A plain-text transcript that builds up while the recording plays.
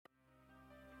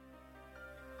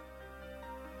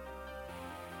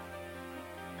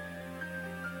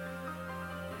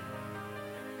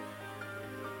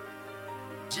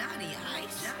Johnny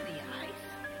Ice.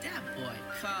 That boy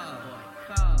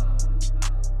cold.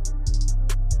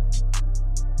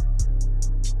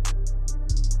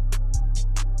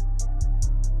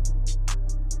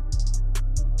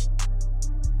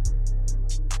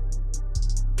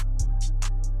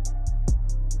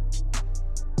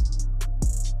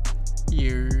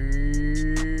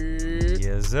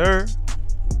 Yes, sir.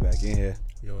 We back in here.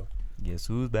 Yo, Guess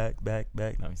who's back? No,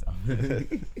 I'm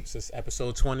sorry. this is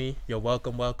episode 20. Yo,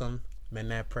 welcome. Men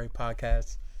That Pray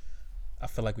podcast. I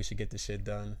feel like we should get this shit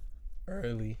done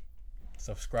early.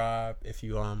 Subscribe if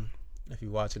you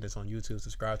watching this on YouTube.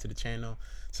 Subscribe to the channel.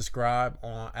 Subscribe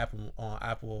on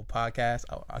Apple Podcasts.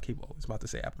 I keep always about to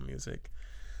say Apple Music.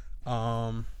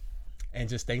 And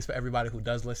just thanks for everybody who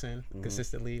does listen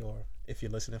consistently, or if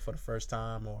you're listening for the first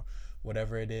time or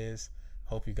whatever it is.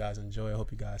 Hope you guys enjoy.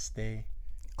 Hope you guys stay.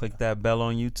 Click that bell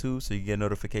on YouTube so you get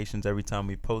notifications every time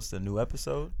we post a new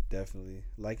episode. Definitely.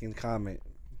 Like and comment.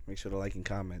 Make sure to like and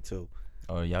comment too.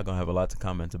 Oh, y'all gonna have a lot to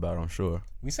comment about, I'm sure.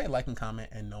 We say like and comment,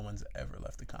 and no one's ever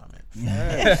left a comment.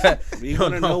 We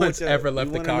want to know what y'all ever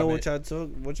left a comment. know what y'all talk.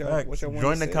 What y'all want to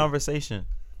Join the conversation.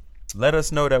 Let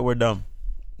us know that we're dumb.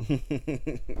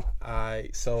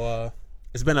 Alright, so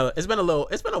it's been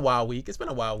a wild week.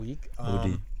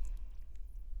 OD.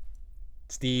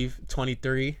 Steve,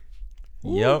 23.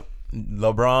 Yep.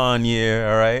 LeBron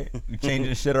year, all right? We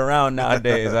changing shit around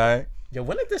nowadays, all right? Yo,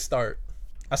 when did this start?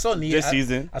 I saw Nia This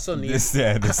season. I saw Nia. This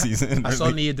season. I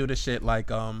saw Nia do this shit like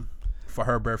for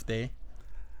her birthday.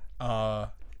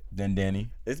 Then Danny.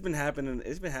 It's been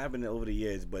happening over the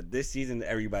years, but this season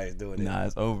everybody's doing it. Nah,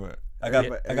 it's over. I got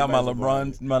my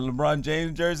Everybody's LeBron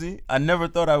James jersey. I never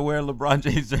thought I'd wear a LeBron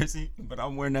James jersey, but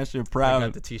I'm wearing that shit I proud.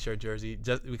 got the t-shirt jersey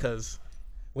just because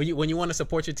when you want to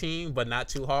support your team but not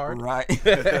too hard. Right. So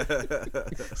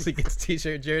you get the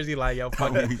t-shirt jersey like, yo,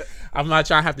 fuck it. I'm not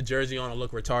trying to have the jersey on and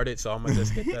look retarded, so I'm gonna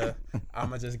just get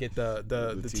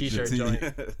the t-shirt joint.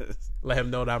 Let him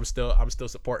know that I'm still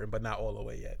supporting, but not all the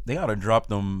way yet. They gotta drop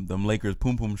them Lakers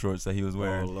poom poom shorts that he was Oh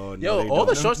wearing. Lord, Yo, no, they all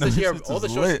the don't. shorts this year, Them all the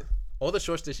shits is shorts, lit. all the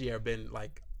shorts this year have been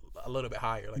like a little bit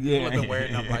higher. Like Yeah. people have been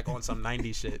wearing them like on some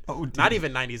 90s shit. Oh, dude. Not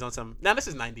even 90s on some. Now this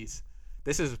is 90s.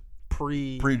 This is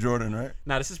pre Jordan, right?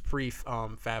 Now this is pre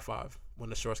Fab 5 when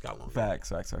the shorts got longer.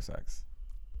 Facts.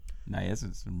 Nah, yes,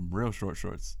 it's some real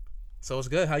shorts. So it's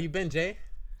good. How you been, Jay?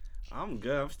 I'm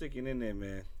good. I'm sticking in there,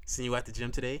 man. Seen you at the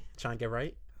gym today, trying to get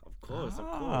right. Of course.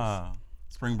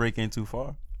 Spring break ain't too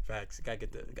far. Facts. You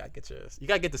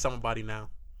gotta get the summer body now.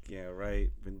 Yeah, right.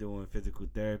 Been doing physical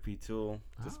therapy too.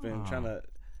 Just been trying to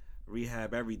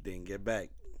rehab everything. Get back.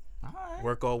 Alright.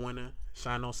 Work all winter,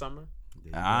 shine all summer.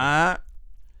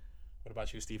 What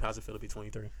about you, Steve? How's it feel to be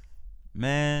 23?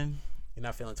 Man, You're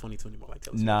not feeling 22 anymore, like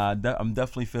Taylor Swift. nah, I'm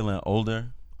definitely feeling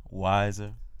older,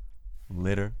 wiser,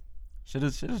 litter. Shit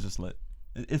is just lit.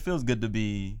 It feels good to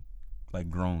be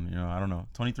like grown, you know. I don't know.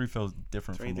 23 feels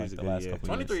different from 23 like is a the good last year. couple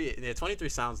years. 23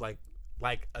 sounds like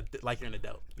you're an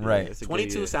adult. Right. It's a good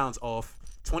 22 year. sounds off.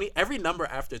 Every number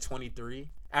after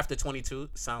 22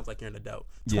 sounds like you're an adult.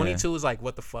 Yeah. 22 is like,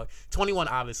 what the fuck? 21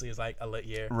 obviously is like a lit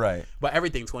year. Right. But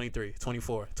everything 23,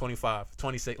 24, 25,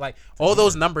 26, like all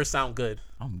those numbers sound good.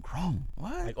 I'm grown.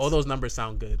 What? Like all those numbers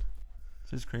sound good. It's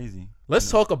just crazy.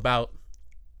 Let's talk about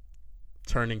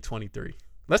turning 23.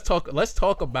 Let's talk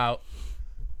about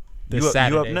this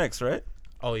Saturday. You up next, right?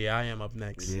 Oh yeah, I am up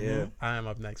next. Yeah. I am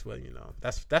up next. But you know,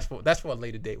 that's for a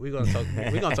later date. We're gonna talk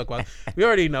about. We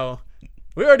already know.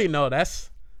 That's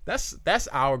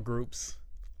our group's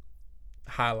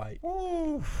highlight.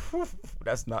 Ooh,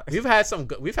 that's not We've had some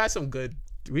good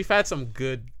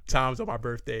times on my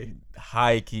birthday.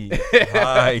 high key.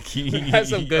 High key. We've had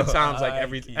some good times like High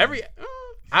every. key.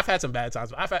 I've had some bad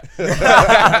times. But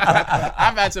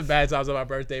I've had some bad times on my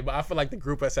birthday, but I feel like the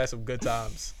group has had some good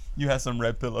times. You had some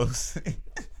red pillows.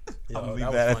 Yo, I'm gonna that leave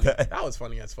was that funny. at that. That was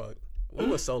funny as fuck. We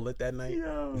were so lit that night.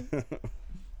 Yo,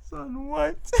 son,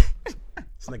 what?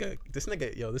 This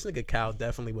nigga Cal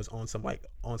definitely was on some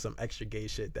extra gay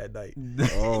shit that night.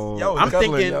 Oh. Yo, I'm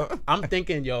cuddling,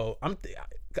 thinking,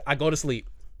 I go to sleep.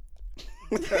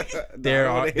 Nah,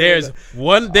 There's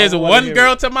one hear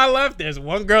girl to my left, there's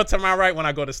one girl to my right when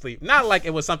I go to sleep. Not like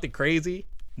it was something crazy.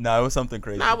 Nah, it was something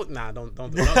crazy. Don't amp it.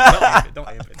 Don't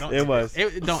amp it. Don't It amp was.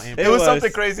 Don't amp it it. was was.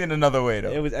 something crazy in another way, though.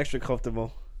 It was extra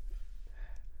comfortable.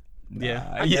 Yeah.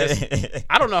 Nah, I guess.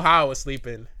 I don't know how I was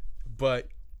sleeping, but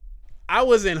I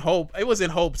was in hope. It was in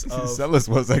hopes of Celis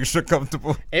was extra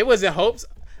comfortable.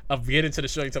 of getting to the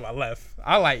shorty to my left.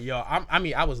 I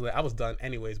was done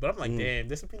anyways, but I'm like, damn,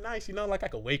 this would be nice, you know, like I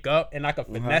could wake up and I could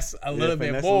finesse a little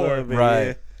bit more.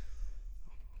 Right.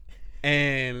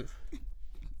 And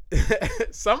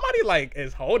somebody like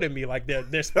is holding me, like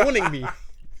they're spooning me.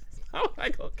 I'm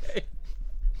like, okay.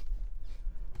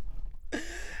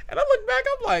 And I look back,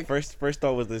 I'm like, First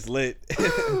thought was this lit.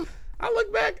 I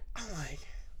look back, I'm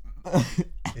like,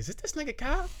 is it this nigga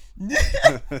Kyle?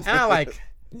 And I'm like,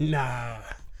 nah.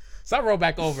 So I roll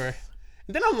back over,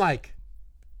 and then I'm like,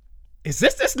 is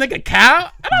this nigga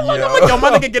Kyle? And I'm like, yo,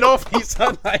 my nigga, get off me,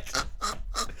 son. Like,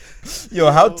 Yo,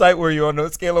 how tight were you on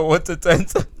a scale of 1 to 10?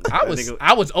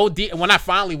 I was OD, and when I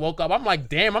finally woke up, I'm like,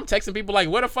 damn, I'm texting people like,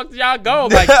 where the fuck did y'all go?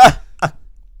 Like,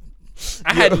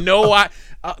 I had no idea.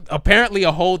 Apparently,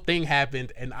 a whole thing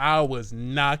happened, and I was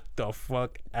knocked the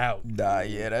fuck out. Nah,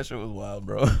 yeah, that shit was wild,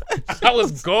 bro. I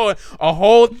was going. A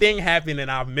whole thing happened, and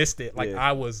I missed it. Like, Yeah.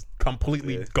 I was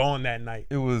completely gone that night.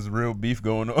 It was real beef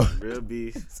going on. Real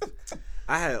beef.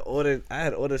 I had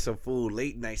ordered some food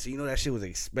late night, so you know that shit was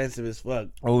expensive as fuck.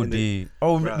 OD. And then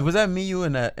Oh, was that me, you,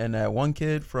 and that one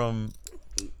kid from?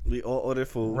 we all ordered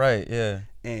food, Right, yeah.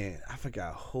 and I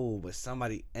forgot who, but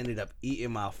somebody ended up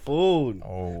eating my food.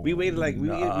 Oh, We waited like we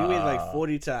waited like nah.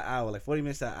 40 to an hour, like 40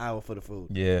 minutes to an hour for the food.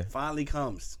 Yeah. Finally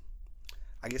comes.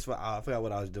 I guess I forgot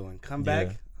what I was doing. Come Yeah. back.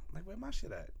 I'm like, where my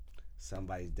shit at?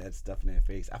 Somebody's dead stuff in their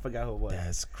face. I forgot who it was.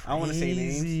 That's crazy. I don't want to say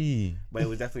names, but it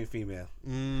was definitely female.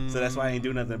 So that's why I ain't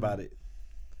do nothing about it.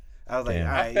 I was like, Damn.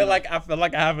 all right. I feel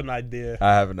like I have an idea.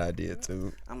 I have an idea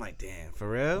too. I'm like, damn, for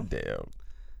real? Damn.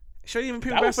 She didn't even pay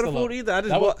That me back was for the still food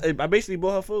either. I basically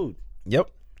bought her food, Yep.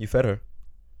 You fed her.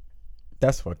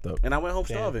 That's fucked up. and I went home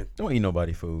Damn. starving. Don't eat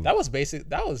nobody food. That was basic.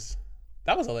 That was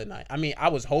a late night. I mean, I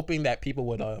was hoping that people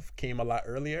would have came a lot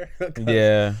earlier. 'Cause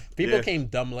Yeah. people Yeah. came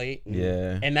dumb late.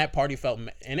 Yeah. And that party felt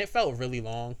really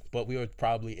long, but we were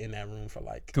probably in that room for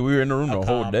like Cause we were in the room the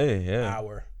whole calm day. an Yeah.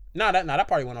 hour. That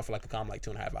party went on for like a calm like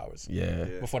 2.5 hours Yeah.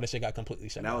 Yeah. before the shit got completely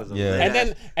shut And that down. was a Yeah. lit And then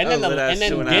ass- and that then was a lit ass and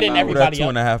then 2.5 getting hours. That everybody out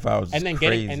 2.5 hours. and then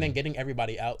crazy. getting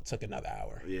everybody out took another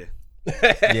hour. Yeah.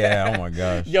 Yeah. Oh my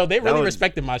gosh. Yo, they really was-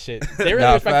 respected my shit. They really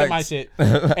Nah, respected my facts. shit.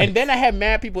 And then I had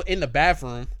mad people in the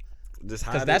bathroom Just because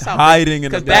hiding. that's how Hiding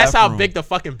in the because that's how bathroom. big the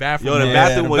fucking bathroom. Yo, the is.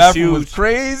 bathroom was was huge.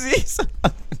 crazy.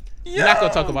 We're not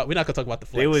gonna talk about the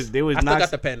flex. They was I still knock- got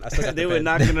the pen. I still got They the were pen.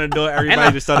 knocking on the door. And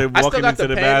Everybody just started I still walking got into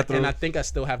the pen, bathroom. and I think I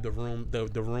still have the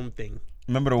room thing.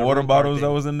 Remember the The water room card bottles that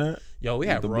thing. was in there? Yo, we With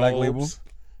had the robes, black label?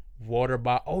 water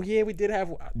bottle. Oh yeah, we did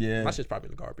have. Yeah. My shit's probably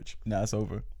in the garbage. Nah, it's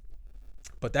over.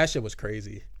 But that shit was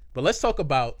crazy. But let's talk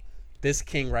about this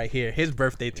king right here. His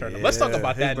birthday turn up. Let's talk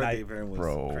about his that birthday night. party was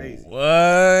Bro, crazy.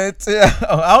 what?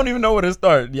 I don't even know where to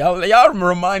start. Y'all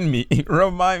remind me.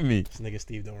 Remind me. This nigga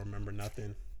Steve don't remember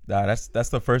nothing. Nah, that's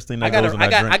the first thing that I gotta- goes when I I,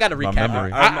 got- drink. I gotta my recap.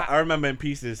 memory. I remember in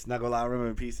pieces. Not gonna lie, I remember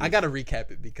in pieces. I gotta recap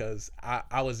it because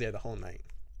I was there the whole night.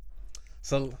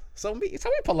 So we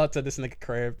pull up to this nigga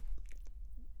crib.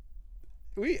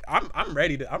 I'm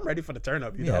ready for the turn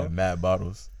up. You We know. had mad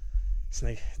bottles. It's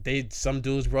like some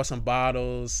dudes brought some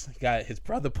bottles. Got his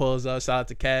brother pulls up. Shout out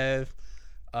to Kev.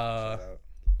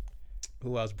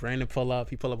 Who else? Brandon pull up.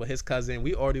 He pull up with his cousin.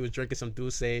 We already was drinking some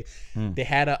Douce. They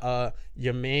had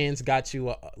your man's got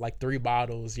you like 3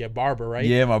 bottles. Your barber, right?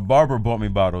 Yeah, my barber bought me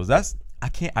bottles. I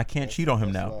can't cheat on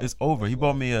him now. It's over. He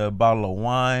bought me a bottle of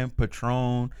wine,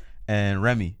 Patron, and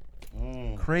Remy.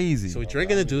 Crazy. So we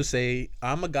drinking the Douce.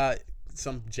 I'ma got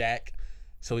some Jack.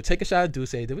 So we take a shot of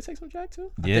Douce. Did we take some Jack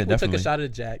too? I Yeah, think we took definitely. a shot of the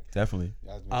Jack. Definitely.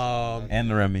 And And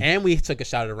the Remy. we took a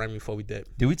shot of the Remy before we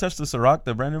dipped. Did we touch the Ciroc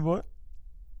that Brandon bought?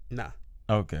 Nah,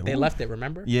 Okay. they Ooh. left it.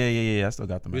 Remember? Yeah. I still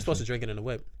got them. We were supposed to drink it in the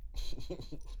whip.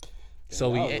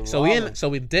 So that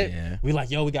we was did. Yeah. We like,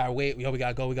 yo, we gotta wait. Yo, we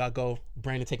gotta go.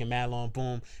 Brandon taking mad long.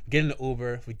 Boom. Get in the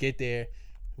Uber. We get there.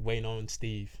 Waiting on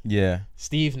Steve. Yeah.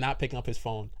 Steve not picking up his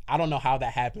phone. I don't know how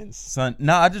that happens. Son,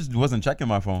 I just wasn't checking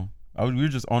my phone. We were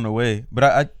just on the way.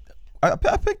 But I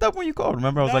picked up when you called.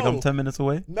 Remember, I was like, No. I'm 10 minutes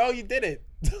away. No, you didn't.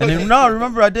 And then no,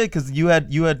 remember I did because you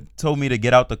had told me to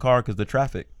get out the car because the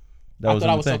traffic. That I was thought in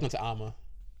I the was thing. talking to Amma.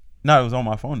 No, it was on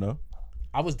my phone though.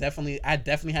 I definitely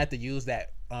had to use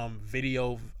that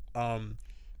video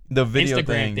The video Instagram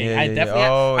thing. thing. Yeah, I yeah, definitely yeah.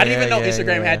 Oh, I didn't even know yeah,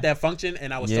 Instagram yeah. had that function,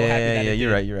 and I was Yeah, so happy that yeah, it you're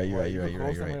did. right. You're right.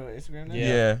 Yeah.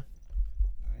 Yeah.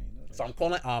 So I'm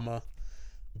calling Amma.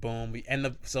 Boom. We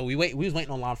was waiting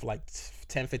online for like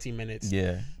 10-15 minutes.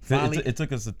 Yeah. Finally- It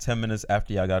took us 10 minutes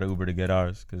after y'all got Uber to get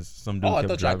ours because some dude Oh, I kept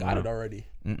thought y'all driving got around. it already.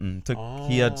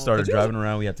 He had started 'cause we driving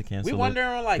around. We had to cancel We it.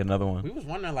 wondering like Get another one. We was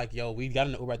wondering like, yo, we got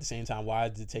an Uber at the same time. Why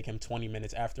did it take him 20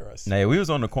 minutes after us? Nah, we was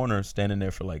on the corner standing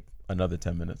there for like another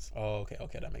 10 minutes. Oh,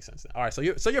 okay, that makes sense. Then. All right, so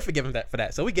you're forgiven for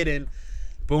that. So we get in,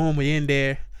 boom, we in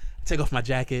there. Take off my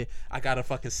jacket. I got a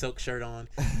fucking silk shirt on.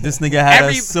 This nigga had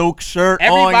Every- a silk shirt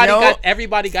on, yo.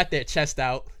 Everybody got their chest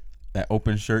out. That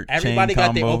open shirt. Everybody chain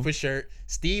got their combo. open shirt.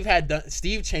 Steve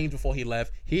changed before he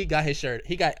left. He got his shirt.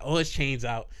 He got all his chains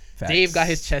out. Facts. Dave got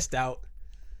his chest out.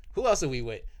 Who else are we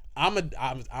with? I'm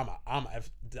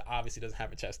obviously doesn't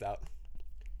have a chest out.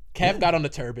 Kev got on the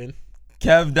turban.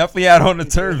 Kev definitely had on the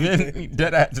turban. He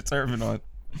dead had the turban on.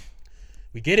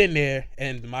 We get in there,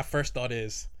 and my first thought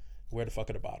is, where the fuck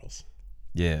are the bottles?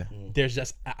 Yeah. There's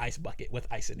just an ice bucket with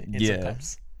ice in it and Yeah. some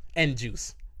cups and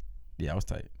juice. Yeah, I was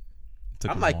tight.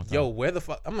 Took I'm me a like, long time. yo, where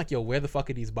the fuck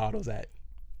are these bottles at?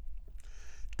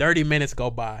 30 minutes go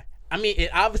by. I mean, it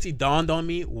obviously dawned on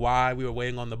me why we were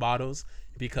waiting on the bottles,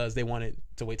 because they wanted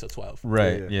to wait till 12.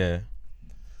 Right, yeah.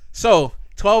 So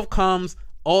 12 comes,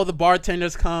 all the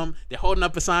bartenders come, they're holding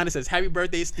up a sign that says happy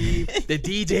birthday, Steve. The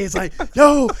DJ is like,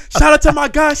 yo, shout out to my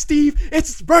guy Steve, it's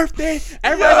his birthday.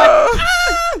 Everybody's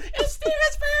like, it's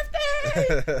Steve's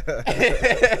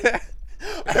birthday.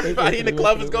 Everybody in the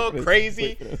club is going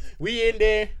crazy. We in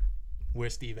there.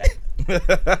 Where's Steve at?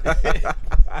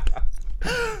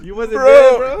 You wasn't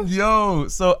there, bro. Yo,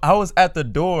 so I was at the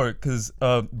door because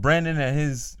Brandon and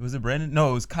was it Brandon? No,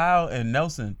 it was Kyle and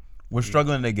Nelson were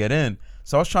struggling to get in.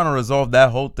 So I was trying to resolve that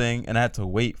whole thing, and I had to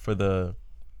wait for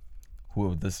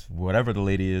whatever the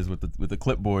lady is with the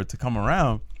clipboard to come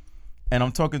around. And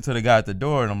I'm talking to the guy at the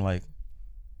door, and I'm like,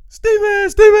 Steven.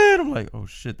 I'm like, oh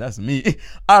shit, that's me.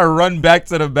 I run back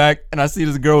to the back, and I see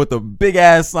this girl with a big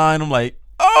ass sign. I'm like,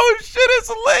 oh shit, it's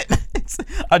lit.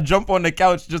 I jump on the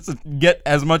couch just to get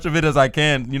as much of it as I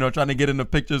can, trying to get in the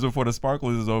pictures before the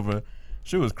sparklers is over.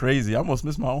 She was crazy. I almost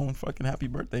missed my own fucking happy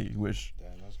birthday wish.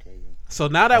 Damn, that's crazy. So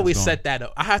now that we set that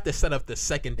up, I have to set up the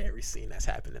secondary scene that's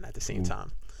happening at the same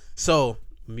time. So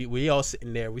we all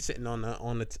sitting there. We sitting on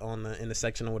the in the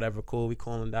section or whatever. Cool. We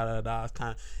calling da.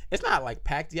 It's not like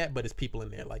packed yet, but it's people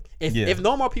in there. Like if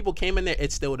no more people came in there,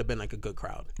 it still would have been like a good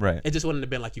crowd. Right. It just wouldn't have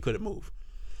been like you couldn't move.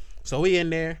 So we in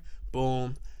there,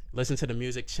 boom, listen to the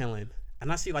music, chilling,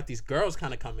 and I see like these girls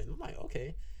kind of come in. I'm like,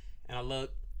 okay, and I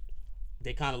look,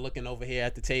 they kind of looking over here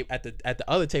at the table at the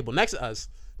other table next to us.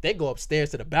 They go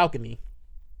upstairs to the balcony.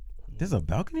 There's a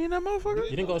balcony in that motherfucker?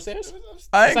 You didn't go upstairs?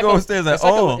 I ain't go upstairs at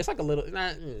all. It's like a little.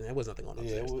 There was nothing on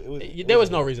upstairs. Yeah, There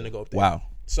was no reason to go up there. Wow.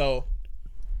 So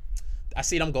I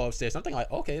see them go upstairs. I'm thinking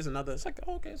like, okay, it's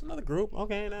another group.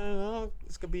 Okay, no,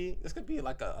 this could be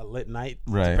like a lit night,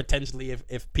 Right. Potentially,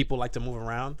 if people like to move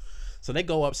around. So they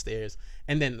go upstairs,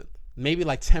 and then maybe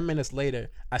like 10 minutes later,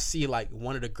 I see like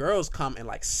one of the girls come and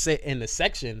like sit in the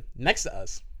section next to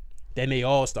us. Then they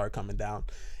all start coming down.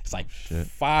 It's like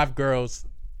 5 girls,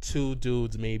 2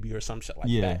 dudes maybe, or some shit like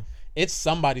that. It's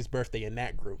somebody's birthday in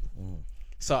that group.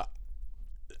 So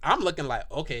I'm looking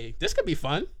like, okay, this could be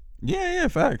fun. Yeah,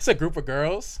 facts. It's a group of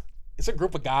girls. It's a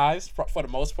group of guys for the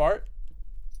most part.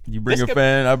 You bring a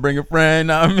friend, I bring a friend,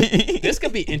 not me. This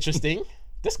could be interesting.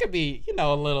 This could be,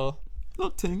 a little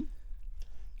ting.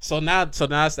 So now it's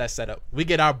that setup. We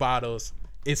get our bottles.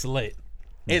 It's lit.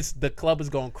 The club is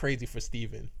going crazy for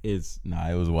Steven. It was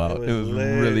wild. It was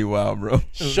lit. really wild, bro.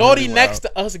 Shorty next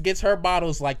to us gets her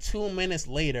bottles like 2 minutes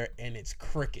later, and it's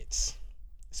crickets.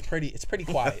 It's pretty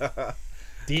quiet.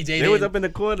 DJ They was up in the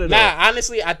corner. Nah,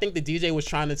 honestly, I think the DJ was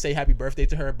trying to say happy birthday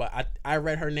to her, but I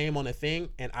read her name on a thing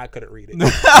and I couldn't read it.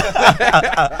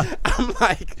 I'm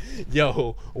like,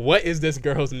 yo, what is this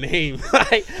girl's name?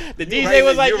 Like the DJ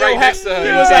was like, yo,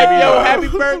 happy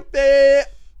birthday.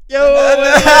 Yo,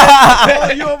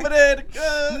 You over there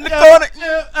in the corner.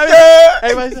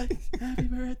 Everybody's like, happy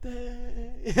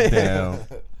birthday. Damn.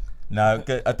 Nah,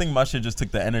 I think my shit just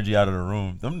took the energy out of the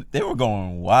room. They were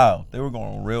going wild. They were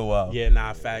going real wild. Yeah,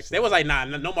 nah, facts. They was like, nah,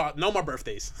 no more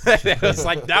birthdays. It was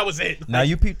like, that was it. Now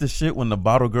you peeped the shit when the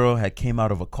bottle girl had came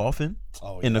out of a coffin.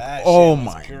 Oh, in the that oh shit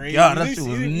was my crazy. god, that You shit see-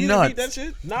 was you didn't nuts. read that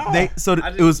shit? Nah.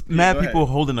 It was mad go people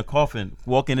ahead. holding the coffin,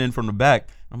 walking in from the back.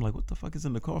 I'm like, what the fuck is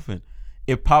in the coffin?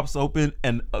 It pops open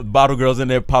and a bottle girl's in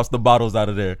there, pops the bottles out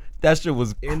of there. That shit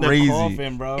was In the crazy.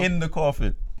 coffin, bro. In the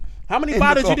coffin. How many In the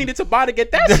bottles you coffin. needed to buy to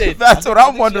get that shit? That's what I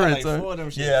I'm think she had wondering, like son. 4 of them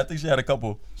shit. Yeah, I think she had a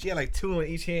couple. She had like 2 in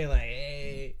each hand. Like,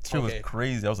 hey. Shit was Okay.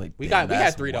 crazy. I was like, We damn, had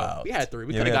that's 3 though. wild. We had 3.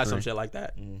 We Yeah, could have had got some 3. shit like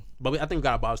that. But I think we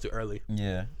got our bottles too early.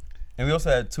 Yeah. And we also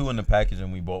had 2 in the package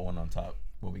and we bought 1 on top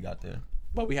when we got there.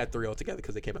 But we had 3 all together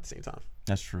because they came at the same time.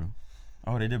 That's true.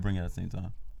 Oh, they did bring it at the same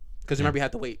time. Because remember, we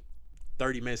had to wait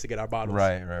 30 minutes to get our bottles.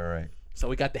 Right. So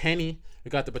we got the Henny,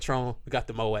 we got the Patron, we got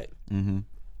the Moet. Mm-hmm.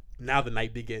 Now the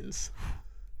night begins.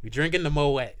 We drinking the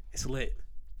Moet. It's lit.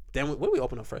 Then what do we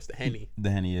open up first? The Henny. The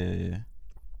Henny, yeah.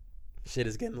 Shit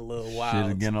is getting a little wild.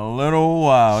 Shit is getting a little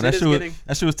wild. Shit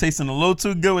That shit was tasting a little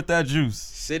too good with that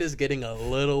juice. Shit is getting a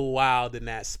little wild in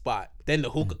that spot. Then the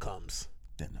hookah comes.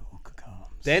 Then the hookah comes.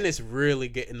 Then it's really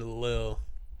getting a little.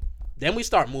 Then we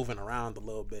start moving around a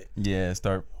little bit. Yeah,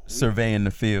 start surveying the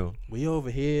field. We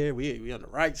over here. We on the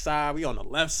right side. We on the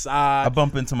left I side.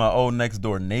 bump into my old next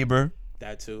door neighbor.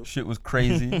 That too. Shit was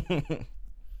crazy.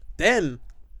 Then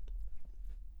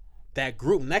that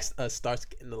group next to us starts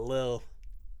getting a little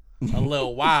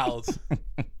wild.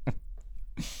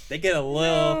 They get a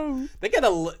little bit.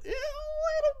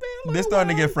 They're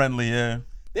starting to get friendly, yeah.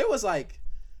 There was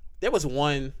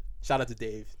one. Shout out to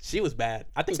Dave. She was bad.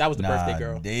 I think that was the birthday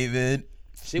girl. David.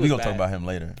 She We was gonna bad. talk about him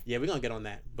later. Yeah, we're gonna get on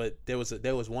that. But there was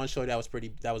one show that was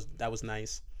pretty. That was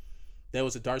nice. There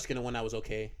was a dark skinned one that was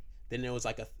okay. Then there was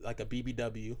like a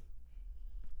BBW.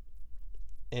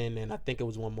 And then I think it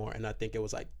was one more, and I think it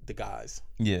was like the guys,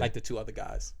 Yeah. like the two other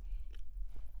guys.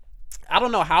 I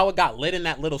don't know how it got lit in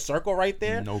that little circle right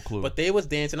there. No clue. But they was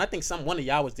dancing. I think one of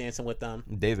y'all was dancing with them.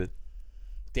 David.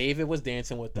 David was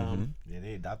dancing with them. Yeah,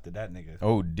 they adopted that nigga.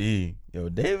 Oh, D. Yo,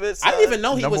 David. I didn't even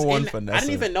know he was in. I finesse.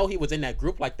 didn't even know he was in that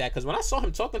group like that. Because when I saw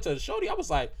him talking to the shorty, I was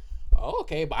like, "Oh,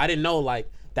 okay," but I didn't know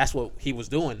like that's what he was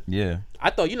doing. Yeah. I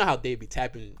thought you know how they be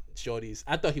tapping shorties.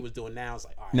 I thought he was doing now. I was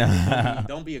like, "All right,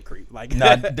 don't be a creep." Like,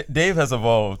 Nah, Dave has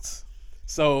evolved.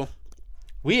 so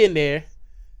we in there.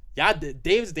 Y'all,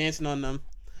 Dave's dancing on them.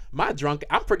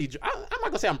 I'm pretty. I'm not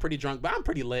gonna say I'm pretty drunk, but I'm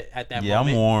pretty lit at that Yeah,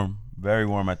 moment. I'm warm. Very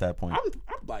warm at that point.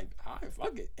 I'm like, all right,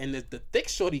 fuck it. And the thick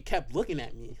shorty kept looking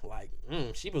at me like,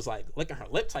 she was like licking her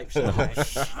lip type shit. I'm like, all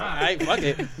right, fuck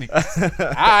it. All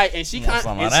right, and she Want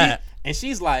some of that. and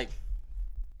she's like,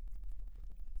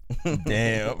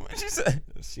 Damn. She said.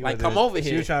 Like, come over She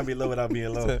here. was trying to be low without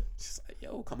being low. she's like,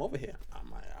 yo, come over here. I'm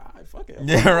like, all right, fuck it.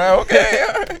 Yeah, right.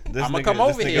 Okay. This I'ma nigga- come this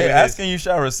over nigga here. Hey, with asking you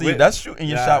shall receive. with- That's shooting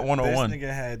your Nah, shot 101. This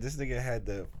nigga had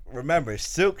the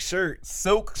silk shirt,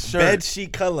 Silk shirt. bed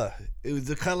sheet color. It was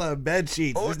the color of bed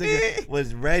sheets. This Okay. nigga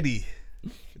was ready.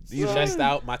 Chest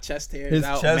out, my chest hairs His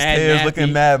out. chest mad hairs nappy.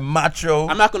 looking mad macho.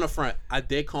 I'm not gonna front. I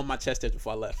did comb my chest hairs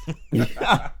before I left.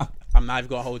 I'm not even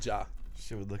gonna hold y'all.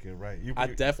 Shit was looking right. I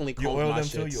definitely you combed oiled my them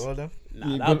too. shits. You oiled them.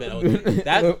 Nah, that been old.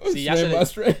 That see,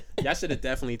 y'all should have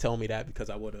definitely told me that because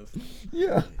I would have.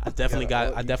 Yeah. I definitely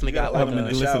got gotta like Have him in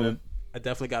the shower. glistening. I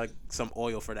definitely got some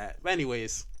oil for that. But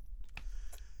anyways,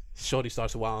 shorty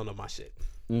starts wilding on my shit.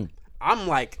 I'm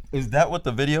like, Is that what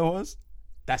the video was?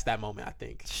 that's that moment. I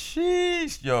think.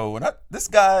 Sheesh, yo. This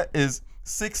guy is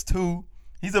 6'2".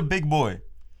 He's a big boy.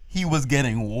 He was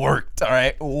getting worked. All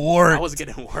right, worked. I was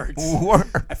getting worked.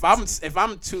 worked. If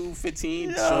I'm 215,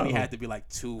 Yo. shorty had to be like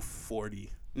 240.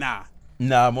 Nah,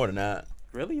 Nah, more than that.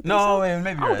 really? You think No, so? wait,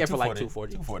 maybe I you're would right. get for like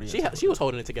 240. 240. She was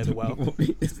holding it together well.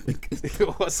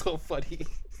 It was so funny.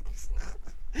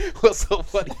 It was so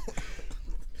funny.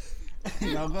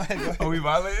 No, go ahead. Are we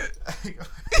violated?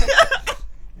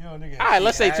 Yo, nigga. All right,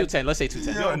 let's say 210. Let's say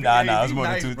 210. Nah, it's more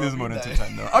than nice, two. bro. This is more than Be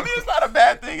 210. No, I mean it's not a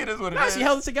bad thing. It is what it Nah, is. she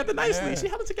held it together nicely. Yeah. She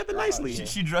held it together nicely.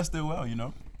 She dressed it well, you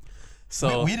know.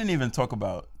 So We didn't even talk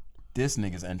about this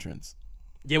nigga's entrance.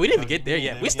 yeah, we didn't even get there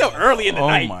yet. We still early in the Oh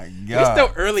night. my We God.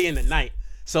 still early in the night.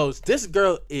 So this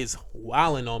girl is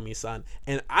wilding on me, son,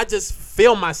 and I just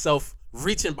feel myself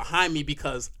reaching behind me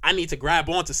because I need to grab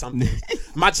onto something.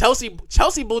 My Chelsea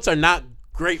boots are not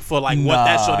great for like what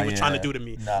that shorty was trying to do to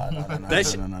me.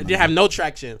 They have no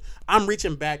traction. I'm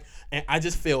reaching back and I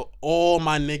just feel all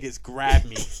my niggas grab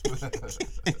me.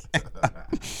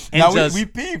 And Now just we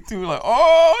peeped too, like,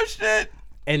 oh shit.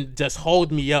 and just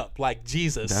hold me up like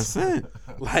Jesus. That's it.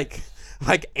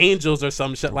 like angels or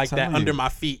some shit like that telling under you. my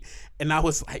feet. And I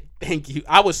was like, thank you.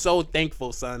 I was so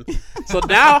thankful, son. So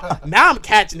now I'm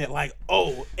catching it like,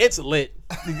 oh, it's lit.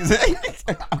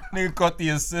 Nigga caught the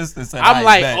assist and said, I'm "I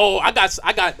like, bet." oh,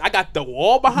 I got the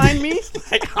wall behind me.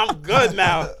 Like, I'm good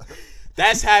now.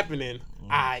 That's happening. All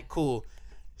right, cool.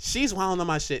 She's wilding on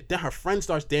my shit. Then her friend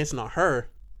starts dancing on her.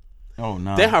 Oh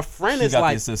no. Then her friend She is got the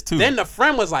like, assist, too. then the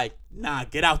friend was like, nah,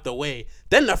 get out the way.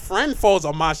 Then the friend falls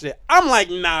on my shit. I'm like,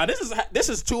 nah, this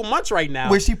is too much right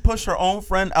now. Wait, she pushed her own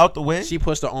friend out the way? She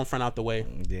pushed her own friend out the way.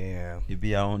 Damn. You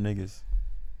be our own niggas.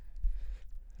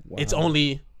 It's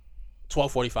only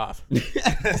 12:45.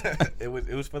 It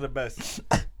was for the best.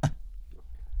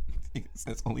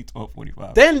 It's only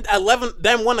 12:45.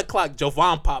 Then 1 o'clock,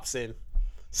 Jovan pops in.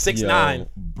 6'9".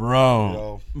 Bro.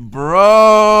 Yo.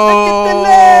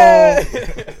 Bro.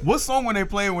 What song when they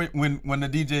play when the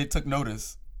DJ took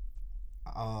notice?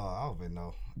 I don't even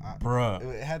know. Bruh.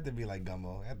 It had to be like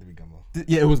Gummo. It had to be Gummo.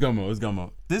 Yeah, it was Gummo. It was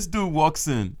Gummo. This dude walks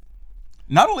in.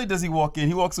 Not only does he walk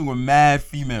in with mad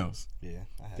females. Yeah.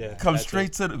 I had Yeah. that. Come That's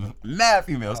straight to the mad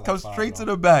females. I Come like straight five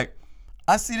to the back.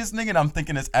 I see this nigga and I'm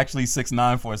thinking it's actually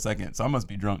 6'9" for a second. So I must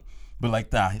be drunk. But like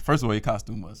that, first of all, your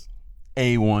costume was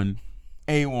A1.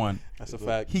 A1. That's a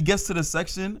fact. He gets to the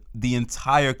section, the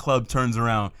entire club turns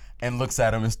around and looks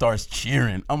at him and starts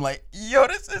cheering. I'm like, yo,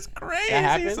 this is crazy,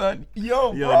 happened? son.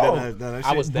 Yo, Yo, bro. that I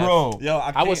shit- was deaf. Bro. Yo,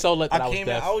 I was so lit that I was came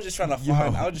deaf. in, I was just trying to Yo.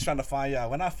 find. I was just trying to find y'all.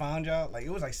 When I found y'all, like it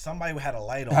was like somebody had a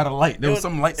light on. Had a light. There It was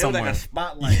some light It was somewhere. like a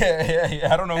spotlight. Yeah.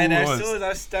 I don't know And who it as was. soon as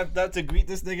I stepped up to greet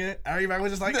this nigga, everybody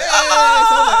was just like, "Hey!"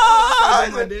 Ah! So I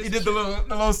was like, He did the little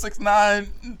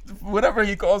 6ix9ine, whatever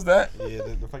he calls that. yeah,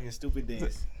 the fucking stupid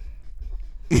dance.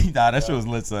 Nah, that shit was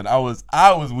lit, son. I was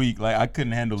weak. Like I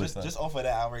couldn't handle it. Son. Just off of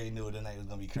that, I already knew the night was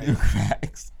gonna be crazy.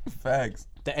 Facts.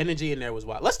 The energy in there was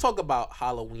wild. Let's talk about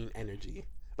Halloween energy.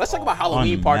 Let's talk about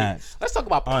Halloween unmatched. party. Let's talk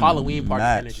about Halloween party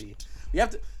Unmatched. energy. We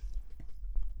have to.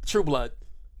 True Blood.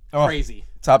 Oh, Crazy.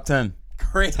 Top 10.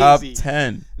 Crazy. Top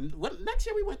 10. When, next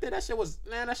year we went there, that shit was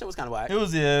kind of whack. It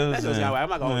was That shit was kinda whack. I'm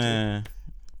not gonna hold you. yeah.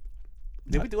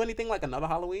 Did we do anything like another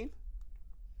Halloween?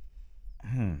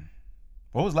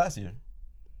 What was last year?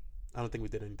 I don't think we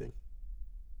did anything.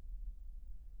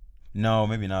 No,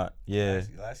 maybe not. Yeah.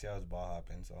 Last year I was ball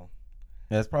hopping, so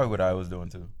Yeah, that's probably what I was doing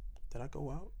too. Did I go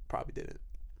out? Probably didn't.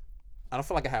 I don't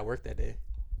feel like I had work that day.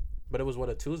 But it was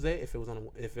a Tuesday. If it was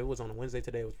on a Wednesday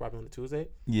today, it was probably on a Tuesday.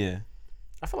 Yeah.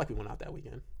 I feel like we went out that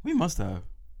weekend. We must have.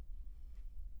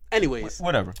 Anyways,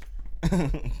 Whatever.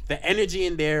 the energy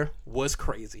in there was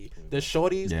crazy. The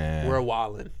shorties Yeah. were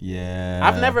wildin'. Yeah.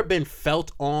 I've never been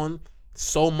felt on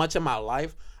so much in my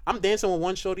life. I'm dancing with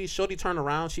one shorty. Shorty turned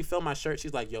around. She filled my shirt.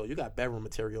 She's like, yo, you got bedroom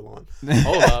material on.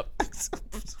 Hold up.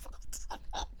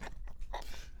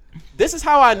 This is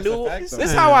how I knew. fact, though. This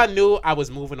is how I knew I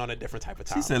was moving on a different type of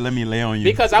time. She said, "Let me lay on you."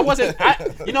 Because I wasn't.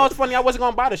 You know what's funny? I wasn't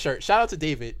gonna buy the shirt. Shout out to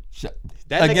David.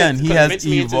 That nigga Again, he convinced has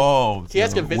me into- evolved. He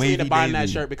has yo. convinced me into Wavy buying that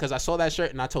Davy. shirt because I saw that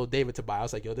shirt and I told David to buy. I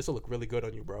was like, yo, this will look really good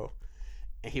on you, bro.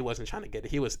 And he wasn't trying to get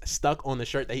it. He was stuck on the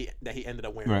shirt that he ended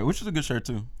up wearing. Right, which is a good shirt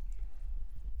too.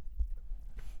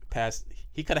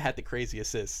 He could have had the crazy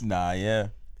assist. Nah, yeah.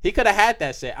 He could have had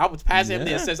that shit. I was passing him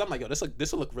the Yeah. assist. I'm like, yo, this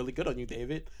will look really good on you,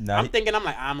 David. Nah, I'm thinking, I'm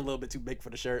a little bit too big for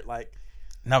the shirt. Like,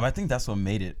 No, but I think that's what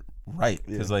made it right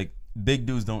because like big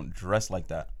dudes don't dress like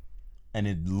that, and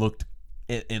it looked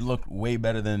way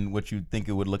better than what you think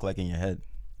it would look like in your head.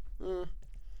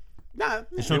 nah.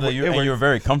 It showed that you were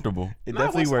very comfortable. it I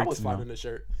definitely was, I worked. was fine in the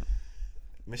shirt.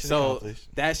 Mission So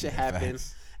accomplished. that shit happened.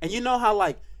 facts. And you know how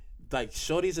like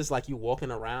shorties is like you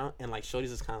walking around and like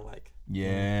shorties is kind of like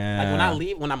Yeah. when I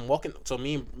leave, when I'm walking, so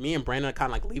me and Brandon are kind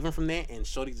of like leaving from there, and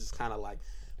shorties is kind of like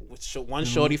one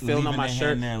shorty feeling on Leaving my their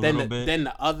shirt, hand there a then little bit. then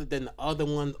the other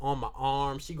one's on my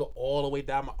arm. She go all the way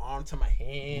down my arm to my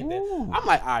hand. And I'm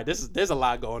like, all right, there's a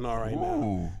lot going on right now.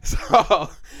 Ooh. So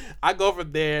I go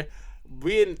from there.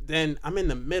 Then I'm in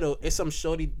the middle. It's some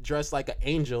shorty dressed like an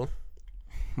angel,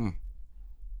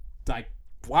 like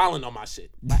wilding on my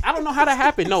shit. Like, I don't know how that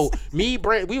happened. No, we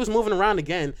was moving around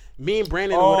again. Me and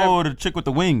Brandon or whatever. Oh, the chick with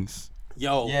the wings.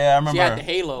 Yo, Yeah, I remember She had her. the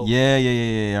halo.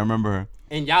 Yeah. I remember her.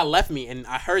 And y'all left me, and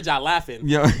I heard y'all laughing.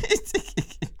 Yo,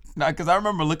 nah, because I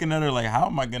remember looking at her like, how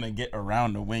am I gonna get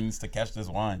around the wings to catch this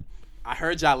wine? I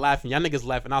heard y'all laughing. Y'all niggas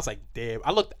left, and I was like, damn.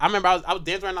 I remember I was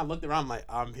dancing around, and I looked around, I'm like,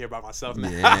 I'm here by myself now.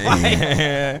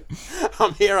 Yeah.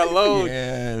 I'm here alone.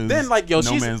 Yeah, Then like, yo,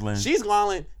 no man's land. she's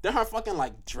wilding. Then her fucking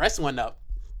like dress went up.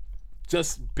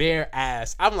 Just bare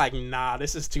ass. I'm like, nah,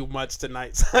 this is too much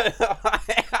tonight.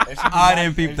 I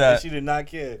didn't peep that. She did not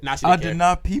care. Nah, she I didn't care. did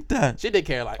not peep that. She did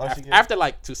care. Like Oh, she after, cared? after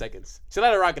like 2 seconds, she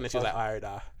let it rock, and then she was like, all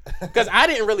right, because I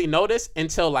didn't really notice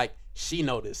until like she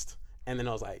noticed, and then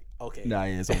I was like, okay. Nah,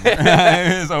 yeah, it's over.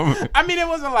 It's over. I mean, it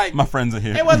wasn't like My friends are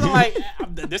here. it wasn't like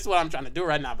this is what I'm trying to do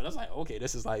right now, but I was like, okay,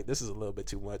 this is a little bit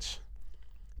too much.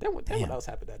 Then what else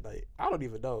happened that night? I don't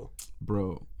even know.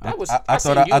 Bro. That was- I I thought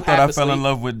seen you I thought I half fell in asleep.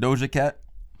 love with Doja Cat.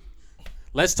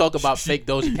 Let's talk about fake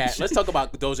Doja Cat. Let's talk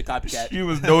about Doja Copycat. She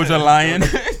was Doja Lion.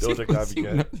 Doja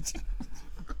Copycat.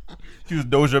 She was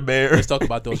Doja Bear. Let's talk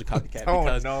about Doja Copycat Oh,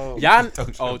 because no. y'all.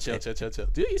 Doja Oh, chill.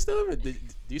 Do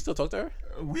you still talk to her?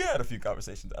 We had a few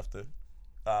conversations after.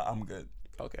 I'm good.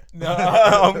 Okay. No,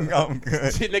 I'm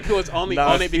good. She nigga was only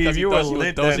Nah, on it because Steve, he you thought was she was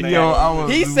lit that Doja night. Yo, Cat. I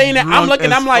was He's saying that. I'm drunk looking.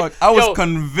 as I'm like, fuck. I was yo.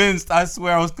 convinced. I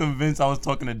swear, I was convinced. I was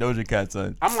talking to Doja Cat,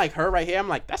 son. I'm like her right here. I'm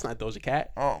like, that's not Doja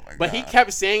Cat. Oh my But he God.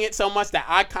 kept saying it so much that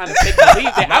I kind of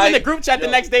believed it. I'm in the group chat the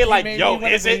next day, like, made yo, me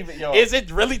wanna is it believe it, yo. is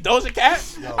it really Doja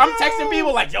Cat? I'm texting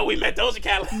people like, yo, we met Doja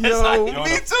Cat last Yo, night.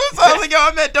 me too. So I was like, yo,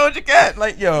 I met Doja Cat.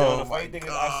 Like, Yo, yo, the funny thing is,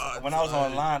 when I was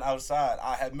online outside,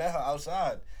 I had met her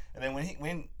outside, And then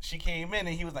when she came in and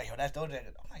he was like, yo, that's Doja Cat.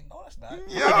 I'm like, no, that's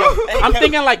not. I'm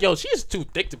thinking like, yo, she's too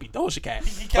thick to be Doja Cat.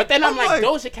 But then I'm like,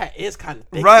 Doja Cat is kind of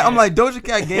thick. Right, man. I'm like, Doja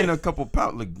Cat gained a couple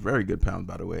pounds, like very good pounds,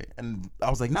 by the way. And I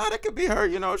was like, nah, that could be her.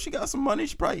 You know, she got some money.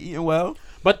 She probably eating well.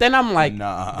 But then I'm like,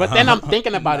 Nah. But then I'm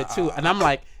thinking about it too, and I'm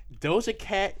like, Doja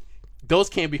Cat, those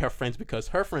can't be her friends because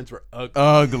her friends were ugly.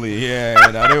 Ugly, yeah.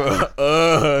 No, they were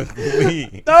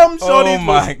ugly. Dumb shorties Oh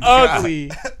my was God.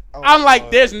 ugly. I'm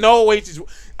like, there's no way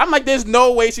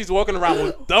she's walking around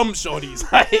with dumb shorties.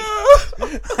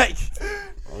 Like,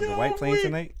 The White Plains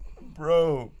tonight?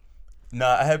 Bro.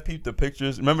 Nah, I had peeped the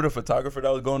pictures. Remember the photographer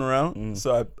that was going around?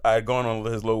 So I had gone on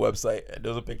his little website, and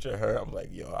there was a picture of her. I'm like,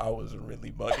 yo, I was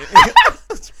really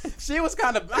bugging. she was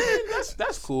kind of. I mean,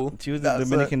 that's cool. She was the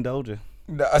Dominican Doja.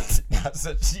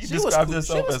 She described cool.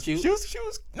 herself She was as cute. she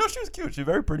was cute. She's a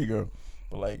very pretty girl.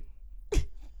 But like,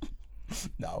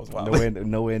 I was wild.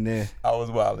 Nowhere near. I was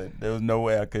wilding. There was no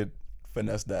way I could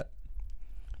finesse that.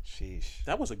 Sheesh.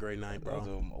 That was a great night, That was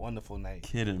bro. a wonderful night.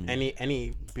 Kidding me.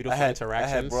 Any beautiful I had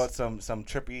interactions? brought some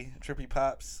trippy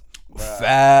pops.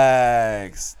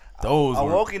 Facts. Those I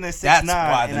were, woke in at that's 6'9"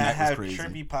 why the and I night was had crazy.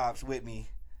 trippy pops with me.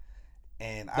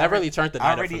 And That really turned the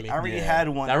night up for me. I already Yeah. had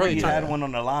one. That I really already turned- had one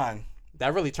on the line.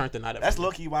 That really turned the night up. That's for me.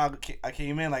 low-key why I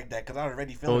came in like that because I was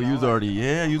already feeling. Oh, it. you was I'm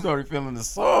already feeling the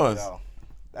sauce. Yo,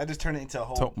 I just turned it into a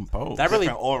whole Totem pole. That really-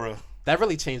 different aura. That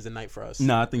really changed the night for us.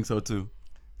 Nah, I think so too.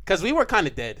 Because we were kind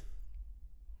of dead.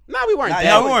 Nah, we weren't Nah, dead.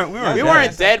 y'all we weren't We dead.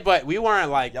 weren't dead, but we weren't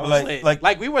like Y'all was lit. like-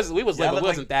 Like we was lit, but we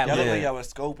wasn't that Y'all lit. look like y'all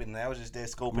was scoping. I was just there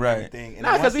scoping Right. everything. And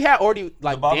Nah, then because we had already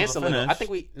like bottles danced a were little. I finished,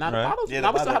 think we not right? the bottles. Yeah, no,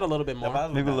 the we still bottle- had a little bit the more.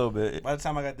 bottle- Maybe a little bit. By the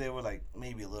time I got there, we're like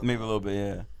maybe a little. Maybe a little bit,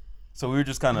 yeah. So we were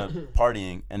just kind of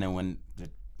partying, and then when the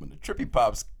trippy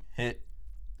pops hit,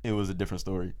 it was a different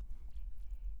story.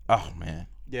 Oh man,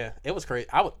 Yeah, it was crazy.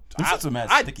 them shits were mad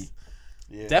sticky.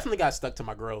 Yeah. Definitely got stuck to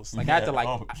my girls. Like I had to like.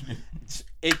 Oh,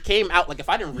 It came out like if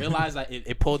I didn't realize that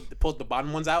it pulled the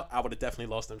bottom ones out, I would have definitely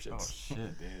lost them shits. shit.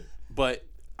 But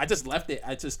I just left it.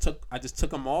 I just took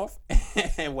them off,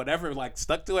 and whatever like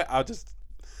stuck to it, I'll just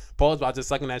pause by just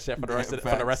sucking that shit for the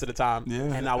rest of the time. Yeah.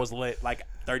 And I was lit like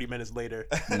 30 minutes later.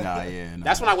 Nah, yeah. Nah.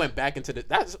 That's when I went back into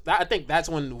I think that's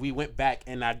when we went back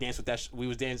and I danced with that. We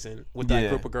was dancing with that Yeah.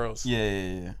 group of girls.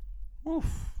 Yeah. Oof.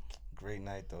 Great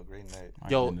night though. Great night. My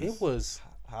Yo, goodness. it was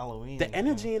Halloween. the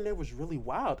energy in there was really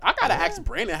wild. I gotta ask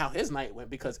Brandon how his night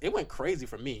went because it went crazy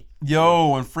for me. Yo,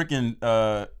 when freaking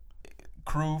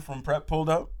crew from Prep pulled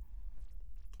up.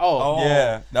 Oh,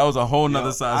 Yeah, that was a whole nother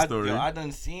Yo, side story. I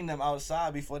done seen them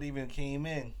outside before they even came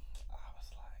in. I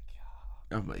was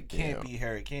like, yo, I'm like, can't damn. be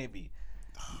her. It can't be.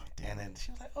 And then she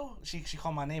was like, oh, she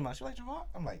called my name out. She was like, Javon.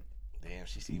 I'm like, damn,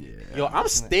 she see me. Yeah. yo, I'm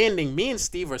standing. Me and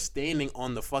Steve are standing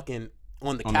on the fucking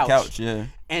on the On couch. the couch, yeah.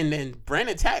 And then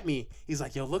Brandon tapped me. He's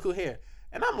like, yo, look who here.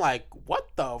 And I'm like, what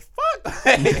the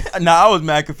fuck? Nah, I was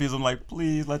mad confused. I'm like,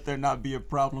 please let there not be a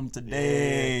problem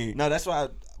today. No, that's why.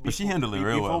 But she handled it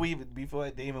real before well. Before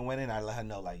they even went in, I let her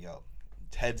know like, yo,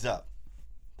 heads up,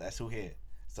 that's who here.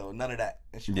 So none of that.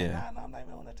 And she was Yeah. like, nah, I'm not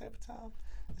even on that type of time.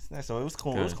 So it was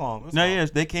cool. It Good. was calm. It was No, calm. yeah,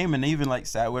 they came and they even like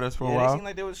sat with us for a Yeah, while. they seemed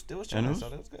like they was and chilling, it was, so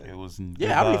that was good. it was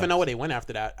Yeah, I don't even know where they went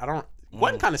after that. I don't.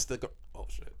 One kind of stuck. Oh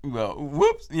shit. Well,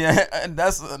 whoops. Yeah, and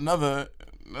that's another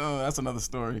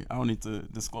story. I don't need to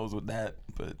disclose with that,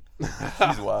 but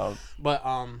she's wild. But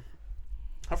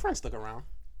her friend stuck around.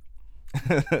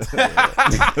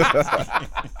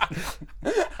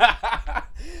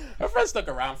 Her friend stuck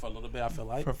around for a little bit. I feel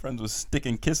like. Her friends was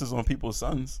sticking kisses on people's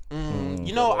sons.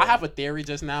 You know, I have a theory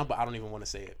just now, but I don't even want to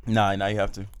say it. Nah, now you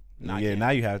have to. Nah, I Yeah, can't. now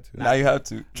you have to. Now you have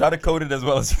to. Try to code it as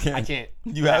well as you can. I can't.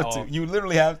 You At have all. to. You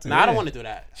literally have to. Nah, I don't want to do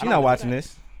that. She not watching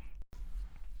this.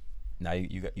 Nah,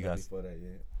 you guys. Before that, yeah.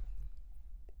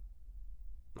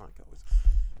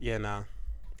 Yeah, nah.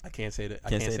 I can't say that. I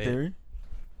Can't can't say say it. theory.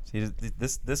 See,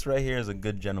 this right here is a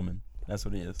good gentleman. That's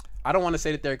what he is. I don't want to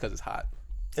say the theory because it's hot.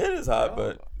 It is hot,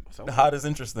 but So hot is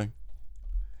interesting.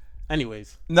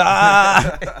 Anyways, Nah.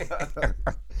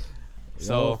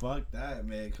 so fuck that,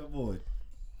 man. Come on.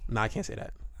 nah, I can't say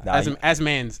that. Nah, As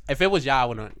mans, if it was y'all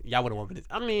wouldn't want me to.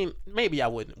 I mean, maybe I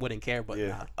wouldn't care, but Yeah.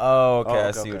 nah. Oh, okay. I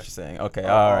okay, see okay. what you're saying. Okay,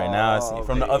 all right. Now I see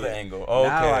from the okay, other yeah. angle. Okay,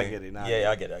 Now I get it, now I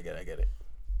yeah, get I get it.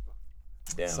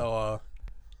 Damn. So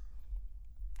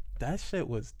that shit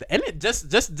was and it just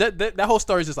that whole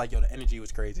story is just like, yo, the energy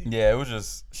was crazy. yeah, it was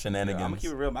just I'm shenanigans. gonna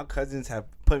keep it real. My cousins have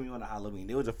put me on a Halloween.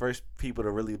 They were the first people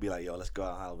to really be like, "Yo, let's go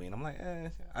out on Halloween." I'm like,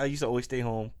 I used to always stay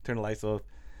home, turn the lights off,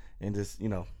 and just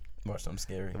Watch something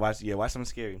scary. watch something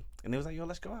scary. And they was like, "Yo,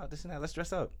 let's go out, this and that. Let's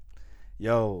dress up."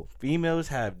 Yo, females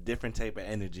have different type of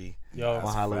energy Yo,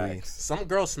 on Halloween. facts. some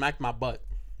girl smacked my butt.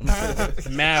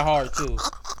 Mad hard too.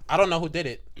 I don't know who did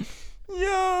it.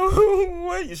 Yo,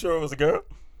 what? You sure it was a girl?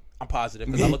 I'm positive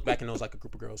because I look back and it was like a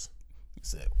group of girls.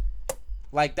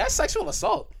 Like that's sexual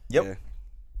assault. Yep. Yeah.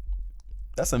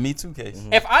 That's a Me Too case.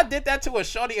 If I did that to a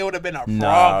shorty, it would have been a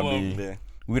Nah, problem. B. Yeah.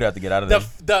 We'd have to get out of The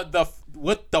there. the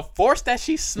with the force that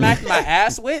she smacked my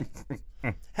ass with,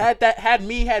 had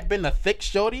been a thick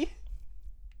shorty,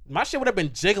 my shit would have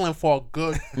been jiggling for a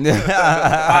good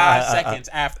 5 seconds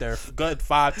after. Good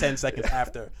 5-10 seconds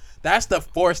after. That's the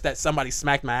force that somebody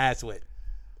smacked my ass with.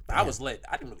 I was lit.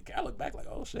 I didn't really care. I look back like,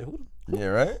 oh shit, who Yeah,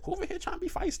 right? over here trying to be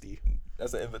feisty?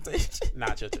 That's an invitation. Nah,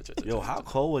 chill. Yo, how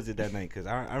cold was it that night? Because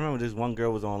I remember this one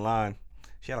girl was online.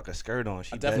 She had like a skirt on.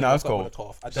 She I definitely No, it was woke up cold. with a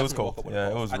cough. It was cold. Yeah,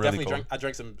 it was I really definitely cold. I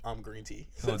drank some green tea.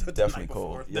 It was The definitely night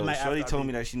cold. before. The Yo, night Shorty after told I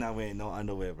me beat. that she not wearing no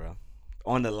underwear, bro.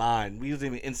 On the line. We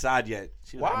wasn't even inside yet.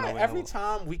 She was like, I'm Why not wearing every no-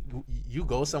 time you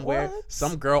go somewhere, What?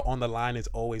 some girl on the line is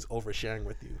always oversharing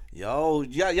with you? Yo,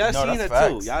 y'all No, seen her that's facts,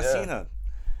 too. Y'all yeah. seen her.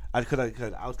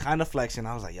 Cause I was kind of flexing.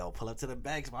 I was like, yo, pull up to the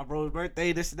back. It's my bro's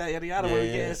birthday. This and that, yada yada. Yeah, When we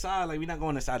yeah. get inside, like we not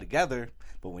going inside together.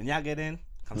 But when y'all get in,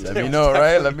 come Let to me know,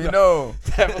 right? Let me know.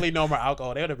 Definitely no more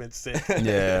alcohol. They would have been sick.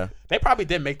 Yeah. They probably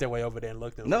did make their way over there and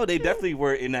looked. No, they definitely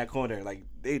were in that corner. Like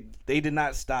they did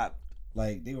not stop.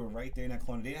 Like they were right there in that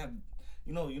corner. They had,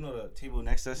 you know the table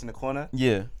next to us in the corner.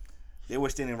 Yeah. They were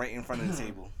standing right in front of the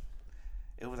table.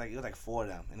 It was like 4 of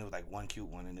them, and it was like one cute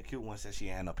one, and the cute one said she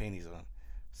had no panties on.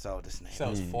 So this name. So it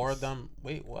was 4 of them.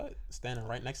 Wait, what? Standing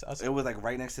right next to us. It was like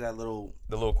right next to that little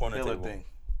The little corner pillar table. thing.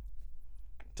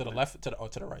 To the left, to the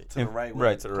right. To the right.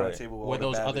 Right, to the corner right. Table with Where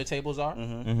all the those bad other bitches. tables are?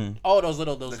 Mm-hmm. Oh, those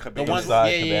the cabanas. ones. Side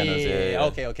Yeah, cabanas, yeah.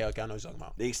 Okay. I know what you're talking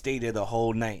about. They stayed there the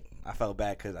whole night. I felt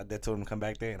bad because I told them to come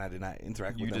back there, and I did not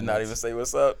interact You with them. did not once. even say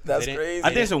what's up. That's They didn't- crazy.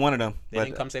 I did to one of them. They But,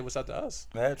 didn't come say what's up to us.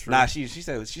 That's true. nah, she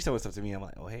said what's up to me. I'm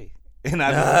like, oh hey, and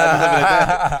I just looking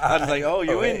at that. I was like, oh,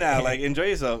 you Oh, in hey. now? Like enjoy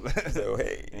yourself. So,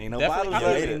 hey. Ain't no Definitely, bottles I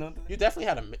left. mean, ain't no- you definitely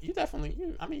had a. You definitely.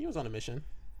 You was on a mission.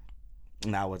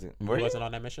 Nah, I wasn't. Were You you? wasn't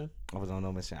on that mission. I was on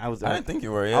no mission. I was. I didn't think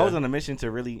you were, yeah. I was on a mission to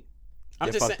really I'm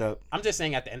get just fucked saying. up. I'm just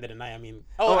saying. At the end of the night, I mean.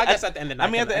 Oh, I guess at the end of the night.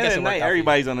 I mean, at the end guess of it the worked night, out for you.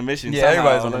 everybody's on a mission. Yeah, somehow.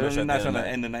 everybody's on a Like, mission You're at not the trying end of to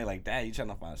the end the night like that. You're trying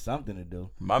to find something to do.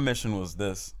 My mission was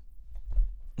this.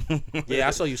 Yeah,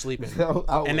 I saw you sleeping,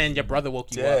 and then your brother woke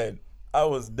you Dead. I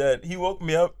was dead. He woke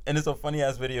me up, and it's a funny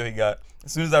ass video he got.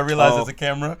 As soon as I realized Oh. it's a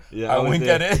camera, Yeah, I I was wink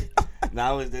there. at it.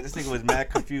 Nah, I was there. This nigga was mad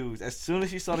confused. As soon as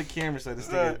she saw the camera, so this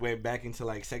nigga went back into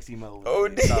like sexy mode. Oh,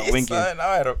 and started winking. son,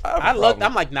 I had a I looked. problem.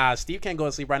 I'm like, nah. Steve can't go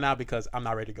to sleep right now because I'm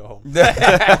not ready to go home.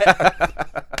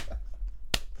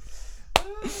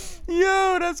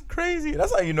 Yo, that's crazy.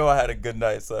 That's how you know I had a good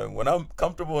night, son. When I'm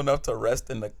comfortable enough to rest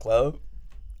in the club,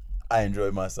 I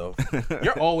enjoy myself.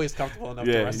 You're always comfortable enough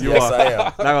to Yeah, rest. you Yes, are. I am.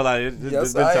 Not gonna lie, it's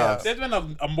Yes, been I am. times. There's been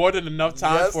a more than enough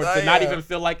time Yes, for it I to not am. even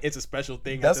feel like it's a special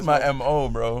thing. at That's this my moment. MO,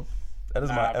 bro. That is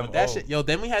Nah, my but MO. that shit, yo.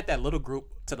 Then we had that little group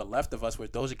to the left of us where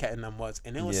Doja Cat and them was,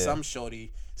 and it was Yeah. some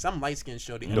shorty, some light skinned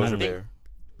shorty. And I Doja think, Bear.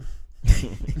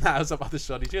 Nah, it was about the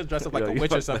shorty. She was dressed up like Yo, a you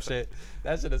witch or fucked some up. shit.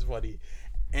 That shit is funny.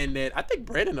 And then I think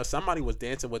Brandon or somebody was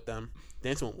dancing with them,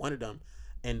 dancing with one of them,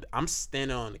 and I'm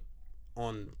standing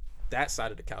on that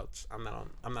side of the couch. I'm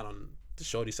not on the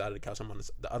shorty side of the couch. I'm on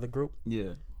the other group,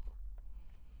 Yeah.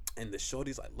 and the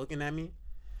shorty's like looking at me,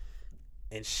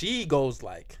 and she goes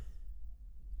like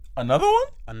Another one?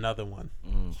 another one.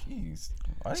 Jeez.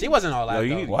 Why She wasn't all that. Yo, you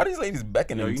though. need- Why are these ladies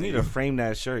beckoning Yo, to you need to frame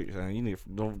that shirt. Son. You need to,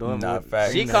 don't Nah, avoid-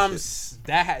 facts. frame She that comes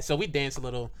so we dance a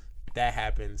little, that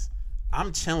happens.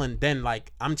 I'm chilling, then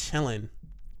like I'm chilling,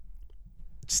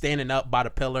 standing up by the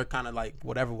pillar, kind of like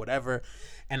whatever,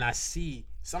 and I see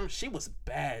she was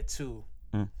bad too.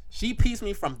 She pieced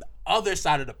me from the other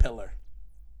side of the pillar.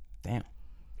 Damn.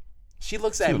 She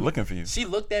looks She at was me. looking for you. She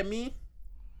looked at me.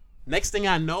 Next thing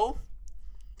I know,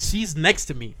 she's next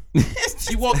to me.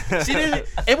 She walked. She didn't.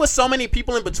 It was so many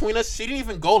people in between us. She didn't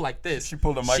even go like this. She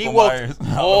pulled a She Michael walked Myers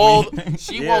all. Halloween.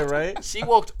 She Yeah, walked. right? She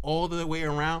walked all the way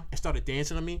around and started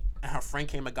dancing to me. And her friend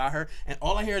came and got her. And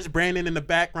all I hear is Brandon in the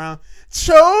background.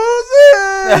 Chosen.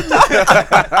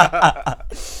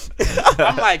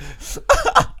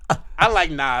 I'm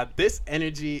like, nah. This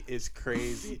energy is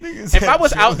crazy. If I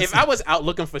was out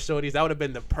looking for shorties, that would have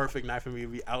been the perfect night for me to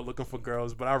be out looking for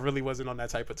girls. But I really wasn't on that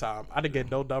type of time. I didn't get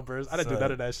no numbers. I didn't do Son.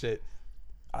 none of that shit.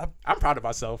 I- I'm proud of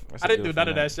myself. That's I a didn't do beautiful none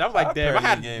of that night. shit. I'm like, I damn, I apparently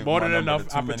had gave more my than number enough to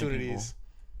too many opportunities.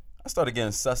 I started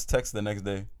getting sus texts the next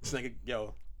day. This nigga,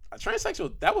 yo, a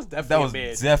transsexual. That was That definitely was a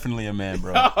man. definitely a man,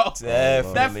 bro. That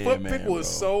Definitely foot a man, pick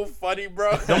was bro. so funny,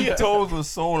 bro. Them He toes was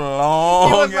so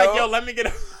long. was like, yo, let me get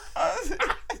a.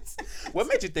 What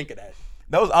made you think of that?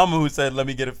 That was Amma who said, "Let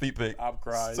me get a feet pic." I'm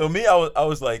crying. So me, I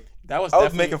was like, That was I was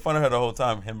definitely- making fun of her the whole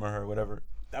time, him or her, whatever.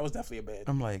 That was definitely a bid.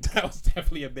 I'm like, That was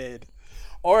definitely a bid.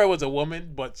 Or it was a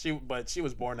woman, but she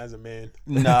was born as a man.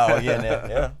 no,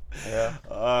 yeah.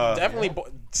 Definitely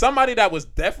somebody that was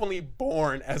definitely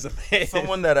born as a man.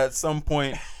 Someone that at some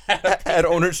point had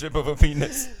ownership of a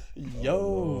penis.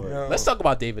 Yo, let's talk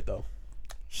about David though.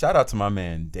 Shout out to my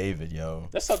man David, yo.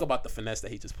 Let's talk about the finesse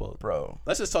that he just pulled, Bro.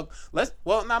 Let's just talk. Well,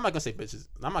 no, I'm not gonna say bitches.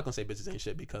 I'm not gonna say bitches ain't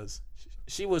shit because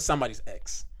she was somebody's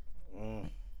ex.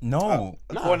 No.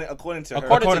 According to her.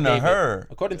 According to David. her.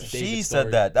 According to she David's said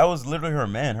story. that. That was literally her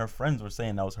man. Her friends were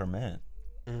saying that was her man.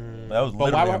 That was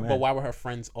literally her man. But why would her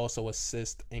friends also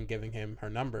assist in giving him her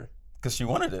number? Because she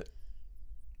wanted it.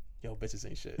 Yo, bitches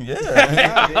ain't shit. Yeah.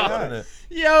 She wanted it.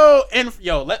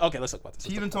 Let's talk about this.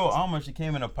 She even told Alma, she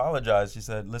came and apologized. She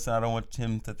said, listen, I don't want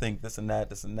him to think this and that.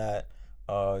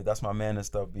 That's my man and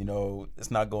stuff. You know,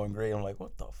 it's not going great. I'm like,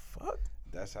 what the fuck?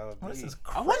 That's how it This be. is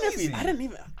crazy. I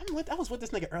wonder if I was with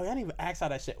this nigga earlier. I didn't even ask how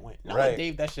that shit went. Knowing Right.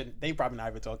 Dave, they probably not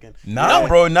even talking. Nah,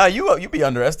 bro. Nah, you be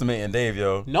underestimating Dave,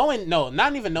 yo. Not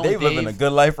even knowing Dave living a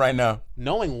good life right now.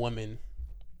 Knowing women.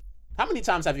 How many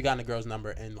times have you gotten a girl's number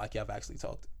and like y'all have actually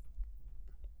talked?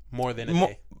 More than a day. More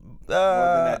than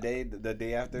that day, the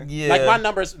day after. Yeah. Like my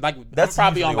numbers, like That's I'm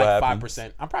probably on usually like what happens.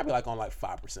 5%. I'm probably like on like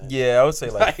 5%. Yeah, I would say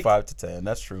like Like- 5 to 10.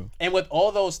 That's true. And with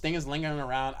all those things lingering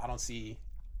around, I don't see.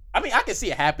 I mean, I can see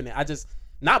it happening. I just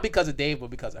not because of Dave, but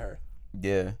because of her.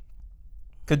 Yeah.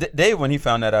 Cause Dave, when he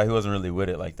found that out, he wasn't really with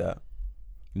it like that.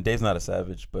 Dave's not a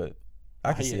savage, but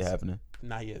I can He see it is. happening.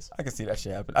 Nah, he is. I can see that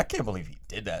shit happen. I can't believe he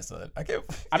did that, son. I mean,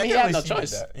 can't he had believe no she did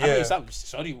choice. that. I Yeah. mean,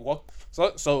 Shorty walked.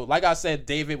 So, like I said,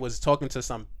 David was talking to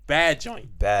some bad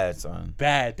joint. Bad, son.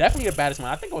 Bad. Definitely the baddest one.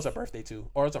 I think it was her birthday, too.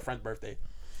 Or it's a friend's birthday.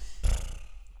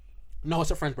 No,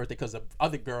 it's a friend's birthday because the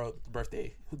other girl's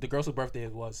birthday, the girl's whose birthday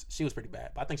it was, she was pretty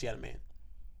bad. But I think she had a man.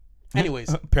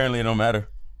 Anyways, Apparently it don't matter.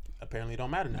 apparently it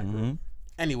don't matter in that Mm-hmm. group.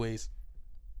 Anyways,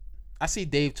 I see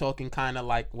Dave talking kind of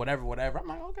like whatever. I'm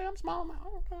like, okay, I'm smiling. I'm like,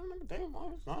 oh, okay, I remember Dave.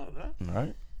 Oh, it's not that.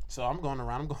 Right? So I'm going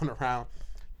around,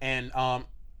 and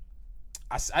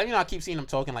I keep seeing him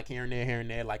talking like here and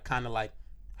there, like kind of like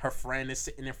her friend is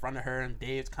sitting in front of her, and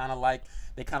Dave's kind of like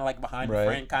behind Right. the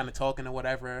friend, kind of talking or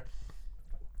whatever.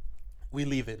 We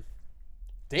leaving.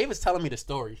 Dave is telling me the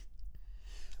story.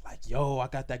 Like, yo, I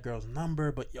got that girl's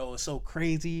number, but yo, it's so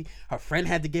crazy. Her friend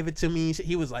had to give it to me.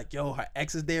 He was like, yo, her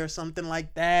ex is there or something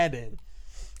like that, and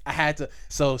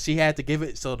she had to give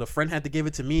it. So the friend had to give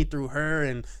it to me through her,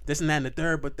 and this and that and the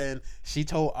third. But then she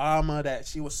told Alma that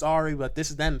she was sorry, but this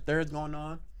is that and the third's going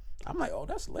on. I'm like, oh,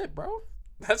 that's lit, bro.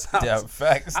 That's how. Yeah,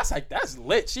 facts. I was like, that's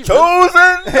lit. Chosen!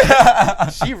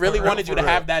 She really For real, wanted you for to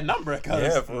real. have that number because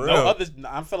Yeah, for no real. others.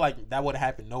 I feel like that would have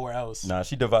happened nowhere else. Nah,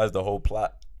 she devised the whole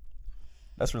plot.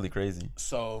 That's really crazy.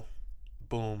 So,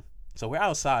 boom. So we're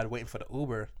outside waiting for the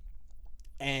Uber,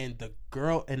 and the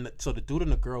girl so the dude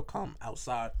and the girl come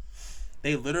outside.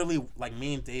 They literally, like,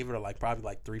 me and David are like probably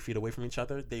like 3 feet away from each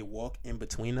other. They walk in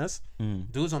between us.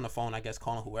 Dude's on the phone, I guess,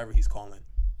 calling whoever he's calling,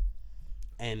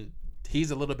 and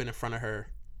he's a little bit in front of her.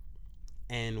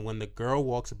 And when the girl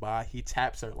walks by, he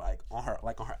taps her like on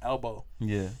her elbow,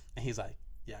 Yeah. and he's like,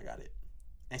 "Yeah, I got it."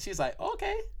 And she's like,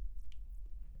 "Okay."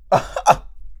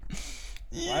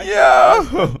 Yeah.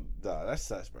 Nah, that's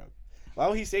sus, bro. Why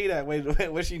would he say that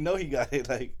when she know he got it?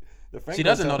 Like the friend. She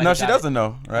gonna doesn't tell know her. No, that. she doesn't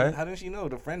know, right? How didn't she know?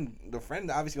 The friend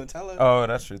obviously gonna tell her. Oh,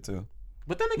 that's true too.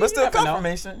 But then again, But you still, never know.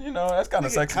 confirmation. You know, that's kind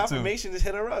of Nigga, sexy too. confirmation just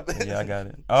hit her up. Yeah, I got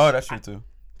it. Oh, that's true too.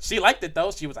 She liked it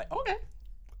though. She was like, "Okay."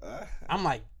 Uh, I'm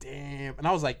like, damn. And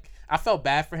I was like, I felt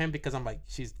bad for him because I'm like,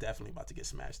 she's definitely about to get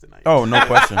smashed tonight. Oh, no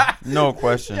question. No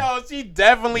question. Yo, she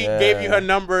definitely gave you Yeah. her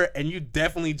number, and you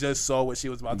definitely just saw what she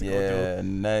was about to go Yeah, do.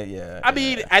 nah, yeah. I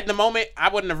mean, at the moment, I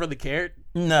wouldn't have really cared,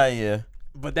 Nah, yeah.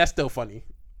 but that's still funny.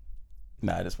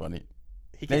 Nah, that's funny.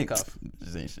 He can't cuff.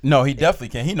 No, he definitely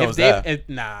can. He knows If that.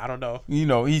 Dave, I don't know. You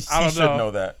know, he I don't should know.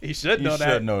 know that. He should He know that.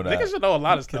 should know that. Niggas should know a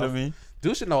lot of You know stuff. what I mean?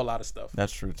 Dude should know a lot of stuff.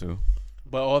 That's true too.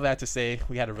 But all that to say,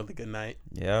 we had a really good night.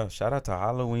 Yeah, shout out to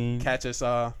Halloween. Catch us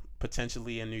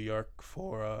potentially in New York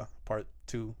for part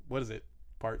 2. What is it?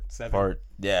 Part 7.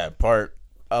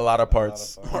 A lot of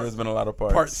parts. parts. There's been a lot of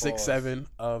parts. Part 6, 7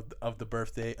 of the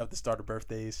birthday of the start of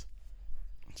birthdays.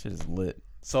 Shit is lit.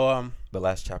 So The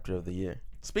last chapter of the year.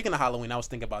 speaking of Halloween, I was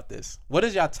thinking about this. What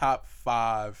is your top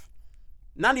 5?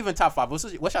 Not even top 5. What's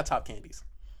your top candies?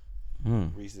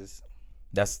 Reese's.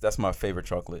 That's my favorite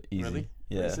chocolate. Easy. Really?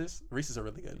 Yeah. Reese's are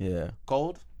really good. Yeah.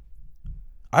 Cold?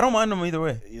 I don't mind them either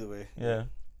way. Either way. Yeah.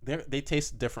 They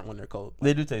taste different when they're cold.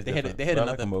 They do taste They different. hit but I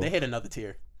like them another both. they hit another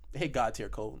tier. They hit God tier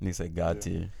cold. You say God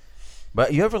tier.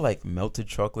 But you ever like melted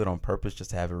chocolate on purpose just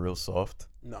to have it real soft?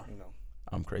 No. You know.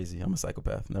 I'm crazy. I'm a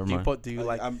psychopath. Never Do you mind. put? Do you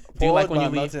like? I'm Do you like paused, when but you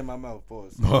I'm leave? melting in my mouth.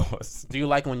 Pause. Boss. Do you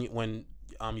like when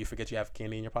you forget you have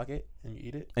candy in your pocket and you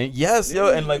eat it? And yes, yo,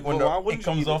 Yeah, and like when well, why it wouldn't you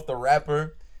comes eat off it? the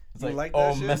wrapper, it's You like, like that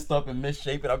all shit? messed up and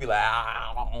misshapen. I'll be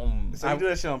like, So you do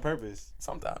that shit on purpose.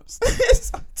 sometimes.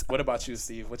 What about you,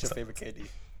 Steve? What's your favorite candy?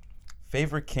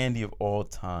 Favorite candy of all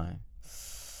time.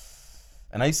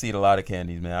 And I used to eat a lot of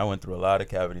candies, man. I went through a lot of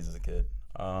cavities as a kid.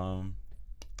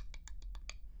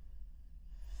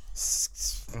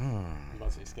 You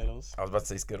about to say Skittles? I was about to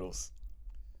say Skittles.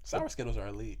 Sour Skittles are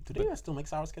elite. Do they still make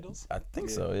sour Skittles? I think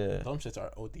Yeah. so, yeah. Those shits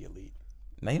are OD elite.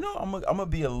 Now, you know, I'm gonna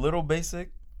be a little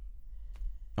basic.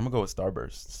 I'm gonna go with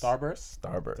Starburst. Starburst.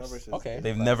 Starburst is- Okay. is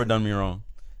They've classic. never done me wrong.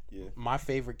 Yeah. My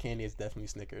favorite candy is definitely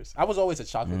Snickers. I was always a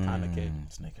chocolate kind of kid.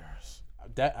 Snickers.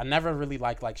 I never really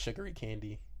liked like sugary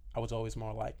candy. I was always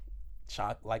more like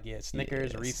Snickers,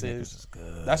 Yeah, Reese's. Snickers is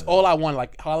good. That's all I wanted.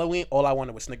 Like Halloween, all I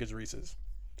wanted was Snickers, Reese's.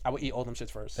 I would eat all them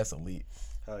shits first. That's elite.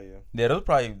 Hell yeah. Yeah,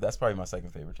 that's probably my second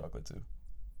favorite chocolate too.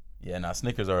 Yeah, nah,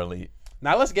 Snickers are elite.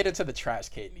 Now let's get into the trash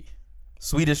candy.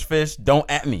 Swedish Fish, don't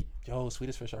at me. Yo,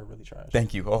 Swedish Fish are really trash.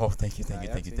 Thank you. Oh, thank you. Nah,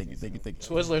 I've seen these.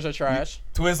 Twizzlers are trash.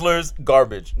 Twizzlers,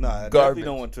 garbage. Nah, I definitely garbage.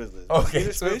 don't want Twizzlers.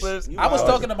 Okay, Swedish Fish, Twizzlers. you I was wildin'.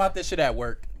 talking about this shit at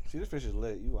work. Swedish Fish is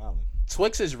lit. You wildin'.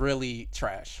 Twix is really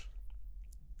trash.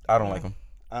 I don't like them.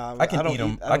 I can don't eat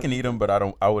them. I I can eat them, but I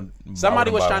don't. I would.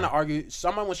 Somebody was buy trying to them. argue.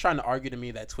 Someone was trying to argue to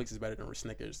me that Twix is better than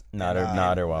Snickers, Nah,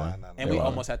 they're wild. and we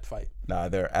almost had to fight. Nah,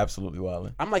 they're absolutely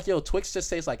wild. I'm like, yo, Twix just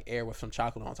tastes like air with some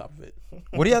chocolate on top of it.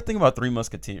 What do y'all think about Three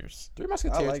Musketeers? Three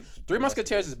Musketeers. like Three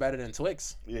Musketeers is better than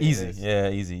Twix. Yeah, it Easy, is. yeah,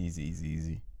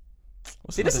 easy.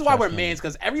 What's See, this is another why trash we're candy? mans,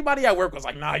 because everybody at work was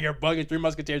like, nah, you're bugging. Three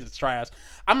Musketeers is trash.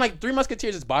 I'm like, Three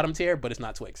Musketeers is bottom tier, but it's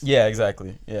not Twix. Yeah,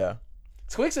 exactly. Yeah.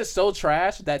 Twix is so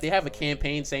trash that they have a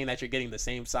campaign saying that you're getting the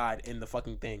same side in the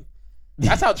fucking thing.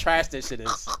 That's how trash this shit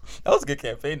is. That was a good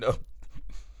campaign though.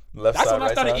 Left That's side, when I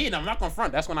right started side. eating. I'm not gonna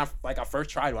front. That's when I first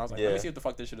tried one. I was like, let me Yeah. see what the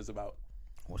fuck this shit is about.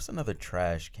 What's another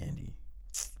trash candy?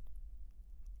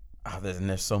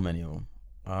 There's so many of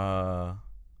them.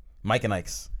 Mike and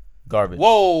Ike's, garbage.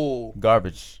 Whoa,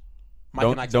 Garbage. Mike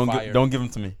and Ike's don't are fire. don't give them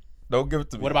to me. Don't give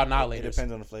it to me. What about now It laters?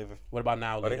 depends on the flavor. What about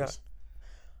now they got? laters?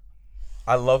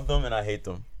 I love them and I hate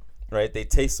them. Right? They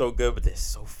taste so good, but they're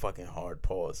so fucking hard.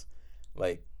 Pause.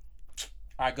 Like,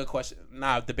 All right, good question.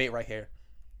 Nah, debate right here.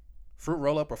 Fruit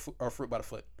roll up or fruit by the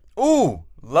foot? ooh,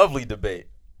 lovely debate.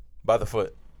 By the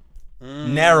foot.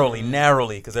 Narrowly,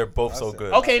 because they're both so say-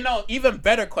 good. Okay, no, even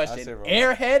better question. say roll up.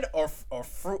 Airhead or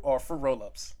fruit roll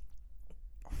ups?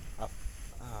 I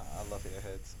love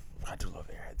Airheads. I do love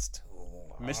Airheads too.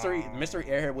 Mystery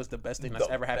Airhead was the best thing that's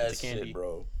The ever happened to best candy. shit,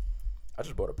 bro. I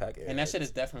just bought a pack of Airheads. And that shit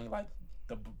is definitely like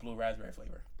the blue raspberry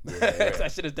flavor. Yeah.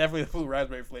 That shit is definitely the blue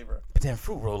raspberry flavor. But damn,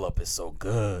 fruit roll up is so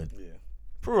good. Yeah.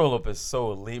 Fruit roll up is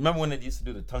so elite. Remember when it used to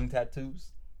do the tongue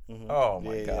tattoos? Oh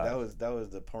my yeah, god. that was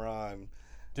the prime.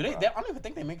 Do they? I don't even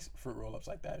think they make fruit roll ups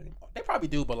like that anymore. They probably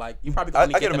do, but like you probably I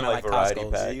only get get them them in, at like, like variety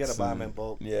Costco's. packs. Yeah, you gotta buy them in and-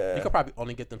 bulk. Yeah. You could probably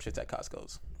only get them shits at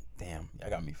Costco's. Damn, I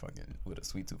got me fucking with a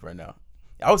sweet tooth right now.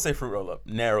 I would say fruit roll up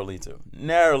narrowly too.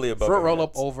 Narrowly above. Fruit roll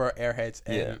up Airheads. over Airheads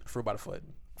and Yeah. fruit by the foot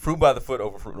Fruit by the foot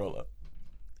over fruit roll up.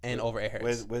 and over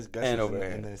Airheads. Where's Gushers over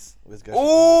in Airheads. this? Where's Gushers?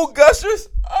 Ooh, Gushers.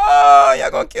 Oh,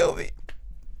 y'all gonna kill me.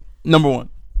 Number one.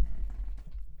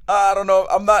 I don't know.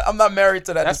 I'm not married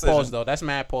to that That's decision. pause though. That's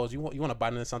mad pause. You want to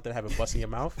bite into something, have it bust in your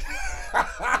mouth?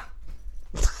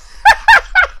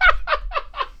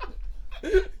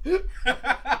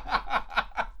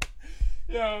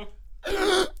 Yo,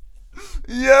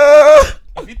 Yeah.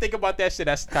 if you think about that shit,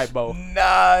 that's typo.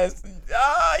 Nah, you're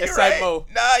It's right. typo.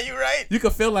 Nah, you're right. You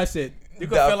can feel that shit. You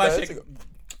can Nah, feel that facts. shit.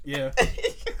 Yeah.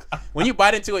 When you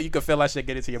bite into it, you can feel that shit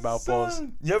get into your mouth. Pause.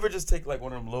 Son, you ever just take like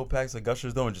one of them little packs of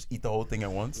Gushers though and just eat the whole thing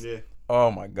at once? Yeah.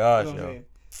 Oh my gosh, You know what I yo. mean?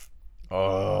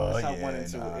 Oh That's how yeah, one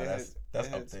and two nah, Airheads- that's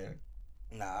up Airheads. there.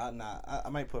 Nah. I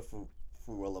might put fruit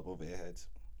roll up over Airheads.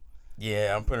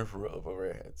 Yeah, I'm putting fruit roll up over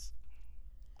Airheads,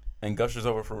 and Gushers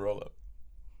over fruit roll up.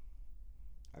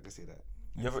 I can see that.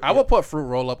 You ever? I would put fruit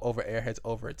roll up over Airheads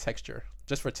over texture,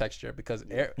 just for texture, because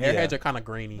Airheads Yeah. are kind of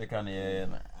grainy. They're kind of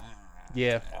like,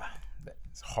 Yeah,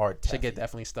 it's hard. should get taffy.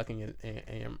 definitely stuck in your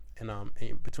in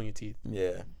between your teeth.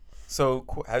 Yeah. So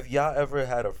have y'all ever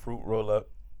had a fruit roll up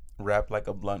wrapped like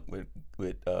a blunt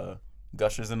with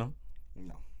Gushers in them?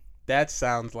 No. That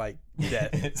sounds like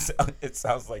death. It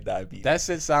sounds like diabetes. That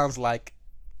shit sounds like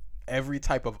every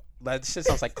type of. That shit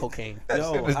sounds like cocaine. That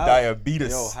Yo, shit is how-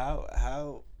 diabetes. Yo,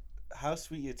 how how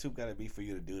sweet your tooth gotta be for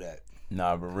you to do that?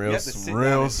 Nah, but You real, have to sit down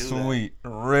real and do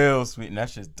that. sweet, and that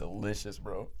shit's delicious,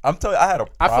 bro. I'm telling you, I had a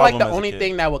problem I feel like the as a only kid.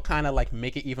 thing that would kind of like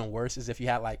make it even worse is if you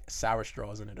had like sour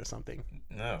straws in it or something.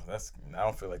 No, I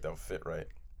don't feel like that would fit right.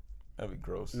 That'd be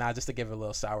gross. Nah, just to give it a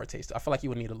little sour taste. I feel like you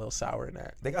would need a little sour in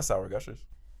that, They got sour gushers.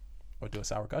 or do a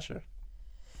sour gusher.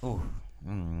 Ooh.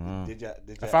 Mm. Did y'all?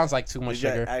 It sounds like too much Did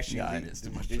y'all sugar. actually? Yeah, it is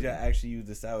too much Did y'all sugar. actually use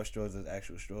the sour straws as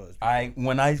actual straws?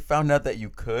 When I found out that you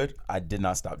could, I did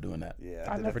not stop doing that. Yeah,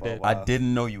 I did never it for a did. I while.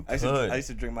 didn't know you I could. used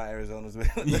to drink my Arizonas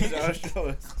with the sour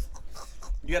straws.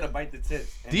 You gotta bite the tip.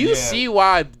 Do you Yeah. see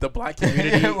why the black community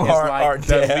is Are like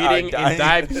the leading in dying.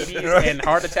 diabetes Right. and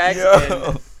heart attacks Yo.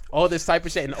 and all this type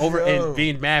of shit and and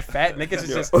being mad fat? Niggas is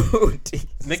just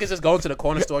niggas just going to the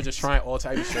corner store just trying all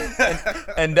type of shit.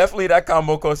 And definitely that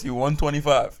combo costs you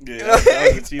 $125. Yeah, that was the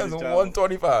That's cheapest job.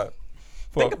 $125.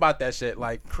 Think about that shit.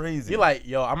 Like Crazy. you're like,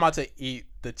 yo, I'm about to eat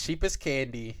the cheapest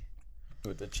candy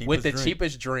with the cheapest with the drink.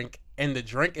 cheapest drink, and the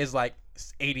drink is like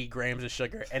 80 grams of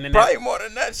sugar, and then Probably more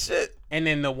than that shit. and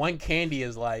then the one candy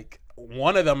is like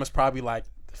one of them is probably like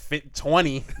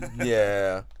 20.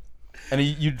 Yeah. And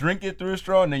you drink it through a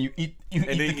straw, and then you eat then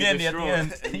the you eat the candy at the straw.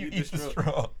 end, And and you you eat eat the the straw.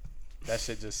 straw. That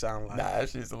shit just sound like. Nah, that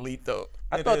shit's lethal.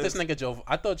 I It thought is. this nigga Joe.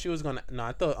 I thought you was gonna. No,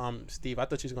 I thought Steve. I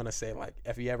thought you was gonna say like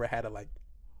if you ever had it like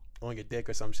on your dick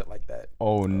or some shit like that.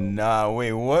 Oh nah,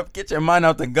 wait, what? Get your mind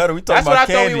out the gutter. We talking That's what about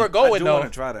I thought candy. we were I going do though. want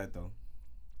to try that though.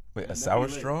 Wait, a That'd sour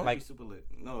be lit. straw? That'd be super lit.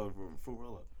 No, fruit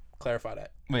roll up. Clarify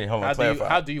that. Wait, hold on. How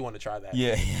Clarify. do you want to try that?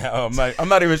 Yeah. I'm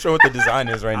not even sure what the design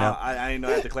is right now. I didn't know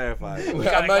I had to clarify. gotta I'm not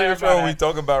even clarify sure what we that.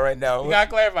 talking about right now. You gotta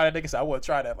clarify that, nigga. So I want to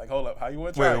try that. Like, hold up, how you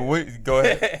want to try Wait, go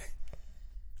ahead.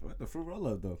 What the fruit roll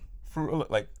up though? Fruit,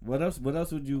 like, What else? What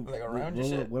else would you Like around your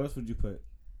roll shit? up? What else would you put?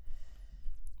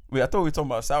 wait, I thought we were talking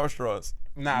about sour straws.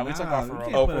 Nah, we talking about fruit you roll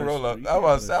can't Oh, up. put fruit a- roll up. you How can't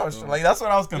about put a sour straw. straw? Like, that's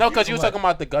what I was confused. No, because you was like, talking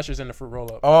about the gushers in the fruit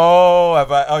roll up.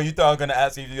 Oh, you thought I was gonna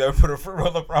ask you if you ever put a fruit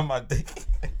roll up around my dick?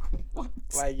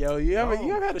 Like, yo, you ever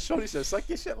had a shorty that suck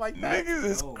your shit like that? Niggas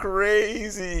is No.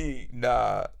 crazy.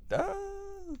 Nah,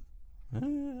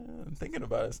 I'm thinking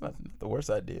about it. It's not the worst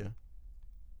idea.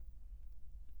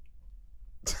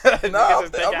 Niggas Nah, is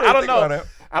thinking, I'm I really don't thinking know. about it.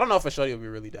 I don't know if a shorty would be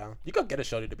really down. You could get a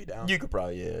shorty to be down. You could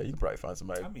probably find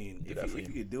somebody. I mean, do if that you, for if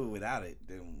you could do it without it,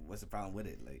 then what's the problem with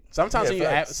it? Like, Sometimes Yeah, when you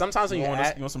add, facts. sometimes when you want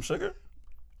add, you want some sugar?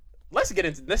 let's get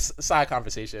into this side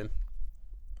conversation.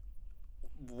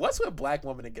 What's with black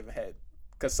women that give a head?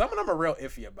 Because some of them are real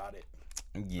iffy about it.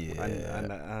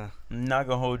 Yeah, I'm not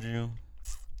gonna hold you.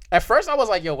 At first, I was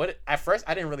like, yo, what? At first,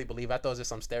 I didn't really believe. I thought it was just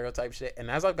some stereotype shit.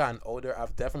 And as I've gotten older,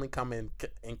 I've definitely come in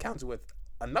encounter with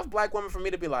enough black women for me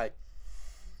to be like,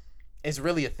 it's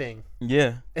really a thing.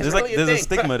 Yeah, It's there's really a there's a thing.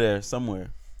 stigma there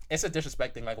somewhere. It's a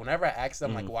disrespect thing. Like, whenever I ask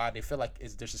them, like, why, they feel like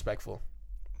it's disrespectful.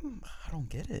 I don't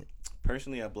get it.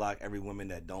 personally, I block every woman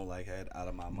that don't like head out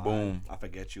of my mind. Boom. I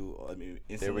forget you. I mean,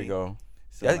 instantly. There we go.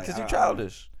 So, Yeah, like, because I- you're I-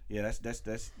 childish. Yeah, that's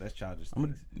childish. I'm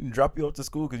gonna drop you off to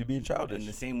school because you're being And childish.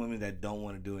 the same women that don't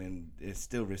want to do it and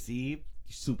still receive,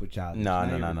 super childish. No.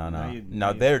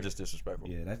 Now they're just disrespectful.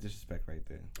 Yeah, that's disrespect right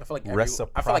there. I feel like every woman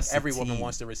Reciprocity.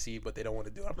 wants to receive, but they don't want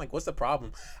to do it. I'm like, what's the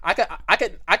problem? I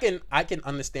can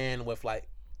understand with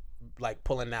like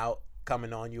pulling out,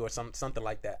 coming on you, or something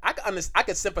like that. I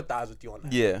can sympathize with you on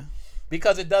that. Yeah.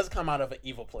 Because it does come out of an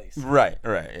evil place. Right.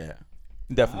 Yeah.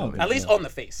 Definitely. At least on the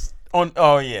face.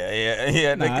 Nah,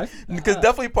 Because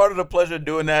definitely part of the pleasure of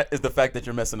doing that is the fact that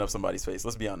you're messing up somebody's face.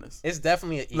 Let's be honest. It's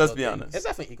definitely an ego Let's be thing. honest. It's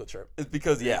definitely an ego trip. It's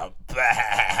because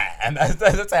and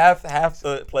that's half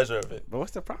the pleasure of it. But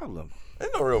what's the problem?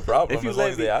 There's no real problem If you as long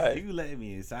as they if alright. you let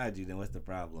me inside you, then what's the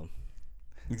problem?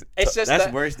 It's just That's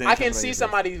that worse than I can coming see on your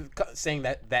somebody saying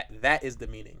that is the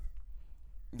meaning.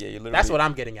 Yeah, you literally. That's what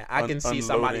I'm getting at. I can see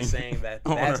somebody unloading saying that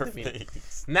on that's her the meaning.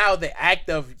 face. Now the act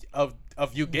of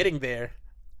you getting there,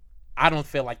 I don't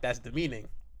feel like that's the meaning,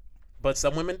 but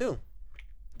some women do.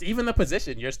 Even the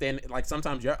position you're standing, like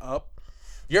sometimes you're up,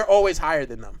 you're always higher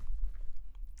than them.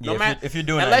 Yeah, matter if you're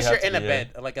doing unless that, you're in a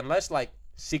bed, like unless like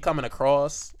she coming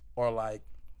across or like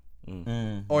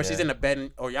or she's in a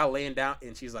bed or y'all laying down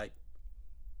and she's like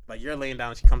you're laying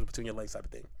down and she comes between your legs type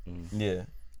of thing. Yeah.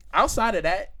 Outside of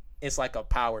that, it's like a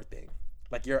power thing.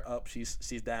 Like you're up, she's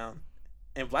down,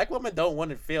 and black women don't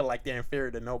want to feel like they're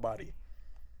inferior to nobody.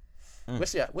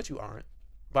 Which you aren't.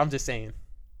 But I'm just saying.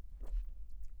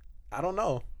 I don't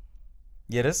know.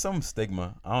 Yeah, there's some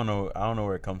stigma. I don't know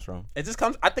where it comes from. It just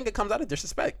comes. I think it comes out of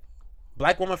disrespect.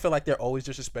 Black women feel like they're always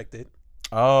disrespected,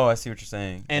 Oh, I see what you're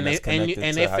saying. and that's they connected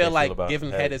to they how feel like about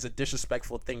giving head is a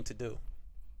disrespectful thing to do.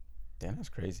 Damn, that's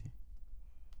crazy.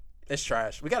 It's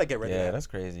trash. We gotta get rid of Yeah, that. that's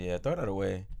crazy. Yeah, throw that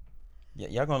away. Yeah,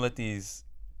 y'all gonna let these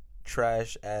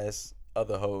trash ass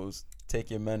other hoes take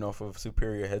your men off of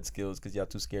superior head skills because y'all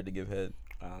too scared to give head?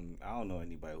 I don't know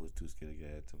anybody who's too scared to get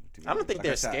it. I don't think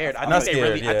they're scared. I Not think they scared,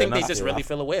 really. yeah, I think not they just scared. really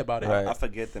feel a way about it. Right. I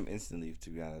forget them instantly. To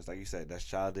be honest, like you said, that's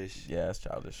childish. Yeah, it's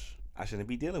childish. I shouldn't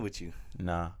be dealing with you.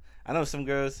 Nah. I know some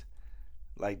girls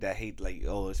like that hate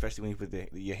especially when you put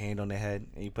your hand on their head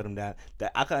and you put them down.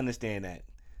 That I can understand that.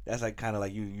 That's like kind of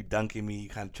like you dunking me, you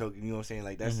kind of choking. You know what I'm saying?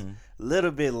 Like that's a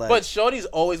little bit like. But shorties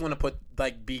always want to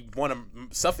want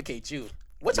to suffocate you,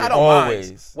 which I Yeah, don't always.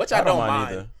 mind. Which I don't mind.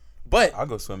 either. But I'll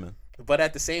go swimming.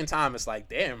 at the same time, it's like,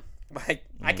 damn, like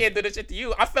I can't do this shit to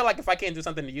you. I feel like if I can't do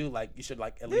something to you, like you should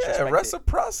like at least Yeah, respect it.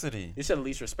 reciprocity. You should at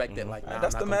least respect it. Like, nah,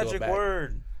 That's I'm the not gonna do it magic back.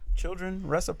 word. Children,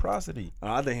 reciprocity. On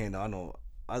the other hand, I know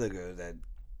other girls that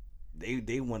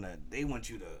they want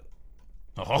you to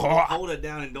hold her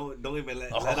down and don't even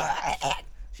let her.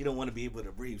 She don't want to be able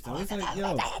to breathe. So it's like,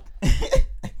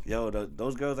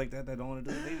 those girls like that don't want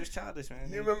to do it. They just childish,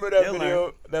 man. You remember that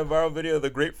video, that viral video of the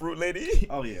grapefruit lady?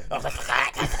 Oh yeah.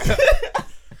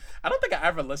 I don't think I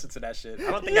ever listened to that shit.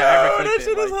 I don't think Yo, I ever that clicked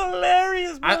shit it. is Like,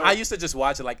 hilarious, bro. I used to just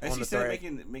watch it like And on she the said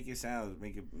thread. make it sound,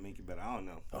 make it better. I don't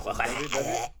know. Does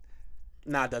it?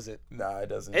 Nah, it doesn't. Nah, it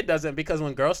doesn't. It doesn't, because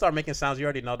when girls start making sounds, you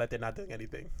already know that they're not doing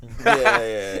anything. Yeah.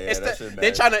 It's that shit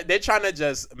they're trying to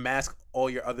just mask all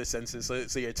your other senses,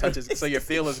 so your touches, so your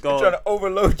feel is going. trying to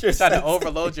overload your Trying to senses.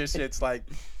 overload your shit. It's like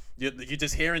you're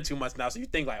just hearing too much now, so you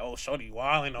think like, oh, shorty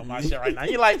wilding on my shit right now.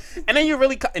 You're like, and then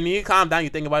you calm down. You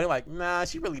think about it, like, nah,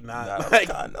 she really not. Nah, Like,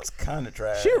 that's kind of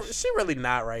trash. she really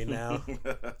not right now.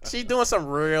 She doing some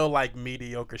real like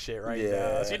mediocre shit right now.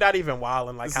 Yeah. She not even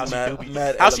wilding like This how is she mad- do be,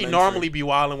 mad how she elementary. normally be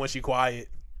wilding when she quiet.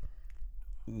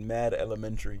 Mad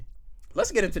elementary.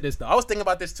 Let's get into this though. I was thinking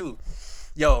about this too.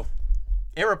 Yo,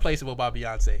 Irreplaceable by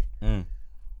Beyonce.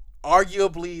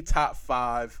 Arguably top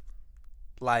 5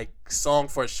 like song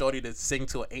for a shorty to sing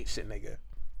to an ain't shit nigga.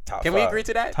 Top Can five. we agree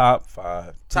to that? Top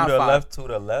 5. Top to the 5. left, to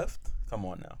the left. Come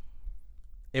on now.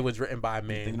 It was written by a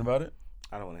man. Thinking about it?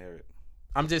 I don't want to hear it.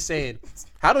 I'm just saying,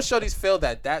 how do shorties feel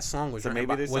that song was So written maybe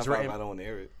by, this was time written? I don't want to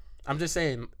hear it. I'm just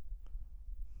saying,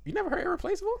 you never heard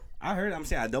Irreplaceable? I heard. I'm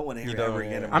saying I don't want to hear You it don't, ever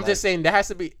again. yeah. in my I'm life. just saying there has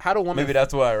to be, how do women Maybe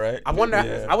that's why, right? I wonder.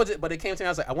 Yeah. But it came to me.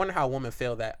 I was like, I wonder how women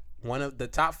feel that one of the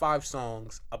top 5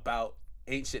 songs about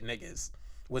ain't shit niggas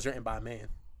was written by a man.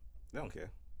 They don't care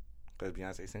because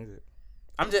Beyonce sings it.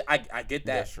 I get that.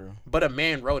 That's true. But a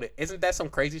man wrote it. Isn't that some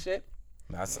crazy shit?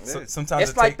 Nah, Yeah. sometimes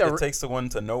It's like it takes the one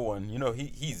to know one. You know,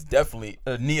 he's definitely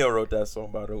Neo wrote that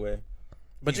song, by the way.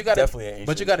 But He's you gotta, definitely an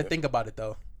but you ancient gotta nigga. think about it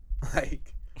though.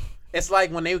 Like, it's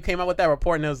like when they came out with that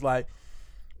report and it was like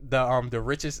the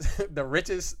richest,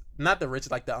 not the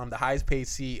richest, like the highest paid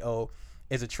CEO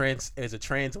is a trans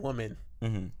woman.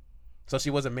 Mm-hmm. So she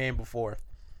was a man before,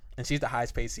 and she's the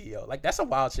highest paid CEO. Like, that's some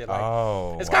wild shit. Like,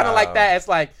 Oh, it's kind of like that. It's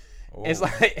like Oh. it's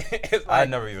like I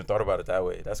never even thought about it that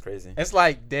way. That's crazy. it's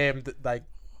like damn, like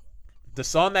the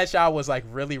song that y'all was like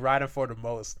really riding for the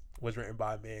most was written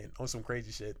by a man on some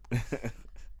crazy shit.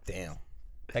 Damn.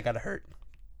 That gotta hurt.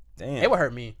 Damn. It would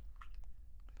hurt me.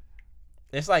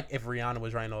 It's like if Rihanna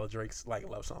was writing all of Drake's like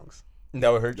love songs. That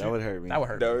would hurt you. That would hurt me. That would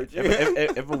hurt. That me. would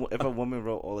hurt you. If a woman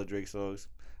wrote all the Drake songs,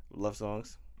 love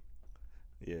songs,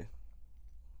 yeah.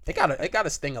 It gotta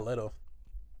sting a little.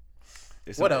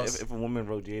 What else? If a woman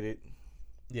wrote Jaded,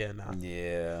 Yeah, nah.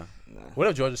 Yeah. nah. What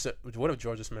if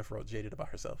Georgia Smith wrote Jaded about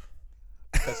herself?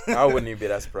 I wouldn't even be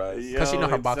that surprised. Yeah. Because she know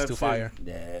her Yo, box too Inception. fire.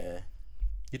 Yeah.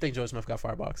 You think Georgia Smith got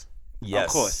firebox? Yes.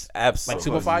 Of course. Absolutely. Like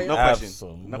super fire? No question.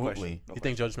 Absolutely. No question. No You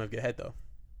think Georgia Smith get head though?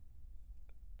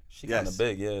 She kind Yes. of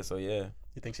big, yeah. So yeah.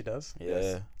 You think she does? Yeah.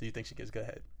 Yes. Do you think she gets good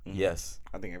head? Mhm. Yes.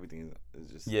 I think everything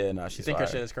is just Yeah. Nah. You She's think her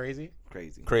fire. shit is crazy?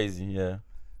 crazy. Crazy. Yeah.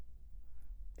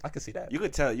 I could see that. You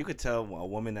could tell a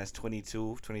woman that's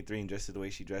 22, 23 and dresses the way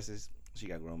she dresses, she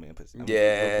got grown man pussy.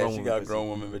 Yeah. She woman got pussy. grown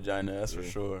woman vagina. That's for Yeah.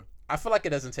 sure. I feel like it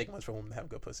doesn't take much for a woman to have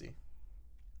good pussy.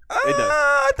 It does.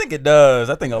 I think it does.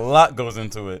 I think a lot goes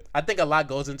into it. I think a lot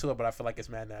goes into it, but I feel like it's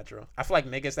mad natural. I feel like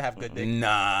niggas to have good dick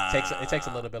Nah. takes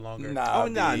a little bit longer. Nah. Oh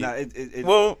nah, B. nah. It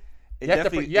Well, it You have to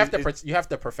definitely- you have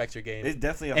to perfect your game. It's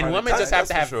definitely a And hard women just have to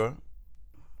that's have for sure.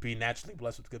 be naturally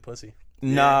blessed with good pussy.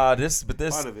 Nah. This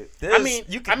part of it. There's, I mean,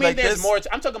 like, there's this- more.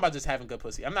 I'm talking about just having good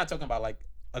pussy. I'm not talking about like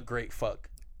a great fuck.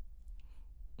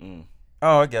 Mm.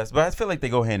 Oh, I guess, but I feel like they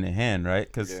go hand in hand, right?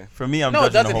 Because Yeah. for me, I'm No,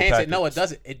 it judging the doesn't whole enhance package. it. No, it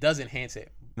doesn't. It does enhance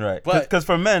it. Right, But- because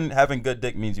for men, having good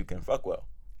dick means you can fuck well.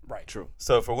 Right. True.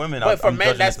 So for women, But for I'm men,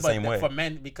 judging that's it the same way. for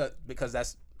men because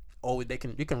that's all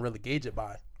you can really gauge it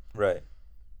by. Right.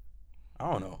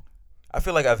 I don't know. I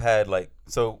feel like I've had like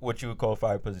what you would call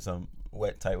fire pussy, some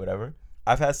wet, tight, whatever.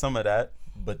 I've had some of that,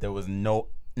 but there was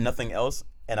nothing else,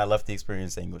 and I left the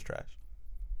experience saying it was trash.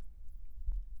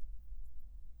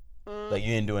 Like you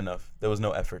didn't do enough. There was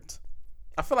no effort.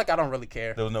 I feel like I don't really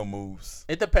care. There was no moves.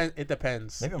 It depends. It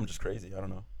depends. Maybe I'm just crazy. I don't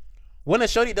know. When a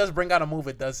shorty does bring out a move,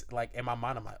 it does like in my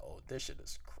mind. I'm like, oh, this shit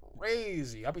is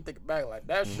crazy. I'll be thinking back like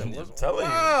that shit was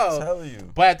wow. Tell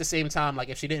you. But at the same time, like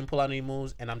if she didn't pull out any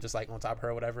moves and I'm just like on top of her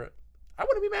or whatever, I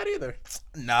wouldn't be mad either.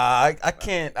 Nah, I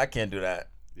can't do that.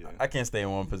 Yeah. I can't stay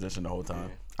in one position the whole time.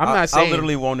 Yeah. I'm not saying I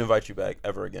literally won't invite you back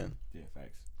ever again. Yeah,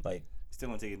 facts. Like, Still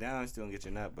gonna take it down. Still gonna get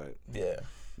your nut, but yeah.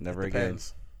 never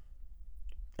depends.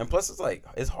 And plus, it's like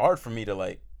it's hard for me to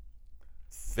like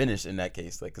finish in that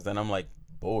case, like, cause then I'm like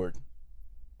bored.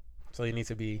 So you need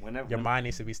to be Whenever- your mind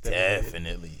needs to be stimulated.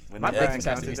 Definitely. My Whenever dick I just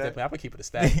has to encountered be that, stimulated. I'm gonna keep it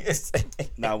a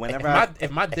stack. nah, whenever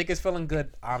If my dick is feeling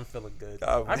good, I'm feeling good.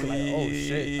 I'd be like, oh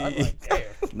shit. I'm like,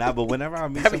 damn. nah, but whenever I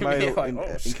meet That'd be somebody, me, who, like,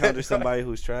 oh, shit. encounter somebody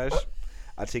who's trash,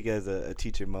 I take it as a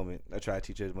teacher moment. I try to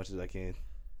teach her as much as I can.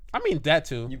 I mean that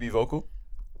too. You be vocal.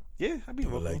 Yeah, I be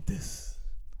vocal. this.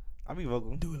 I be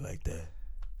vocal. Do it like that.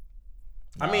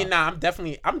 I mean, nah, I'm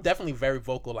definitely very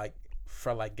vocal, like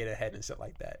for like get ahead and shit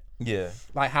like that. Yeah.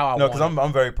 Like how I No, want because it.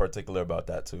 I'm very particular about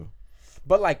that too.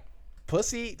 But like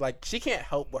pussy, like she can't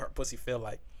help what her pussy feel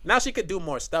like. Now she could do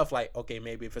more stuff, like okay,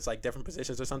 maybe if it's like different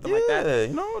positions or something like that. Yeah,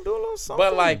 you know, do a little something.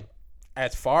 But like,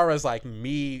 as far as like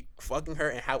me fucking her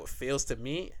and how it feels to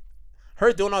me,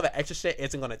 her doing all the extra shit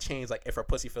isn't gonna change. Like if her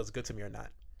pussy feels good to me or not.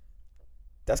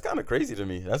 that's kind of crazy to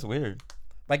me. That's weird.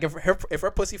 Like if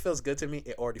her pussy feels good to me,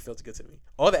 it already feels good to me.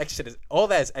 All the extra shit all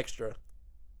that is extra.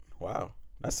 Wow,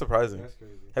 that's surprising. That's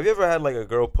crazy. Have you ever had like a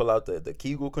girl pull out the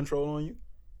Kegel control on you?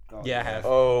 Oh, Yeah, I have.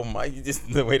 Oh my!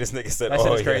 Just the way this nigga said, That shit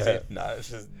 "Oh is crazy." yeah." Nah, it's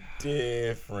just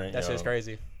different. That shit's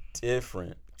crazy.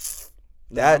 Different.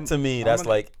 Nah, That to me, I'm that's gonna-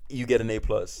 like you get an A+. I'm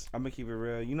gonna keep it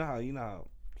real. You know how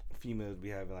females be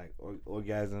having like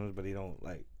orgasms, but they don't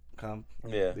like come.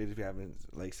 Yeah. They just be having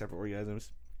like separate orgasms.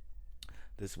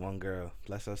 This one girl,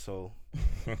 bless her soul,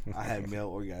 I had male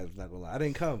orgasms. Not gonna lie, I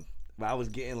didn't come, but I was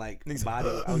getting like body.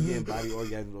 I was getting body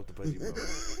orgasms off the pussy,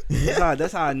 bro.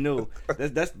 That's how I knew.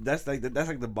 That's like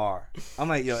the bar. I'm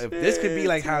like, yo, if this could be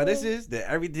like how this is, then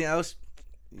everything else,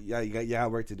 yeah, you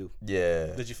got work to do. Yeah.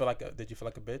 Did you feel like a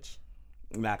bitch?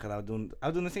 Nah, cause I was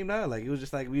doing the same thing. Like it was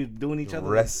just like we were doing each other.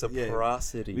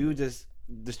 Reciprocity. We were just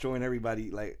destroying everybody.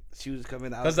 Like she was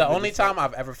coming out. Because the only time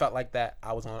I've ever felt like that,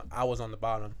 I was on the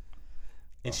bottom,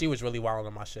 and she was really wilding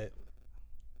on my shit.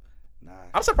 Nah.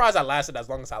 I'm surprised I lasted as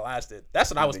long as I lasted.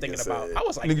 That's what I was thinking about. I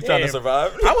was like, nigga damn. trying to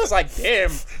survive. I was like, damn.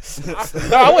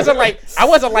 I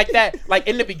wasn't like that. Like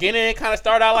in the beginning, it kind of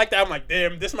started out like that. I'm like,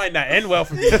 damn, this might not end well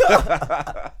for me.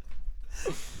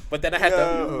 But then I had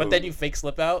to. But then you fake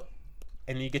slip out,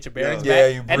 and you get your bearings Yeah,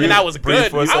 back, you and then I was breathe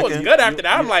good. for a I was second. good after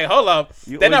that. I'm like, hold up.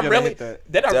 Then I'm really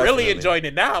Definitely. enjoying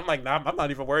it now. I'm like, nah, I'm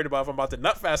not even worried about if I'm about to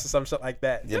nut fast or some shit like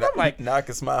that. Yeah, Then I'm like, now I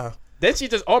can smile. then she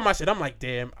just all my shit. I'm like,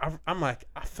 damn. I'm like,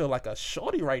 I feel like a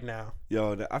shorty right now.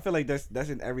 Yo, I feel like that's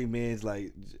in every man's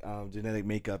like genetic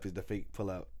makeup is the fake pull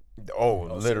out. Oh,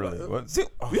 literally. What? See?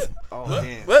 Oh. Oh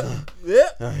man. What? Yeah.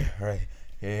 All right.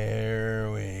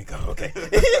 Here we go. Okay.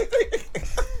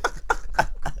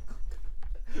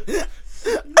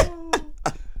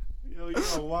 Yo, you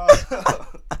know wild.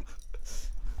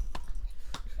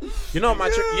 You know what my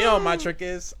trick. You know what my trick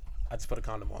is. I just put a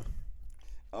condom on.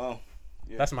 Oh.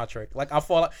 Yeah. That's my trick. Like I'll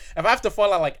fall out. If I have to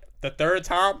fall out like the third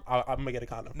time, I'm gonna get a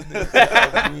condom.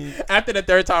 After the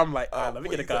third time, I'm like, all right, let me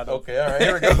get a condom. Okay, all right,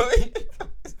 here we go.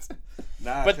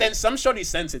 Nah, But then some shorties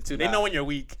sense it too. They know when you're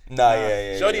weak. Nah,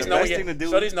 yeah. Shorties The know when best your thing to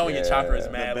do- shorties know when your chopper is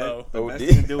Yeah. mad low. the OD. best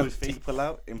thing to do is fake pull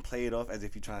out and play it off as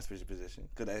if you're trying to switch the position,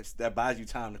 because that buys you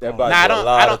time to That come. buys- Nah, I a don't.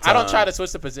 lot I of don't. I don't time. try to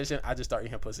switch the position. I just start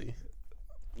eating pussy.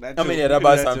 That I too. mean, yeah, You that do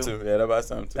buys time too. Yeah, that buys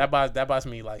time too. That buys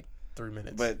me like 3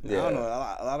 minutes. But Yeah. I don't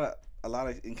know. A lot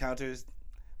of encounters.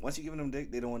 Once you give them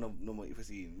dick, they don't want no more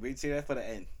pussy. Wait, say that for the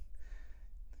end.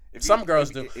 If you- Some girls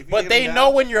if- do, if you but give they them know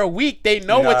down- when you're weak. They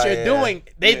know what Nah, you're yeah. doing.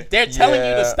 Yeah. They're telling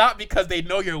you to Yeah. stop because they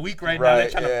know you're weak right now. They're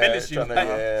trying to finish you.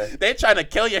 Yeah. They're trying to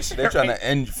kill your shit. They're trying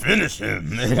to finish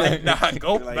him. Like, nah,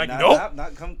 go. You're Like, nah, nope. nah,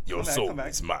 come Your back, soul come back.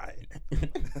 is mine.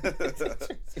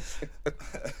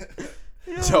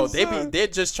 So they're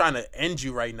just trying to end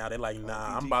you right now. They're like,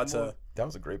 nah, I'm about to. That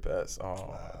was a great pass. Oh,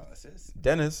 Wow, assist.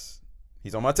 Dennis,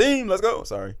 he's on my team. Let's go.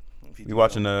 Sorry, we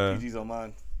watching PG's on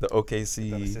mine. the Done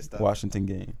OKC assist up. Washington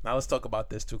game. Now let's talk about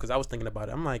this too, because I was thinking about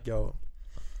it. I'm like, yo,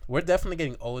 we're definitely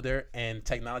getting older, and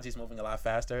technology is moving a lot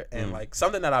faster. And like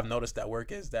something that I've noticed at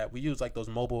work is that we use like those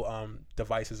mobile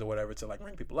devices or whatever to like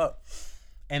ring people up,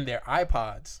 and their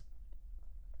iPods.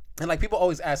 And like people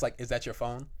always ask, like, is that your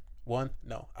phone? One,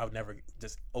 no, I would never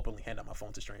just openly hand out my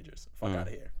phone to strangers. Fuck out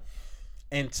of here.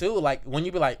 And two, like when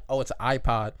you be like, oh, it's an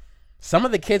iPod, some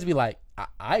of the kids be like,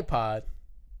 iPod.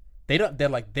 They're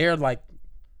like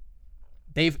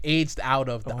they've aged out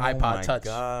of the iPod Touch. Oh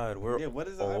my God, we're What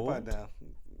is the old? iPod now?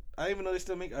 I didn't even know they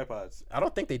still make iPods. I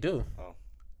don't think they do. Oh.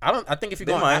 I think if you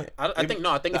They go on, might. I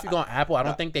think if you go on Apple, I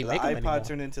don't think they the make them iPod anymore.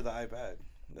 turned into the iPad.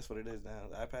 That's what it is now.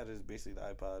 The iPad is basically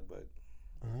the iPod, but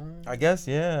I guess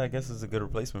it's a good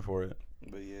replacement for it.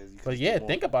 yeah. You can But still yeah, more.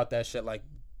 think about that shit. Like,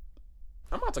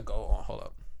 I'm about to go on. Hold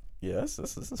up. Yeah, this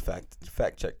is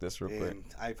fact check this real quick. In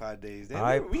iPod days.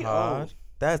 Damn, we iPod. old.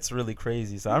 That's really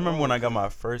crazy. So I remember when I got my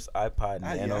first iPod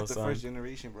I Nano. got the son. first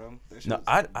generation, bro. That shit No, was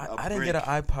I a didn't get an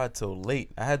brick. iPod till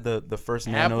late. I had the first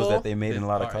Nanos that they made in a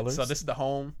lot of alright, colors. So this is the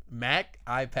home: Mac,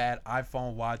 iPad,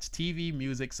 iPhone, Watch, TV,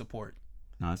 music support.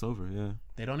 No, it's over. Yeah.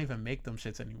 They don't even make them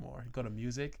shits anymore. Go to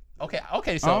music. Okay.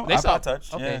 So they iPod saw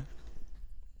Touch. Okay. Yeah.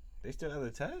 They still have the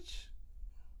touch?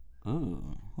 Ooh,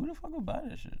 who the fuck would buy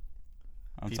that shit?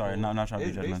 I'm People- sorry, not trying to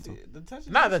It's be judgmental. basically- the touch is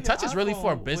Nah, the basically touch an is really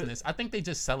for iPhone business. I think they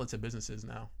just sell it to businesses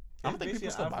now. I don't think it's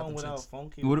people still basically buy an them iPhone without shits. phone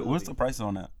capability. What's the price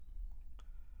on that?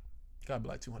 Gotta be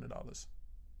like $200.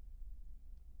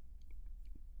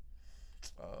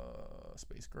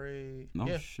 Space gray. No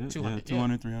yeah, shit. 200. Yeah,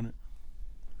 200, 300.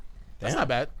 That's Damn. not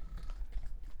bad.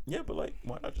 Yeah, but like,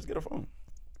 why not just get a phone?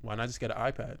 Why not just get an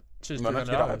iPad? Just Why not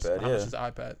get an $300. iPad, How yeah. much is the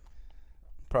iPad?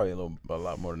 Probably a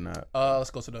lot more than that.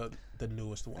 Let's go to the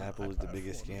newest one. Apple is the iPad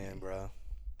biggest 4. scam, bro.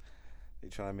 They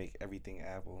trying to make everything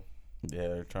Apple. Yeah,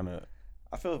 they're trying to.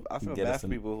 I feel Get bad us for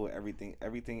in- people who everything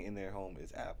in their home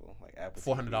is Apple, like Apple.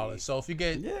 $400. TV. So if you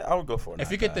get Yeah, I would go for it.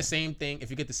 if you get the same thing, if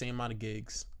you get the same amount of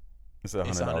gigs, it's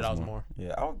it's $100 $100 more. more.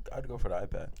 Yeah, I'd go for the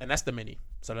iPad. and that's the mini,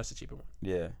 so that's the cheaper one.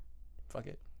 Yeah. Fuck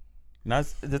it. Now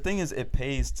the thing is, it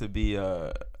pays to be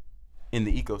in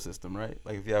the ecosystem, right?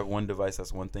 Like if you have one device,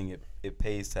 that's one thing. It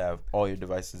pays to have all your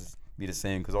devices be the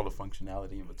same because all the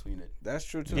functionality in between it. That's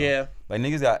true too. Yeah, Like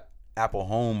niggas got Apple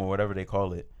Home or whatever they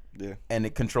call it, Yeah. and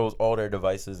it controls all their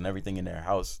devices and everything in their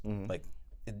house. Mhm. Like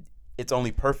it's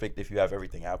only perfect if you have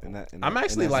everything Apple. I'm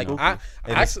actually that's like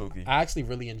spooky. It is spooky. I actually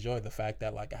really enjoy the fact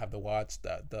that like I have the watch,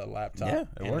 the laptop, Yeah, it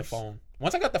and works. the phone.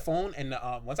 Once I got the phone and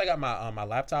once I got my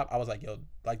laptop, I was like, yo,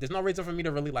 like there's no reason for me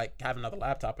to really like have another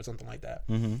laptop or something like that,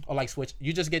 or like switch.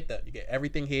 You just get you get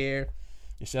everything here,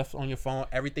 your stuff on your phone,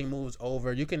 everything moves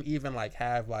over. You can even like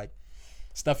have like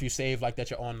stuff you save like that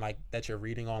you're on like that you're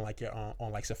reading on like you're on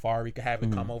like Safari. You can have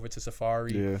it come over to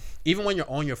Safari. Yeah. Even when you're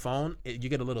on your phone, you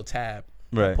get a little tab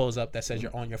that Right. pulls up that says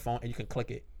you're on your phone, and you can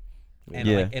click it, and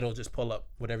Yeah. like it'll just pull up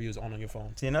whatever you was on your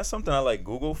phone. See, and that's something I like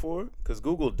Google for, because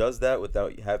Google does that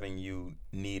without having you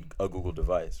need a Google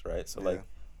device, right? So, like,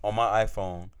 on my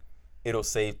iPhone, it'll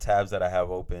save tabs that I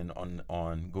have open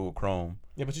on Google Chrome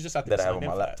Yeah, but you just have to that I sign have on in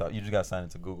my for that. laptop. You just got to sign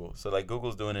into Google. So, like,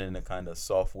 Google's doing it in a kind of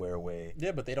software way.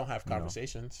 Yeah, but they don't have know.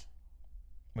 conversations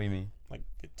What do you mean? like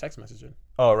text messaging.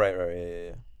 Oh, right.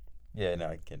 Yeah. Yeah, no,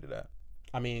 I can't do that.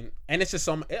 I mean, and it's just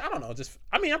some. I don't know. Just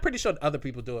I mean, I'm pretty sure other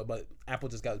people do it, but Apple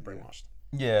just got brainwashed.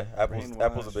 Yeah, Apple's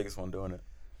Brainwashed. the biggest one doing it.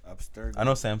 Upstairs. I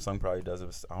know Samsung probably does it,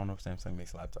 but I don't know if Samsung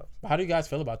makes laptops. But how do you guys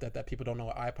feel about that? That people don't know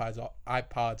what iPods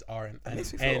are, and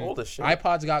makes me feel old as shit.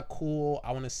 iPods got cool.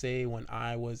 I want to say when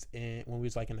we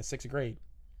was like in the 6th grade.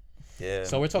 Yeah.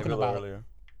 So we're talking maybe a little about- earlier.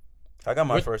 I got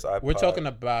my we're- first iPod. We're talking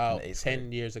about in the 8th 10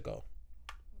 grade. years ago.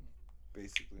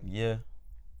 Basically.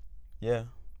 Yeah.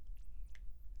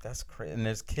 That's crazy. And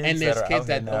there's kids And there's that are kids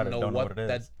out here that now don't know what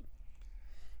it is.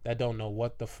 that don't know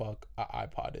what the fuck an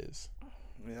iPod is.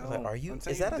 You I was like, know, are you? I'm Is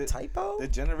telling that a typo? The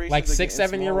generation Like 6,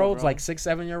 7-year-olds, like 6,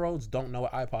 7-year-olds don't know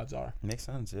what iPods are. Makes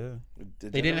sense. Yeah.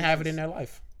 They didn't have it in their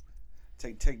life.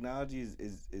 Technology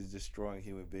is destroying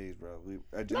human beings, bro.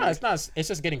 No, it's not. It's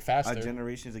just getting Our faster.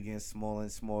 generations are getting smaller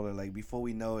and smaller. Like before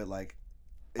we know it, like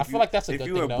I feel like that's a if good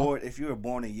you thing, were though. born if you were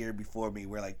born a year before me,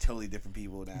 we're like totally different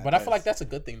people now. But I feel like that's a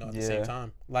good thing though. At the same Yeah.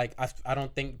 time, like I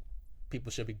don't think people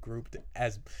should be grouped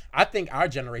as. I think our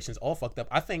generation's all fucked up.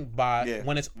 I think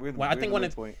when it's we're- when I we're think in when the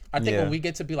it's midpoint. I think Yeah. when we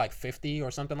get to be like 50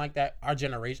 or something like that, our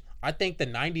generation. I think the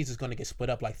 90s is going to get split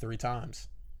up like 3 times.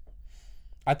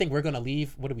 I think we're gonna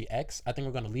leave. What are we? X. I think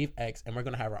we're gonna leave X, and we're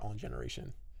gonna have our own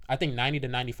generation. I think 90 to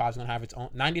 95 is gonna have its own.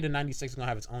 90 to 96 is gonna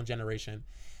have its own generation.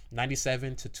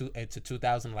 97 to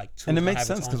 2000 like 2. And it is gonna makes have its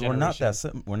sense own because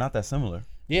generation. we're not that similar.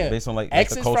 Yeah, Based on like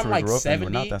X the is culture from we like grew up in, 70.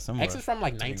 we're not that similar. X is from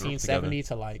like We grew up 1970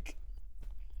 to like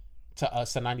to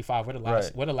us to 95. What the last?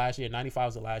 Right. What the last year? 95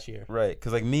 was the last year. Right,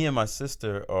 because like me and my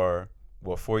sister are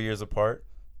 4 years apart,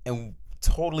 and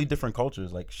totally different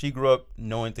cultures. Like she grew up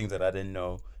knowing things that I didn't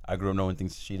know. I grew up knowing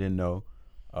things she didn't know,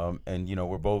 and you know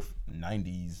we're both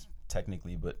 90s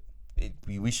technically, but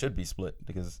we should be split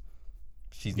because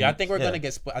she's. Yeah, I think we're gonna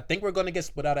get split. I think we're gonna get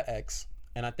split out of X,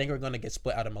 and I think we're gonna get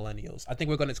split out of millennials. I think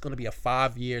it's gonna be a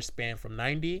 5-year span from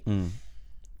 90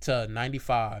 to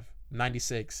 95,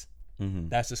 96, Mhm.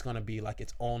 That's just gonna be like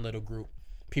its own little group.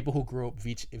 People who grew up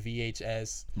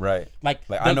VHS, Right. like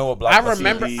I know what I Blockbuster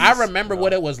remember. CDs, I remember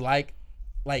what it was like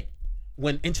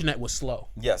when internet was slow.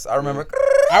 Yes, I remember.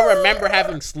 I remember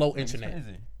having slow internet.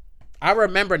 Crazy. I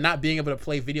remember not being able to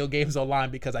play video games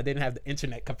online because I didn't have the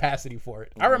internet capacity for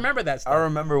it. I remember that stuff. I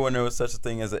remember when there was such a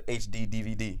thing as an HD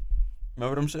DVD.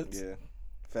 Remember them shits? Yeah.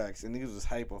 Facts. And niggas was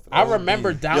hype off of that. I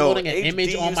remember downloading an HD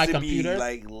image on used my to computer. Be,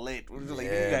 like lit. What was it, like,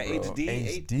 Yeah, you got bro.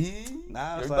 HD. HD. Now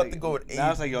You're it's about like to go with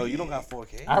now it's like, yo, HD. you don't got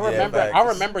 4K. I remember. facts. I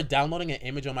remember downloading an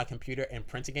image on my computer and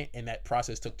printing it, and that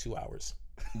process took 2 hours.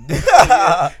 Nah.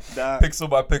 Pixel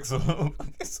by pixel.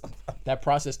 That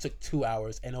process took 2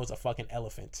 hours, and it was a fucking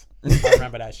elephant. I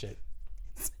remember that shit.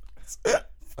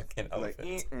 Fucking Like,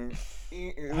 elephant.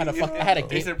 I had a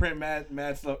They used gate, to print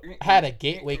mad slow. I had a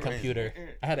gateway Crazy. computer.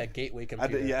 I had a gateway I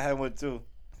computer. did, yeah, I had one too.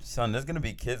 Son, there's gonna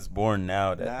be kids born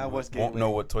now that Nah, what's won't Gateway?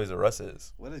 know what Toys R Us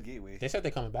is. What is Gateway? They said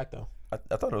they're coming back though. I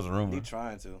thought it was a rumor. They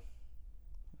trying to.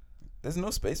 There's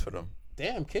no space for them.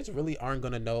 Damn, kids really aren't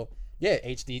gonna know. Yeah,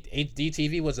 HD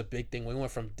TV was a big thing. We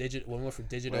went from digital. When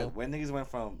niggas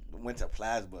went to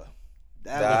plasma.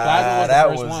 Plasma was the that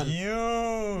first was one.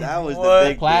 huge. That was the What?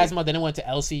 big- Plasma, then it went to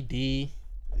LCD.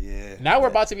 Yeah. Now we're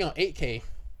about to be on 8K.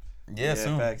 Yeah, Yeah,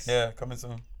 soon. facts. Yeah, coming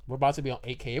soon. We're about to be on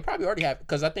 8K. It probably already have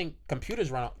because I think computers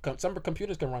run on some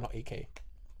computers can run on 8K.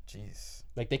 Jeez,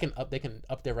 Like they can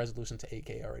up their resolution to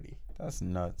 8K already. that's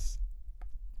nuts.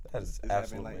 That is It's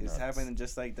absolutely happening nuts. it's happening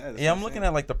just like that. Yeah, I'm looking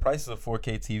at like the prices of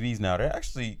 4K TVs now. They're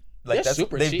actually like They're that's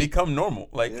super they've cheap. become normal.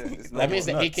 Like Yeah, it's That normal. means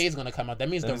the nuts. 8K is gonna come out. That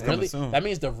means That is coming soon.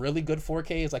 the really good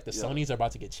 4K is like the Yeah. Sonys are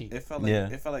about to get cheap. It felt like Yeah.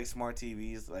 it felt like smart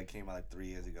TVs like came out like 3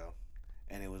 years ago,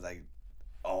 and it was like,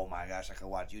 oh my gosh, I can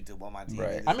watch YouTube on my TV. Right.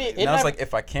 It's I mean, like- it now it's never- like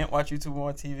if I can't watch YouTube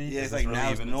on TV, yeah, is it's this like really now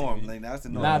it's even a norm. TV? Like now it's the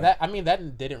norm. Nah,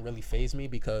 that didn't really phase me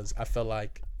because I feel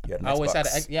like You had an I always had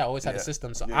Xbox. I always had a Yeah.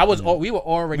 system. So Yeah. we were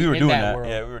already We were in doing that that. world.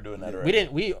 Yeah, we were doing that already. We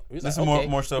didn't. We was This like, is more- okay.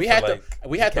 more so we for, had like,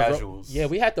 we had the the casuals.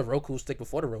 we had the Roku stick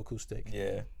before the Roku stick.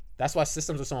 Yeah. That's why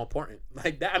systems are so important.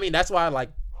 Like that. I mean, that's why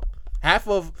like half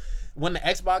of when the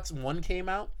Xbox One came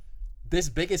out,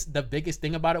 the biggest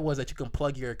thing about it was that you can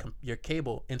plug your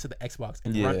cable into the Xbox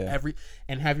and run Yeah.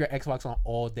 and have your Xbox on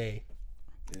all day.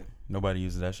 Nobody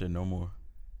uses that shit no more.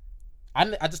 I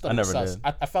just thought I it was never sus.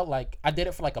 did. I felt like I did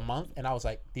it for like a month and I was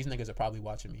like, these niggas are probably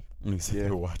watching me. Let me see if Yeah.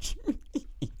 they're watching.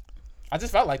 I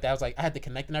just felt like that. I was like, I had to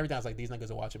connect and everything. I was like, these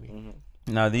niggas are watching me.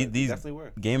 Now They these definitely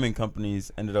were. gaming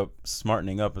companies ended up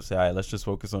smartening up and say, all right, let's just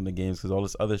focus on the games because all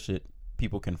this other shit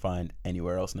people can find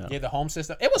anywhere else now. Yeah, the home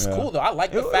system. It was Yeah. cool though. I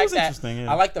like the It fact was that interesting,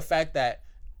 yeah. I like the fact that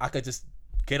I could just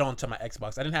get onto my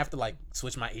Xbox. I didn't have to like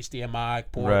switch my HDMI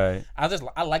port. Right.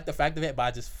 I like the fact of it, but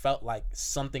I just felt like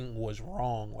something was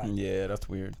wrong. Like Yeah, that's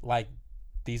weird. like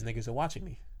these niggas are watching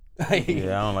me.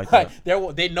 Yeah, I don't like that.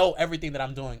 They know everything that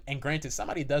I'm doing. And granted,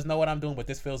 somebody does know what I'm doing, but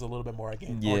this feels a little bit more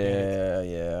organic.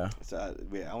 Yeah. So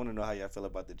I want to know how y'all feel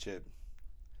about the chip.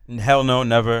 Hell no,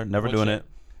 never What doing chip? it.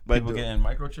 But People getting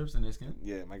microchips in their skin?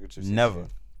 yeah, microchips. Never.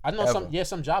 I know Ever.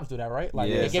 some jobs do that, right? Like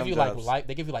Yeah, they give some you jobs.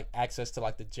 they give you like access to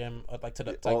like the gym, like to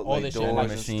the like all- all like this shit, doors like,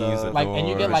 and machines, stuff. the like and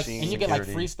you get like machines, and you get like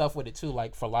security. free stuff with it too,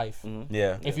 like for life.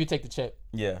 Yeah. If you take the chip.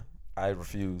 Yeah. I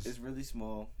refuse. It's really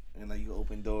small, and like you can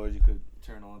open doors, you could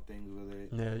turn on things with it.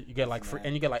 Yeah, you get like free, Nah.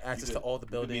 and you get like access You to could- all the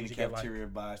You could be in buildings. the You get like cafeteria,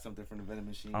 buy something from the vending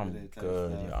machine I'm with it. type of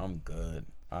good. stuff. Yeah, I'm good.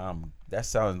 That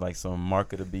sounds like some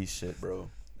mark of the beast shit, bro.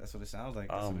 That's what it sounds like.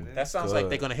 That's what it is. that sounds like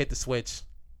they're good. gonna hit the switch.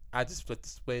 I just flip the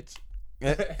switch,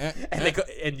 Yeah, and they go,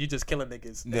 and you just killing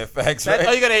niggas. facts, That, right?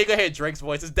 oh, you're gonna hear Drake's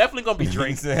voice. It's definitely gonna be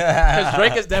Drake. Because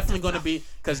Drake is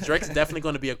definitely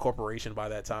gonna be a corporation by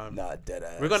that time. Nah, dead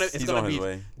ass. It's He's gonna on his be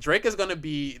way. Drake is gonna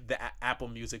be the Apple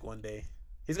Music one day.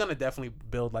 He's gonna definitely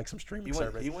build like some He streaming wants,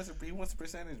 service. he wants a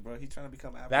percentage, bro. He's trying to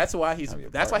become Apple. That's why he's I'll be a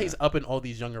that's why partner. he's upping all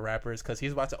these younger rappers because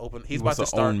he's about to open. He's He about wants to to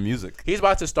start. own music. He's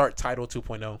about to start Tidal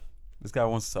 2.0, This guy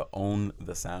wants to own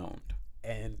the sound.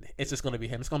 and it's just gonna be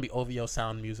him. It's gonna be OVO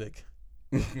Sound Music.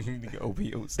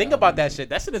 OVO Think about that shit.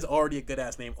 That shit is already a good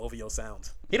ass name, OVO Sound.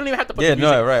 He don't even have to put Yeah, the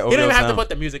music. no, right, He don't OVO even have to Sound. put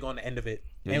the music on the end of it.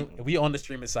 Yeah. And we on the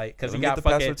streaming site because Let he me got get the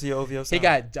password fucking. to your OVO He sound.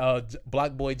 got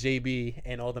Block Boy JB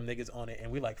and all them niggas on it,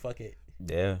 and we like fuck it.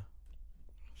 Yeah.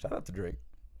 Shout out to Drake.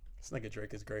 This nigga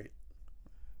Drake is great.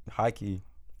 High key.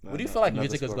 What do you feel like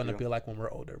music is gonna be like when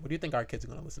we're older? What do you think our kids are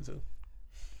gonna listen to?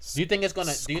 Do you think it's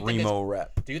gonna? Do you think it's? Screamo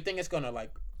rap. Do you think it's gonna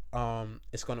like? We're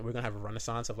gonna have a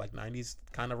renaissance of like '90s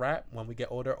kind of rap when we get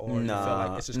older, or do you feel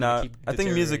like it's just gonna keep I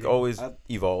think music deteriorating? always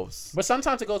evolves. But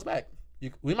sometimes it goes back.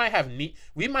 We might have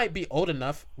we might be old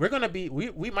enough. We're gonna be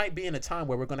we might be in a time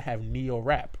where we're gonna have neo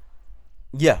rap.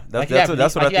 Yeah, Like that's what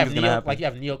I think is gonna happen. Like you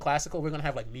have neoclassical. We're gonna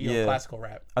have like neoclassical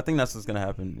rap. I think that's what's gonna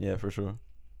happen. Yeah, for sure.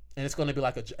 and it's gonna be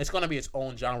like it's gonna be its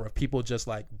own genre of people just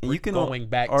like And you can going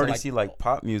back already to like, see like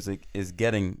pop music is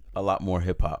getting a lot more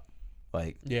hip hop.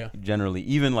 Like yeah. generally,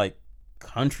 even like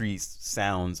country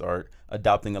sounds are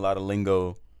adopting a lot of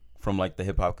lingo from like the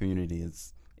hip hop community.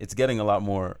 It's getting a lot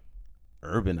more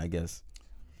urban, I guess.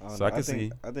 So I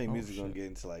think music's gonna get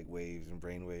into like waves and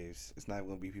brain waves. It's not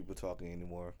gonna be people talking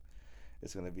anymore.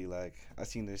 It's gonna be like I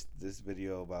seen this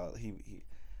video about he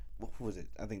what was it?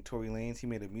 I think Tory Lanez, he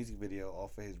made a music video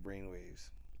off of his brainwaves.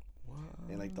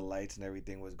 And like the lights and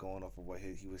everything was going off of what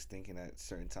he was thinking at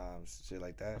certain times, shit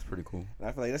like that. That's pretty cool. And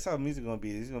I feel like that's how music gonna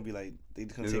be. It's gonna be like they're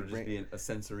gonna take a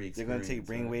sensory experience. They're gonna take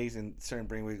brainwaves and certain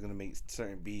brainwaves gonna make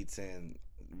certain beats and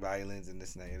violins and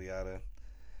this and that yada.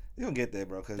 You're gonna get there,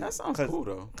 bro. Cause that sounds cool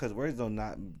though. Because words do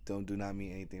not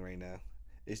mean anything right now.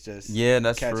 It's just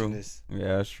that's catchiness. true.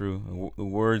 Yeah, that's true. The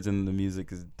words in the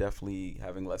music is definitely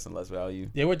having less and less value.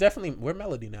 Yeah, we're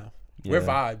melody now. Yeah. We're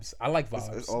vibes. I like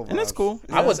vibes. It's all vibes. And it's cool.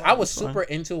 I was super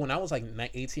into when I was like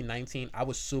 18, 19. I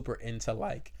was super into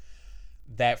like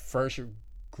that first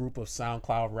group of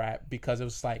SoundCloud rap because it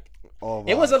was like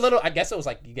it was a little. I guess it was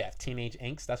like you got teenage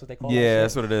angst. That's what they call it. Yeah,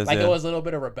 that's what it is. Like it was a little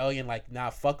bit of rebellion. Like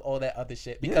nah, fuck all that other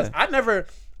shit. Because I never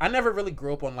really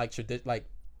grew up on like like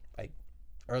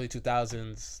early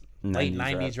 2000s, late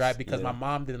 90s rap because my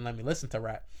mom didn't let me listen to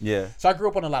rap. Yeah. So I grew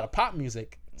up on a lot of pop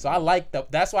music. So I like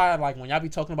that's why I like when y'all be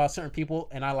talking about certain people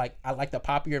and I like the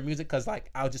poppier music because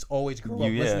like I just always grew up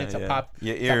listening to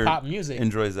pop music.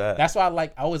 Enjoys that. That's why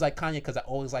I always like Kanye because I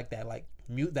always like that like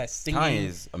that singing. Kanye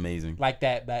is amazing. Like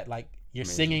that like you're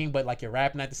singing but like you're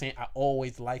rapping at the same. I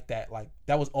always like that. Like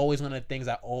that was always one of the things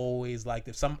I always liked.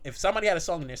 If somebody had a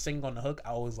song and they're singing on the hook, I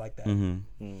always like that.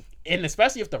 Mm-hmm. And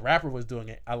especially if the rapper was doing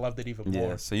it, I loved it even more.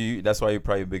 Yeah. So that's why you're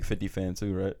probably a big 50 fan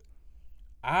too, right?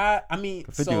 I mean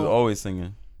 50 was always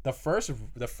singing. The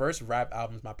first rap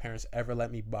albums my parents ever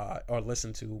let me buy or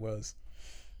listen to was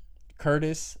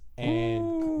Curtis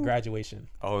and Graduation.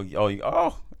 Oh!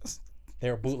 They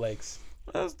were bootlegs.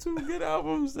 That's two good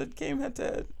albums that came head to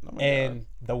head. Oh and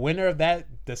the winner of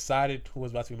that decided who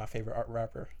was about to be my favorite art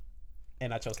rapper,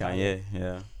 and I chose Kanye.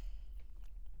 Yeah.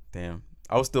 Damn,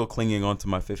 I was still clinging on to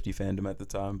my 50 fandom at the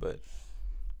time, but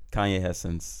Kanye has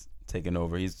since taken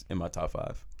over. He's in my top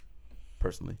 5,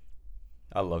 personally.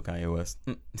 I love Kanye West.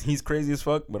 He's crazy as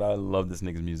fuck, but I love this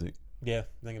nigga's music. Yeah,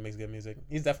 I think it makes good music.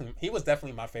 He was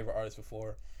definitely my favorite artist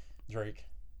before Drake.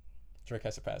 Drake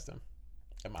has surpassed him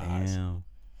in my eyes.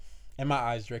 In my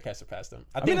eyes, Drake has surpassed him.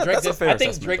 I think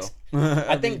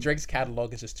Drake's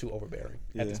catalog is just too overbearing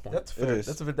at this point. That's fair.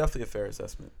 That's definitely a fair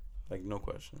assessment. Like no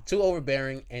question. Too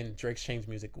overbearing, and Drake's changed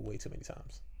music way too many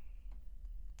times.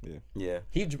 Yeah.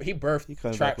 He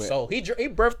birthed trap soul. He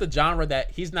birthed the genre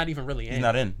that he's not even really in. He's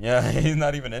not in. Yeah, he's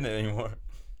not even in it anymore.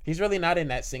 He's really not in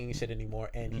that singing shit anymore,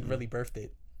 and he really birthed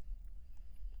it.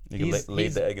 He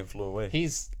laid the egg and flew away.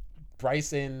 He's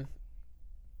Bryson,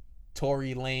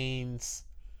 Tory Lanez.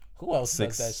 Who else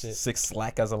does that shit? Six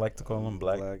Slack, as I like to call him,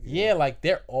 Black. Yeah, like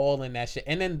they're all in that shit.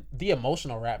 And then the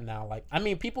emotional rap now, like I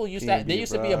mean, people used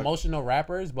to be emotional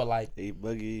rappers, but like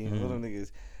A-Boogie, all them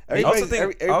niggas. I also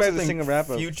think singing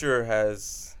rapper. Future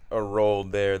has a role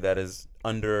there that is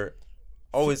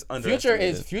always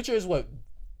underestimated. Future is what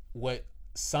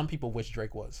some people wish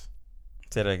Drake was.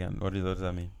 Say that again. What does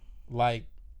that mean? Like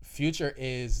Future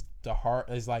is the harder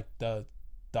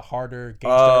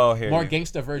gangster, more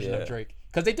gangster version of Drake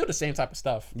because they do the same type of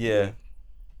stuff. Yeah.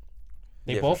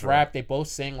 They both rap. They both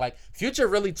sing. Like Future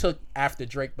really took after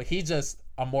Drake, but he's just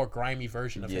a more grimy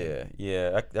version of him.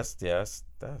 Yeah. That's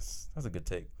a good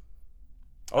take.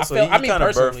 Also, he kind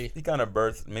of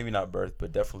birthed, maybe not birthed,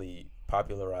 but definitely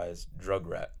popularized drug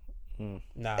rap.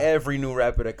 Nah. Every new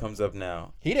rapper that comes up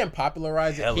now, he didn't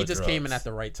popularize it. He just came in at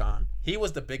the right time. He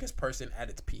was the biggest person at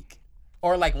its peak,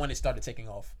 or like when it started taking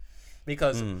off,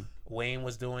 because Wayne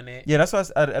was doing it. Yeah, that's why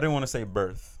I didn't want to say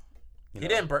birth. He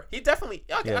didn't birth. He definitely.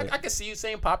 I can see you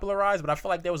saying popularized, but I feel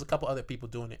like there was a couple other people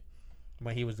doing it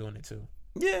when he was doing it too.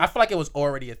 Yeah, I feel like it was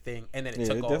already a thing, and then it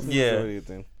took off. Definitely was already a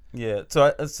thing. Yeah,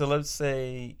 so let's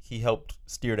say he helped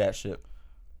steer that ship.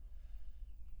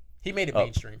 He made it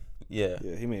mainstream. Yeah,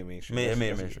 he made it mainstream. Made it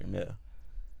mainstream. Yeah,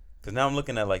 because now I'm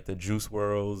looking at like the Juice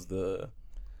WRLDs, the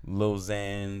Lil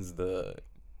Xans,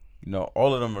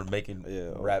 all of them are making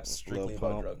raps strictly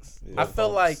about drugs. Yeah. I feel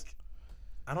like,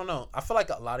 I don't know. I feel like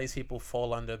a lot of these people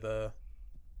fall under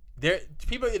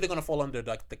people are either gonna fall under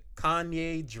like the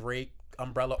Kanye, Drake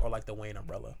umbrella or like the Wayne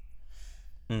umbrella.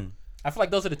 I feel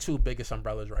like those are the two biggest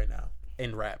umbrellas right now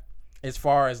in rap, as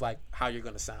far as like how you're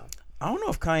gonna sound. I don't know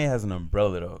if Kanye has an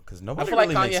umbrella though, because nobody. I feel like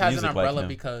really Kanye makes has music an umbrella like him.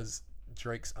 because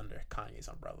Drake's under Kanye's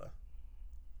umbrella.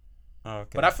 Okay.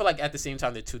 But I feel like at the same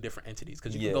time they're two different entities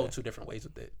because you can Yeah. go two different ways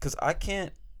with it. Because I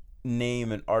can't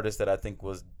name an artist that I think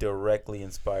was directly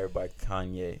inspired by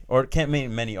Kanye, or can't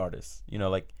name many artists. You know,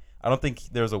 like I don't think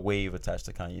there's a wave attached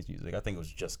to Kanye's music. I think it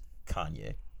was just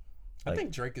Kanye. I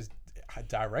think Drake is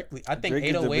directly. I think Drake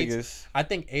is the 808s. biggest. I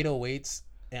think 808s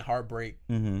and Heartbreak.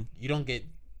 Mm-hmm.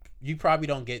 You probably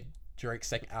don't get Drake's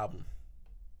second album.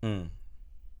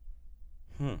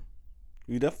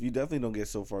 You definitely don't get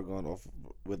So Far Gone off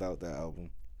without that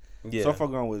album. Yeah. So Far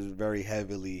Gone was very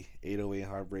heavily 808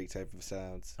 Heartbreak type of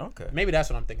sounds. Okay. Maybe that's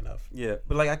what I'm thinking of. Yeah,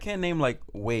 but like I can't name like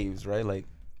waves, right? Like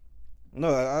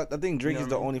No, I think Drake You know is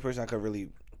the what I mean? only person I could really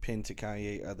pin to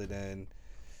Kanye other than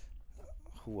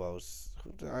who else?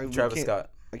 Travis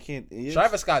Scott. I can't. Yeah.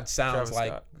 Travis Scott sounds Travis like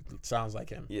Scott.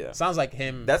 him. Yeah. Sounds like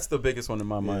him. That's the biggest one in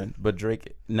my mind. But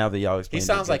Drake, now that y'all He explained,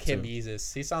 sounds it, like him, too.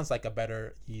 Yeezus. He sounds like a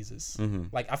better Yeezus. Mm-hmm.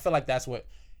 Like I feel like that's what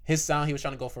his sound he was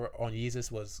trying to go for on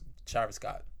Yeezus was Travis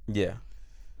Scott, Yeah.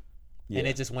 and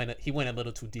it just went. He went a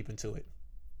little too deep into it.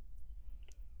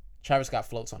 Travis Scott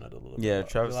floats on it a little. Yeah, bit.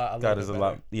 Travis little Scott bit is a better.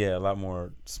 lot. Yeah, a lot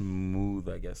more smooth,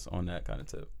 I guess, on that kind of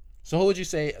tip. So who would you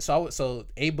say? So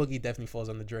A Boogie definitely falls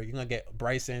on the Drake. You're gonna get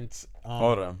Bryson,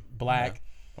 All them. Black,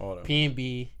 Yeah, all them.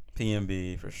 PNB.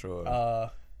 PNB for sure.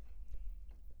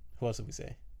 Who else did we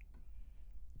say?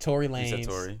 Tory You said Lanez.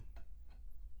 Tory.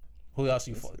 Who else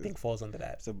you think falls under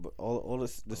that? So all the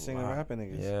singer Wow. rapping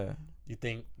niggas. Yeah.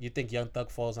 You think Young Thug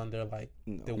falls under like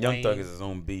No. the Young Wayne? Thug is his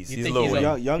own beast. You He's think Lil he's Wayne.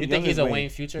 a, Young you think he's is a Wayne. Wayne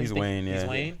future? He's You think Wayne, He's yeah.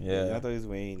 Wayne. Yeah. I thought he was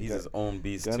Wayne. He's his own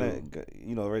beast Gunna,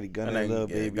 too. already Gunna Gunna, and Lil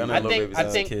yeah, Baby. Gunna I and Lil think Baby's I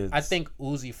his think kids. I think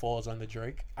Uzi falls under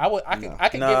Drake. I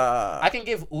can Nah. I can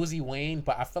give Uzi Wayne,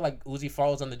 but I feel like Uzi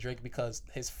falls under Drake because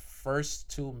his first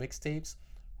two mixtapes.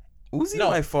 Uzi No.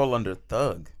 might fall under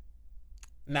Thug.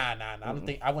 Nah. I don't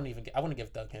think I wouldn't give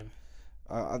Thug him.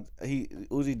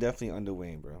 Uzi definitely under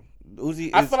Wayne, bro.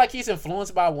 I feel like he's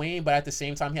influenced by Wayne, but at the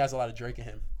same time he has a lot of Drake in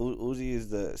him. Uzi is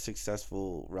the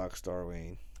successful rock star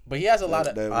Wayne. But he has a lot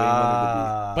of. that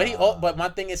Wayne wanted But but my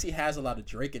thing is he has a lot of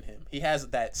Drake in him. He has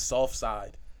that soft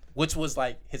side, which was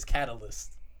like his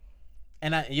catalyst,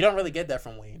 and you don't really get that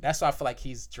from Wayne. That's why I feel like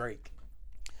he's Drake.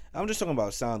 to be. I'm just talking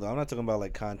about sound though. I'm not talking about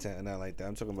like content and not like that.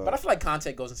 I'm talking about. But I feel like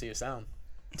content goes into your sound.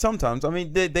 Sometimes, I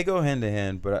mean, they go hand in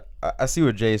hand. But I see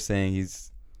what Jay's saying.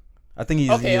 I think he's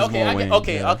Okay, he is okay, more Wayne.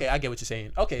 Yeah. I get what you're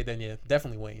saying. Okay, then yeah,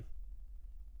 definitely Wayne.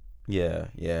 Yeah,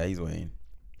 he's Wayne.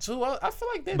 So I feel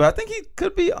like But I think he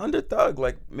could be under Thug,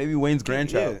 like maybe Wayne's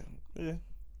grandchild. Yeah.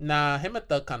 nah, him and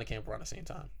Thug kind of came around the same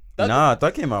time.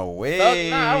 Thug came out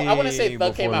way. I wouldn't say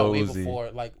Thug came out way Lil Uzi.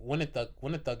 before. Like when did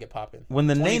Thug get popping? When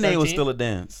the Nene was 2013? still a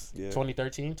dance. Yeah.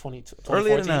 2013, 2014.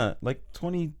 Earlier than that, like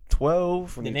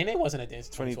 2012. The Nene wasn't a dance.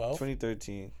 2012.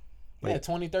 2013. Yeah,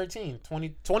 2013,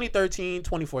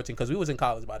 2014, because we was in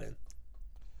college by then.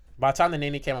 By the time the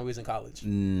Nene came out, we was in college.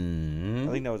 Mm.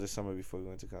 I think that was the summer before we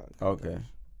went to college. Okay.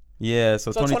 Yeah,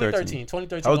 so, So 2013.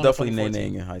 2013. I was going to definitely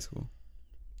 2014. Nene in high school.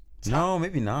 No,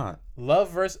 maybe not. Love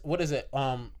versus what is it?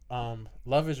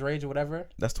 Love is Rage or whatever.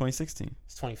 That's 2016.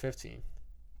 It's 2015.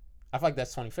 I feel like that's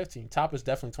 2015. Top is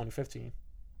definitely 2015.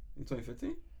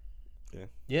 2015?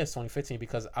 Yeah, it's 2015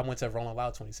 because I went to Rolling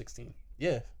Loud 2016.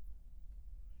 Yeah.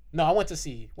 No, I went to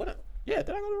see what? Yeah, did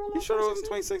I go to Rolling Loud? You sure it was in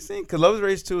 2016? Because Love is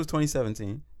Rage 2 was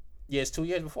 2017. Yeah, it's 2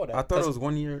 years before that. I thought it was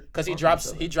 1 year. because he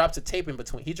drops a tape in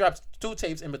between. He drops 2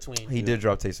 tapes in between. He did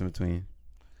drop tapes in between.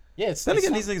 Yeah, it's Then it's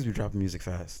again, some- these niggas be dropping music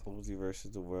fast. Uzi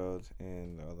versus the World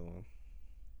and the other one.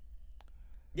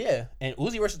 yeah, and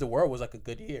Uzi versus the World was like a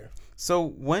good year. So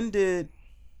when did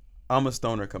I'm a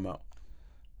Stoner come out?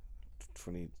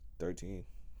 2013.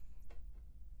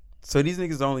 So these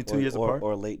niggas are only 2 years apart?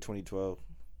 Or late 2012.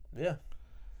 Yeah,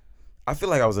 I feel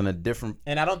like I was in a different.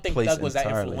 and I don't think Place Thug was that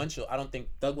entirely. influential. I don't think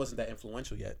Thug wasn't that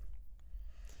influential yet.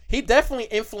 He definitely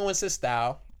influenced his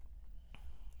style.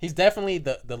 He's definitely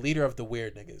the leader of the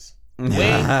weird niggas.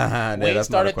 Wayne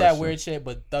started that weird shit,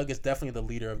 but Thug is definitely the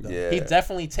leader of them. Yeah. He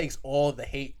definitely takes all the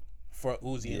hate for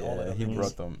Uzi and all of Yeah, them. he niggas.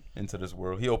 brought them into this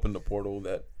world. He opened the portal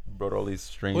that brought all these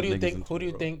strange. Who do you niggas think? into Who do the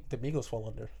you world. think the Migos fall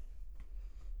under?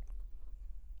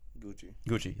 Gucci.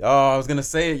 Gucci. Oh, I was gonna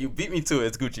say it. You beat me to it.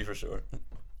 It's Gucci for sure.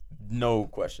 No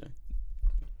question.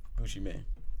 Gucci Mane.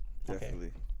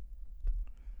 Definitely.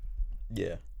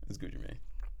 Yeah, it's Gucci Mane.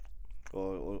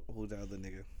 Or who's the other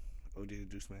nigga? OJ the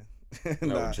Juice Man. No,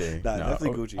 nah, OJ. nah, Nah, definitely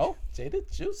O- Gucci. Oh,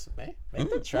 Jada Juice, man. Make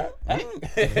the trap.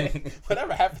 Hey.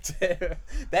 Whatever happened to him?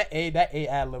 That A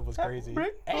ad lib was crazy.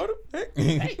 Hey,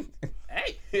 hey,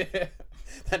 hey.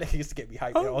 That nigga used to get me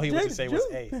hyped. All he would just say was,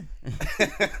 hey.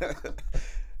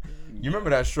 You remember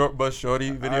that Short Bus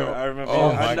Shorty video? I remember.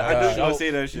 Oh I my knew you god. was gonna say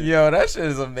that shit. Yo, that shit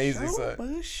is amazing, son. But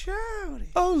shouty.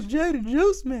 Oh, Jada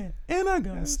Juice Man, and I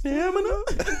got stamina.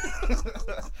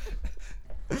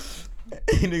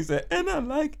 And he said, and I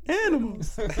like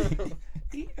animals.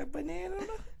 Eat a banana.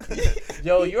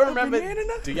 Yo, you remember?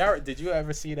 banana? Did you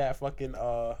ever see that fucking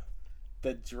the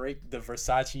Drake the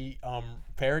Versace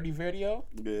parody video?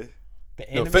 Yeah. The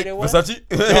No, animated fake one. Versace.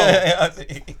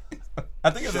 I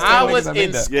think it's the same I niggas was that made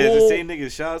in that. school. Yeah, it's the same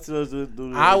niggas. Shout out to those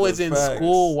dudes. I was in Facts.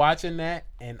 school watching that,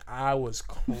 and I was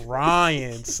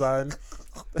crying, son.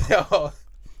 Yo,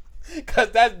 cause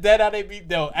that's dead how they be.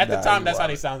 Yo, at the Nah, time, you that's how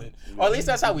they wild. sounded, or at least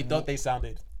that's how we thought they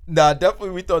sounded. Nah,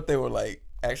 definitely we thought they were like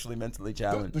actually mentally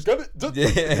challenged.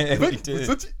 Yeah, we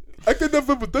did. I can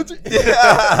never touch it.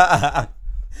 Yeah.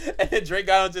 And then Drake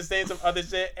got on just saying some other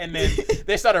shit, and then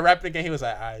they started rapping again. He was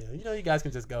like, "All right, you know, you guys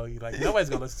can just go. You like, nobody's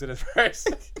gonna listen to this verse."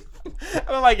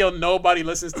 I'm like, yo, nobody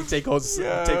listens to Takeoff's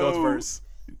verse.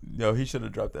 Yo, he should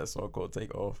have dropped that song called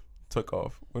Take Off. Took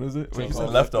Off. What is it? What you Took said?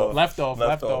 Off. Left Off.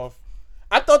 Left off.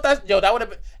 I thought that that would have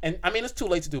been, and I mean, it's too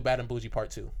late to do Bad and Bougie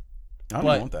Part 2. I don't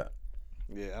But- want that.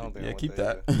 Yeah, I don't think. I Yeah, want keep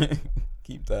that. that.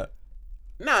 Keep that.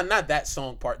 Nah, not that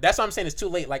song part. That's what I'm saying. It's too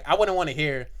late. Like, I wouldn't want to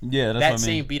hear Yeah, that's that what I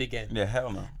same mean. beat again. Yeah,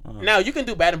 hell no. Now you can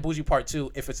do Bad and Bougie Part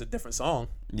 2 if it's a different song.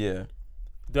 Yeah.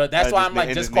 That's Yeah, why just I'm like,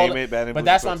 and just just call name it. it Bad and But Bougie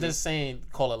that's Part why I'm 2. just saying,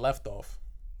 call it Left Off,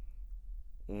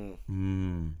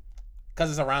 Mm.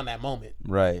 because it's around that moment.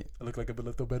 Right. I look like I've been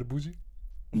left off Bad and Bougie.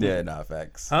 Yeah, nah,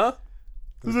 facts. Huh?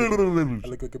 I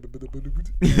look like I've been Bad and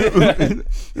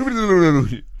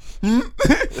Bougie.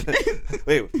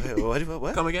 Wait,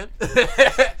 what? Come again?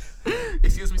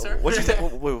 Excuse me, sir. What you said?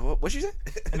 What you said?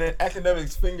 And then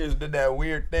Academics Fingers did that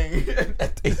weird thing.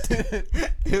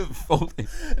 He was folding.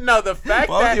 No, the fact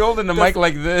Why was that he holding the mic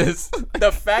like this?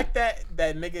 the fact that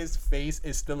nigga's face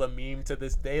is still a meme to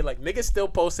this day, like niggas still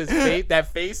post his face, that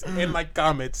face in like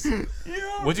comments.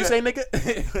 What'd you say, nigga?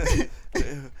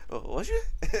 What you?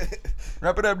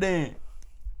 Wrap it up, then.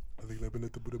 I think I've been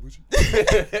at the Buddha Bougie.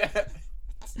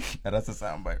 That's a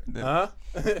soundbite. Huh?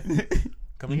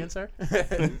 Come again, sir?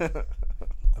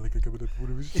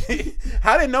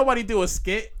 How did nobody do a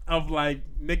skit of like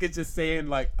niggas just saying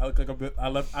like I look like I've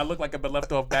been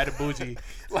left off Bad and Bougie,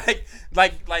 like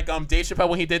Dave Chappelle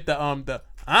when he did the The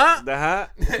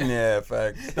hot? Yeah,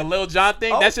 facts. the Lil Jon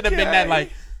thing, that should have been that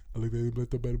like. Like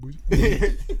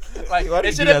Why did it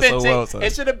you should do have that been so well, son?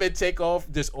 it should have been Takeoff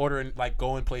just ordering like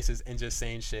going places and just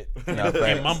saying shit Nah, and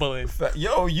facts. mumbling.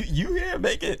 Yo, you here?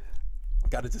 Make it.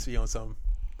 Gotta just be on something.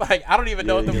 Like I don't even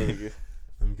know what the.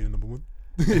 Let me get a number one.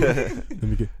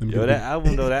 Yo, that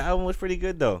album was pretty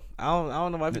good though. I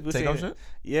don't know why people say Takeoff that. shit?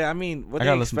 Yeah, I mean, what I they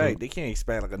gotta listen to expect? it. They can't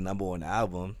expect like a number one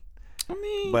album, I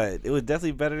mean, but it was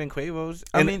definitely better than Quavo's.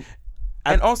 I mean,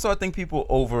 and also I think people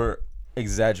over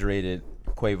exaggerated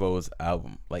Quavo's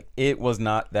album. Like it was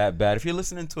not that bad. If you're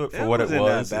listening to it for It what it wasn't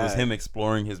that was bad. him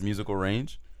exploring his musical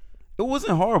range. It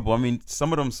wasn't horrible. I mean,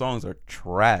 some of them songs are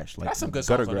trash, like That's some good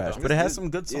gutter songs on it, grass, though. but it has some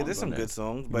good songs. yeah, there's some on there. good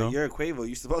songs, but You know? you're a Quavo.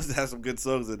 You're supposed to have some good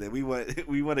songs in there. We want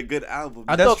a good album.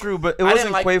 I That's thought- true, but it I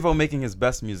didn't wasn't like- Quavo making his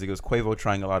best music. It was Quavo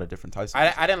trying a lot of different types of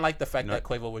music. I didn't like the fact No. that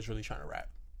Quavo was really trying to rap.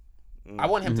 I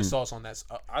want him to sauce on that.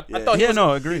 I Yeah. thought he Yeah, was,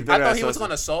 no, agreed. I thought Better he was sauce.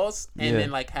 gonna sauce and Yeah.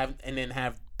 then like have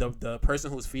the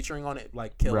person who's featuring on it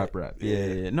like kill it. Rap.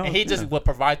 Yeah. No, And he just yeah. would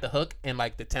provide the hook and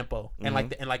like the tempo and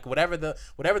like whatever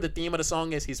the theme of the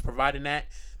song is, he's providing that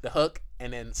the hook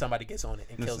and then somebody gets on it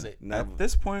and kills it. Nah, At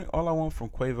this point, all I want from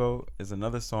Quavo is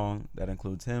another song that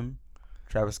includes him,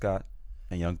 Travis Scott,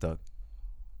 and Young Thug.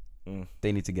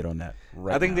 They need to get on that.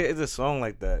 Right I think now. there is a song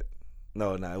like that.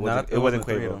 No, it wasn't. Not- It wasn't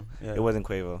three of Quavo. them. Yeah. It wasn't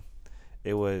Quavo.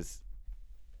 It was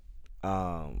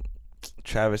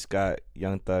Travis Scott,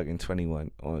 Young Thug, and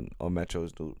 21 on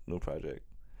Metro's new project.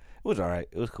 It was alright.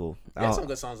 It was cool. He had some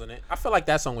good songs on it. I feel like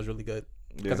that song was really good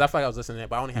because I feel like I was listening to it,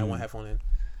 but I only had one headphone in.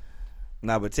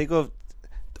 Nah, but Takeoff,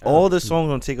 all the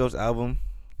songs on Takeoff's album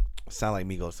sound like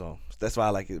Migos songs. That's why I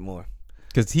like it more.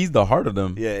 Because he's the heart of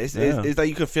them. Yeah, it's like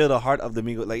you could feel the heart of the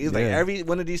Migos. Like it's like Yeah. every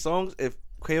one of these songs. If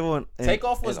Quavo and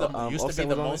Takeoff was and, used to Offset be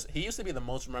the was on most. He used to be the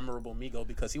most memorable Migo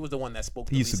because he was the one that spoke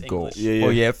He the used least to go. English. Yeah. Oh,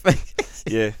 yeah. it,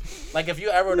 yeah, Like if you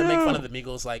ever were to make fun of the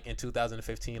Migos like in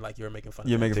 2015, like you were making fun of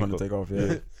You're them. making fun of Takeoff.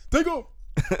 Takeoff, yeah. Takeoff.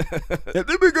 yeah.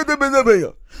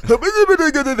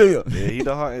 He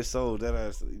the heart and soul. That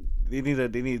ass. They need to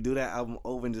do that album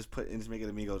over and just make it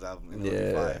a Migos album. And it'll be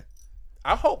Yeah. fire.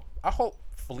 I hope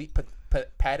Philippe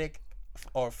Patek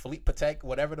or Philippe Patek,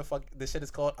 whatever the fuck this shit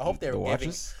is called. I hope they're The giving.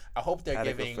 watches? I hope they're Patek or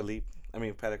giving Philippe. I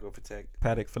mean Patek or Patek.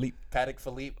 Patek Philippe. Patek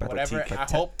Philippe, Patek whatever.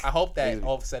 Patek. I hope that Yeah.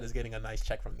 Offset is getting a nice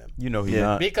check from them You know he's Yeah.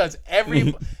 not. because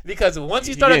because once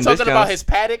he He started getting talking about discounts. his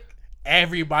Patek,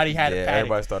 everybody had a paddock.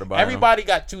 everybody started buying them. Everybody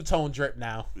got two-tone drip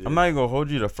now. I'm not even gonna hold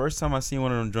you. The first time I seen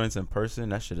one of them joints in person,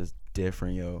 that shit is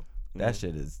different, yo. That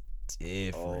shit is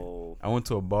different. Oh. I went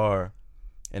to a bar,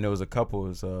 and there was a couple.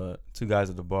 It was 2 guys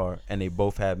at the bar, and they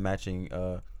both had matching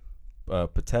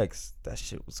Pateks. That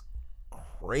shit was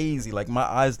crazy. Like my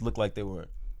eyes looked like they were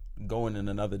going in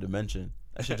another dimension.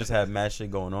 That shit just had mad shit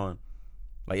going on.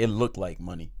 Like it looked like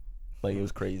money. Like it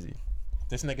was crazy.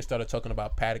 This nigga started talking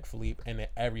about Patek Philippe, and then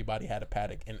everybody had a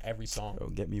Patek in every song. Yo,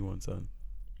 get me one, son.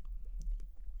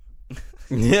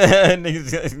 Yeah,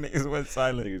 niggas went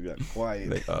silent. Niggas got quiet.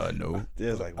 Like, no. They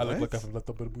was like, I what? look like a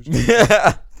little bit of bougie.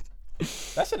 Yeah.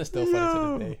 That shit is still funny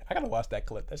to this day. I gotta watch that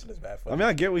clip. That shit is bad funny. I mean,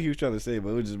 I get what he was trying to say, but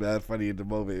it was just bad funny in the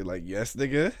moment. Like, yes,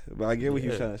 nigga. But I get what he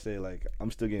was Yeah. trying to say. Like,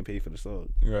 I'm still getting paid for the song.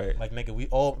 Right. Like nigga, we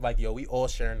all we all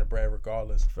sharing the bread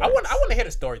regardless. I Facts. want to hear the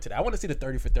story today. I want to see the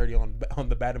 30 for 30 on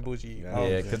the Bad and Bougie.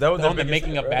 Yeah, because that was on their the biggest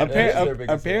making hit, of right? Bad That was their biggest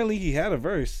hit. Apparently, he had a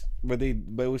verse, but it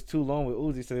was too long with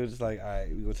Uzi, so it was just like, all right,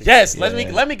 we gonna take. Yes, it.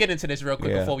 let me get into this real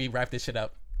quick Yeah. before we wrap this shit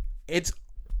up.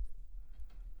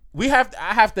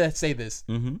 I have to say this.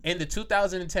 Mm-hmm. In the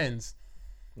 2010s,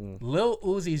 Lil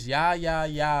Uzi's "Ya Ya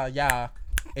Ya Ya"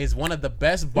 is one of the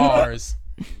best bars.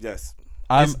 Yes.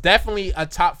 It's definitely a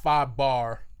top 5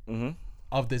 bar Mhm.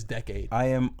 of this decade. I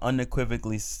am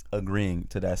unequivocally agreeing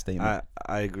to that statement.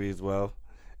 I agree as well.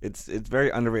 It's very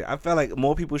underrated. I feel like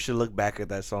more people should look back at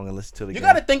that song and listen to it You again.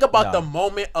 got to think about Nah. the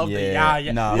moment of the Yeah. "Ya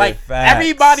Ya." Nah, Like facts.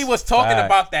 everybody was talking Facts.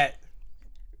 about that.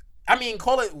 I mean,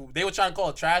 they were trying to call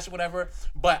it trash or whatever.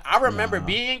 But I remember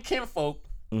being in Kinfolk.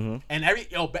 Mhm. And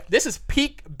this is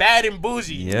peak Bad and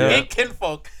Bougie. Yeah. In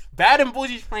Kinfolk, Bad and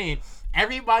Bougie's playing.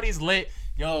 Everybody's lit.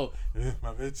 Yo,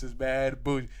 my bitch is bad and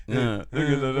bougie.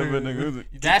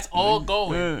 That's all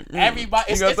going.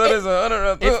 Everybody,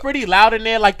 it's pretty loud in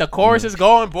there. Like the chorus is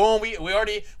going, boom. We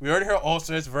already heard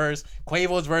Ulcer's verse.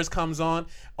 Quavo's verse comes on.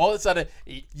 All of a sudden,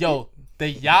 yo, the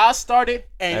 "Ya" started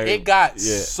and it got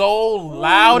so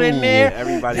loud in there.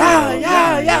 Everybody.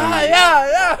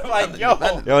 Yeah. Like yo,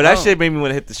 Yo, that shit made me want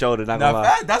to hit the shoulder. Not gonna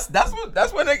lie. That's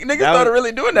when niggas That started was-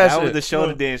 really doing that That shit. was the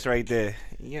shoulder dance right there.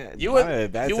 Yeah, you my were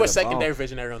bad to you were the secondary bone.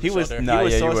 visionary on the He was shoulder. Nah, he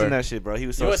was yeah, you saucing were. that shit, bro. He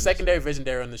was. You were saucing secondary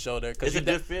visionary on the shoulder because It's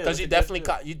a good feel. because you It's a good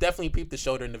definitely you definitely peeped the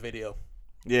shoulder in the video.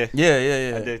 Yeah,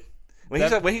 Yeah. I did.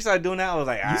 When he started doing that, I was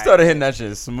like, You started hitting that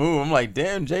shit smooth. I'm like,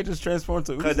 damn, Jay just transformed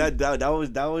to Cause Uzi. that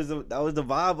was the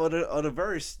vibe of the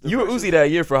verse. The You were verse Uzi that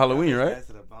year for Halloween, was right? bad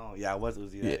to the bone. Yeah, I was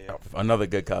Uzi Yeah, that year. another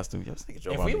good costume. Yo, this nigga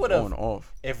Joe If Biden we be would've- going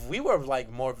off. If we were like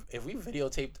more, if we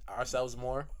videotaped ourselves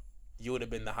more, you would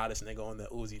have been the hottest nigga on the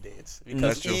Uzi dance because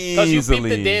That's true. you peeped the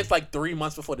Easily. dance like 3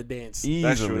 months before the dance. That's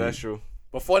Easily. true. That's true.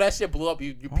 Before that shit blew up,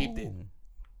 you peeped it.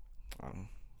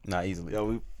 Not easily.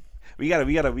 Yo, we gotta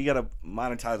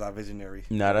monetize our visionary.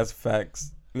 Nah, that's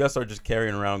facts. We gotta start just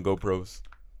carrying around GoPros.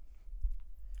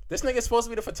 This nigga's supposed to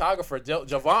be the photographer.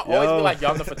 Javon always be like, "Yo,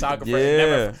 I'm the photographer,"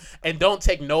 Yeah. and don't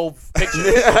take no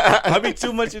pictures. I be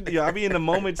too much. I be in the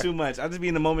moment too much. I just be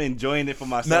in the moment enjoying it for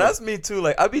myself. Nah, that's me too.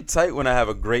 Like, I'd be tight when I have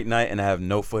a great night and I have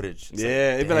no footage. It's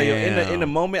yeah, it'd be like yo, in the damn.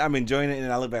 moment I'm enjoying it,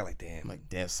 and I look back like, damn. I'm like,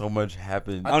 damn, so much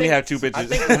happened. I only have 2 pictures.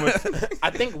 I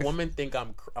think women think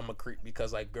I'm a creep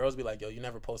because like girls be like, "Yo, you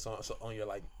never post on your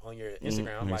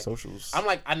Instagram." I'm Your like, socials. I'm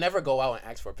like, I never go out and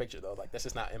ask for a picture though. Like that's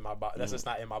just not in my that's just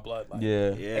not in my blood. Like, Yeah.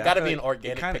 Yeah, It gotta I feel be an like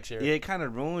organic kinda, picture. Yeah, it kind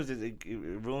of ruins it. It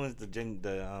ruins the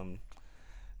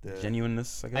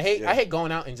Genuineness, I guess. I hate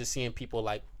going out and just seeing people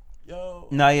like, yo.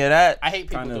 Nah, yeah, that. I hate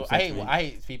people. kinda I upsets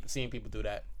me. hate seeing people do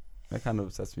that. That kind of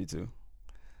upsets me too.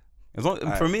 As long,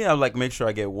 Alright. For me, I like make sure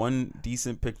I get one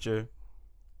decent picture,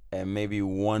 and maybe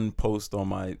one post on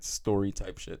my story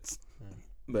type shits.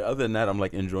 But other than that, I'm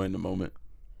like enjoying the moment.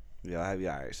 Yeah, all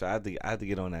right. So I have to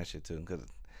get on that shit too, because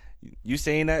you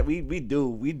saying that we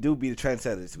do be the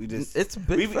trendsetters. We just It's a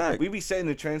big fact. we be setting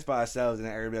the trends for ourselves, and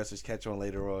then everybody else just catch on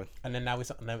later on. And then then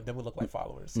we look like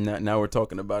followers. Now we're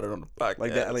talking about it on the podcast.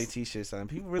 Like that LAT shit, son.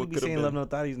 People really What be could've saying been? love no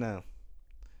thotties now.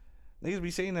 Niggas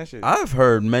be saying that shit. I've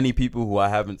heard many people who I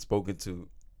haven't spoken to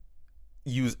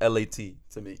use LAT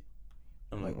to me.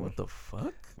 I'm like, what the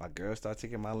fuck? My girl start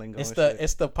taking my lingo. It's and the shit.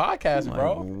 it's the podcast, I'm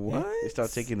bro. like, what? They start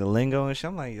taking the lingo and shit.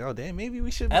 I'm like, oh damn, maybe we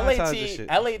should monetize this shit.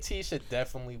 LAT should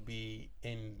definitely be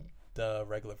in the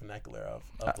regular vernacular of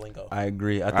lingo. I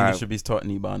agree. I think Alright. it should be taught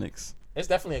in Ebonics. It's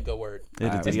definitely a good word.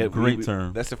 Alright, It's we a got- great we-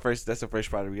 term. That's the first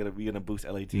project. We gonna boost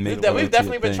LAT. Make We've it we've LAT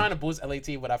definitely a been thing. trying to boost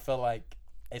LAT, but I feel like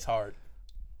it's hard.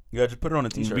 You gotta just put it on a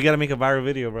t-shirt. We gotta make a viral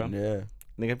video, bro. Yeah.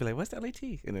 Nigga be like, what's the LAT?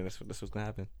 And then that's what's gonna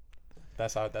happen.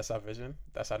 That's our vision.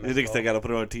 That's our These next niggas goal. still gotta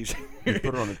put it on a t-shirt. You put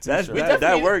it on a That's- t-shirt.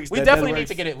 that works. We That definitely works. need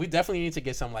to get it. We definitely need to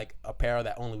get some like apparel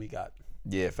that only we got.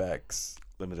 Yeah, facts.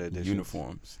 Limited edition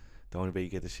Uniforms. The only way you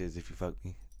get the shit is if you fuck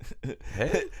me.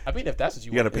 Hey, I mean, if that's what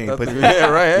you You gotta want. pay If him pussy. yeah,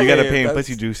 right. You gotta Hey, pay him if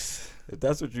pussy that's- juice. If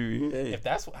that's what you, hey. If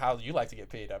that's how you like to get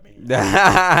paid, I mean,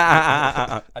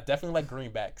 I definitely like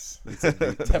greenbacks.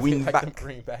 Definitely like them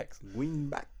greenbacks.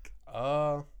 Wingback.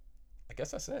 I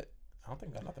guess that's it. I don't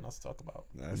think we got nothing else to talk about.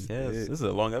 That's Yes, it. this is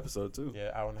a long episode too.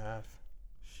 Yeah, hour and a half.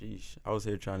 Sheesh. I was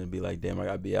here trying to be like, damn, I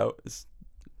gotta be out. It's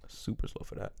super slow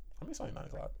for that. I mean, it's only 9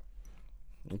 o'clock.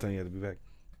 I'm telling you, I had to be back.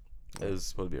 It was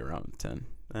supposed to be around 10.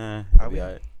 Are I'll be we?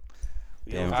 alright.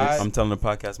 We Damn, on. Alright. I'm telling the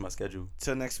podcast my schedule.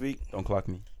 Till next week. Don't clock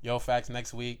me. Yo, facts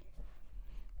next week.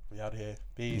 We out here.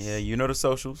 Peace. Yeah, you know the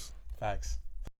socials. Facts.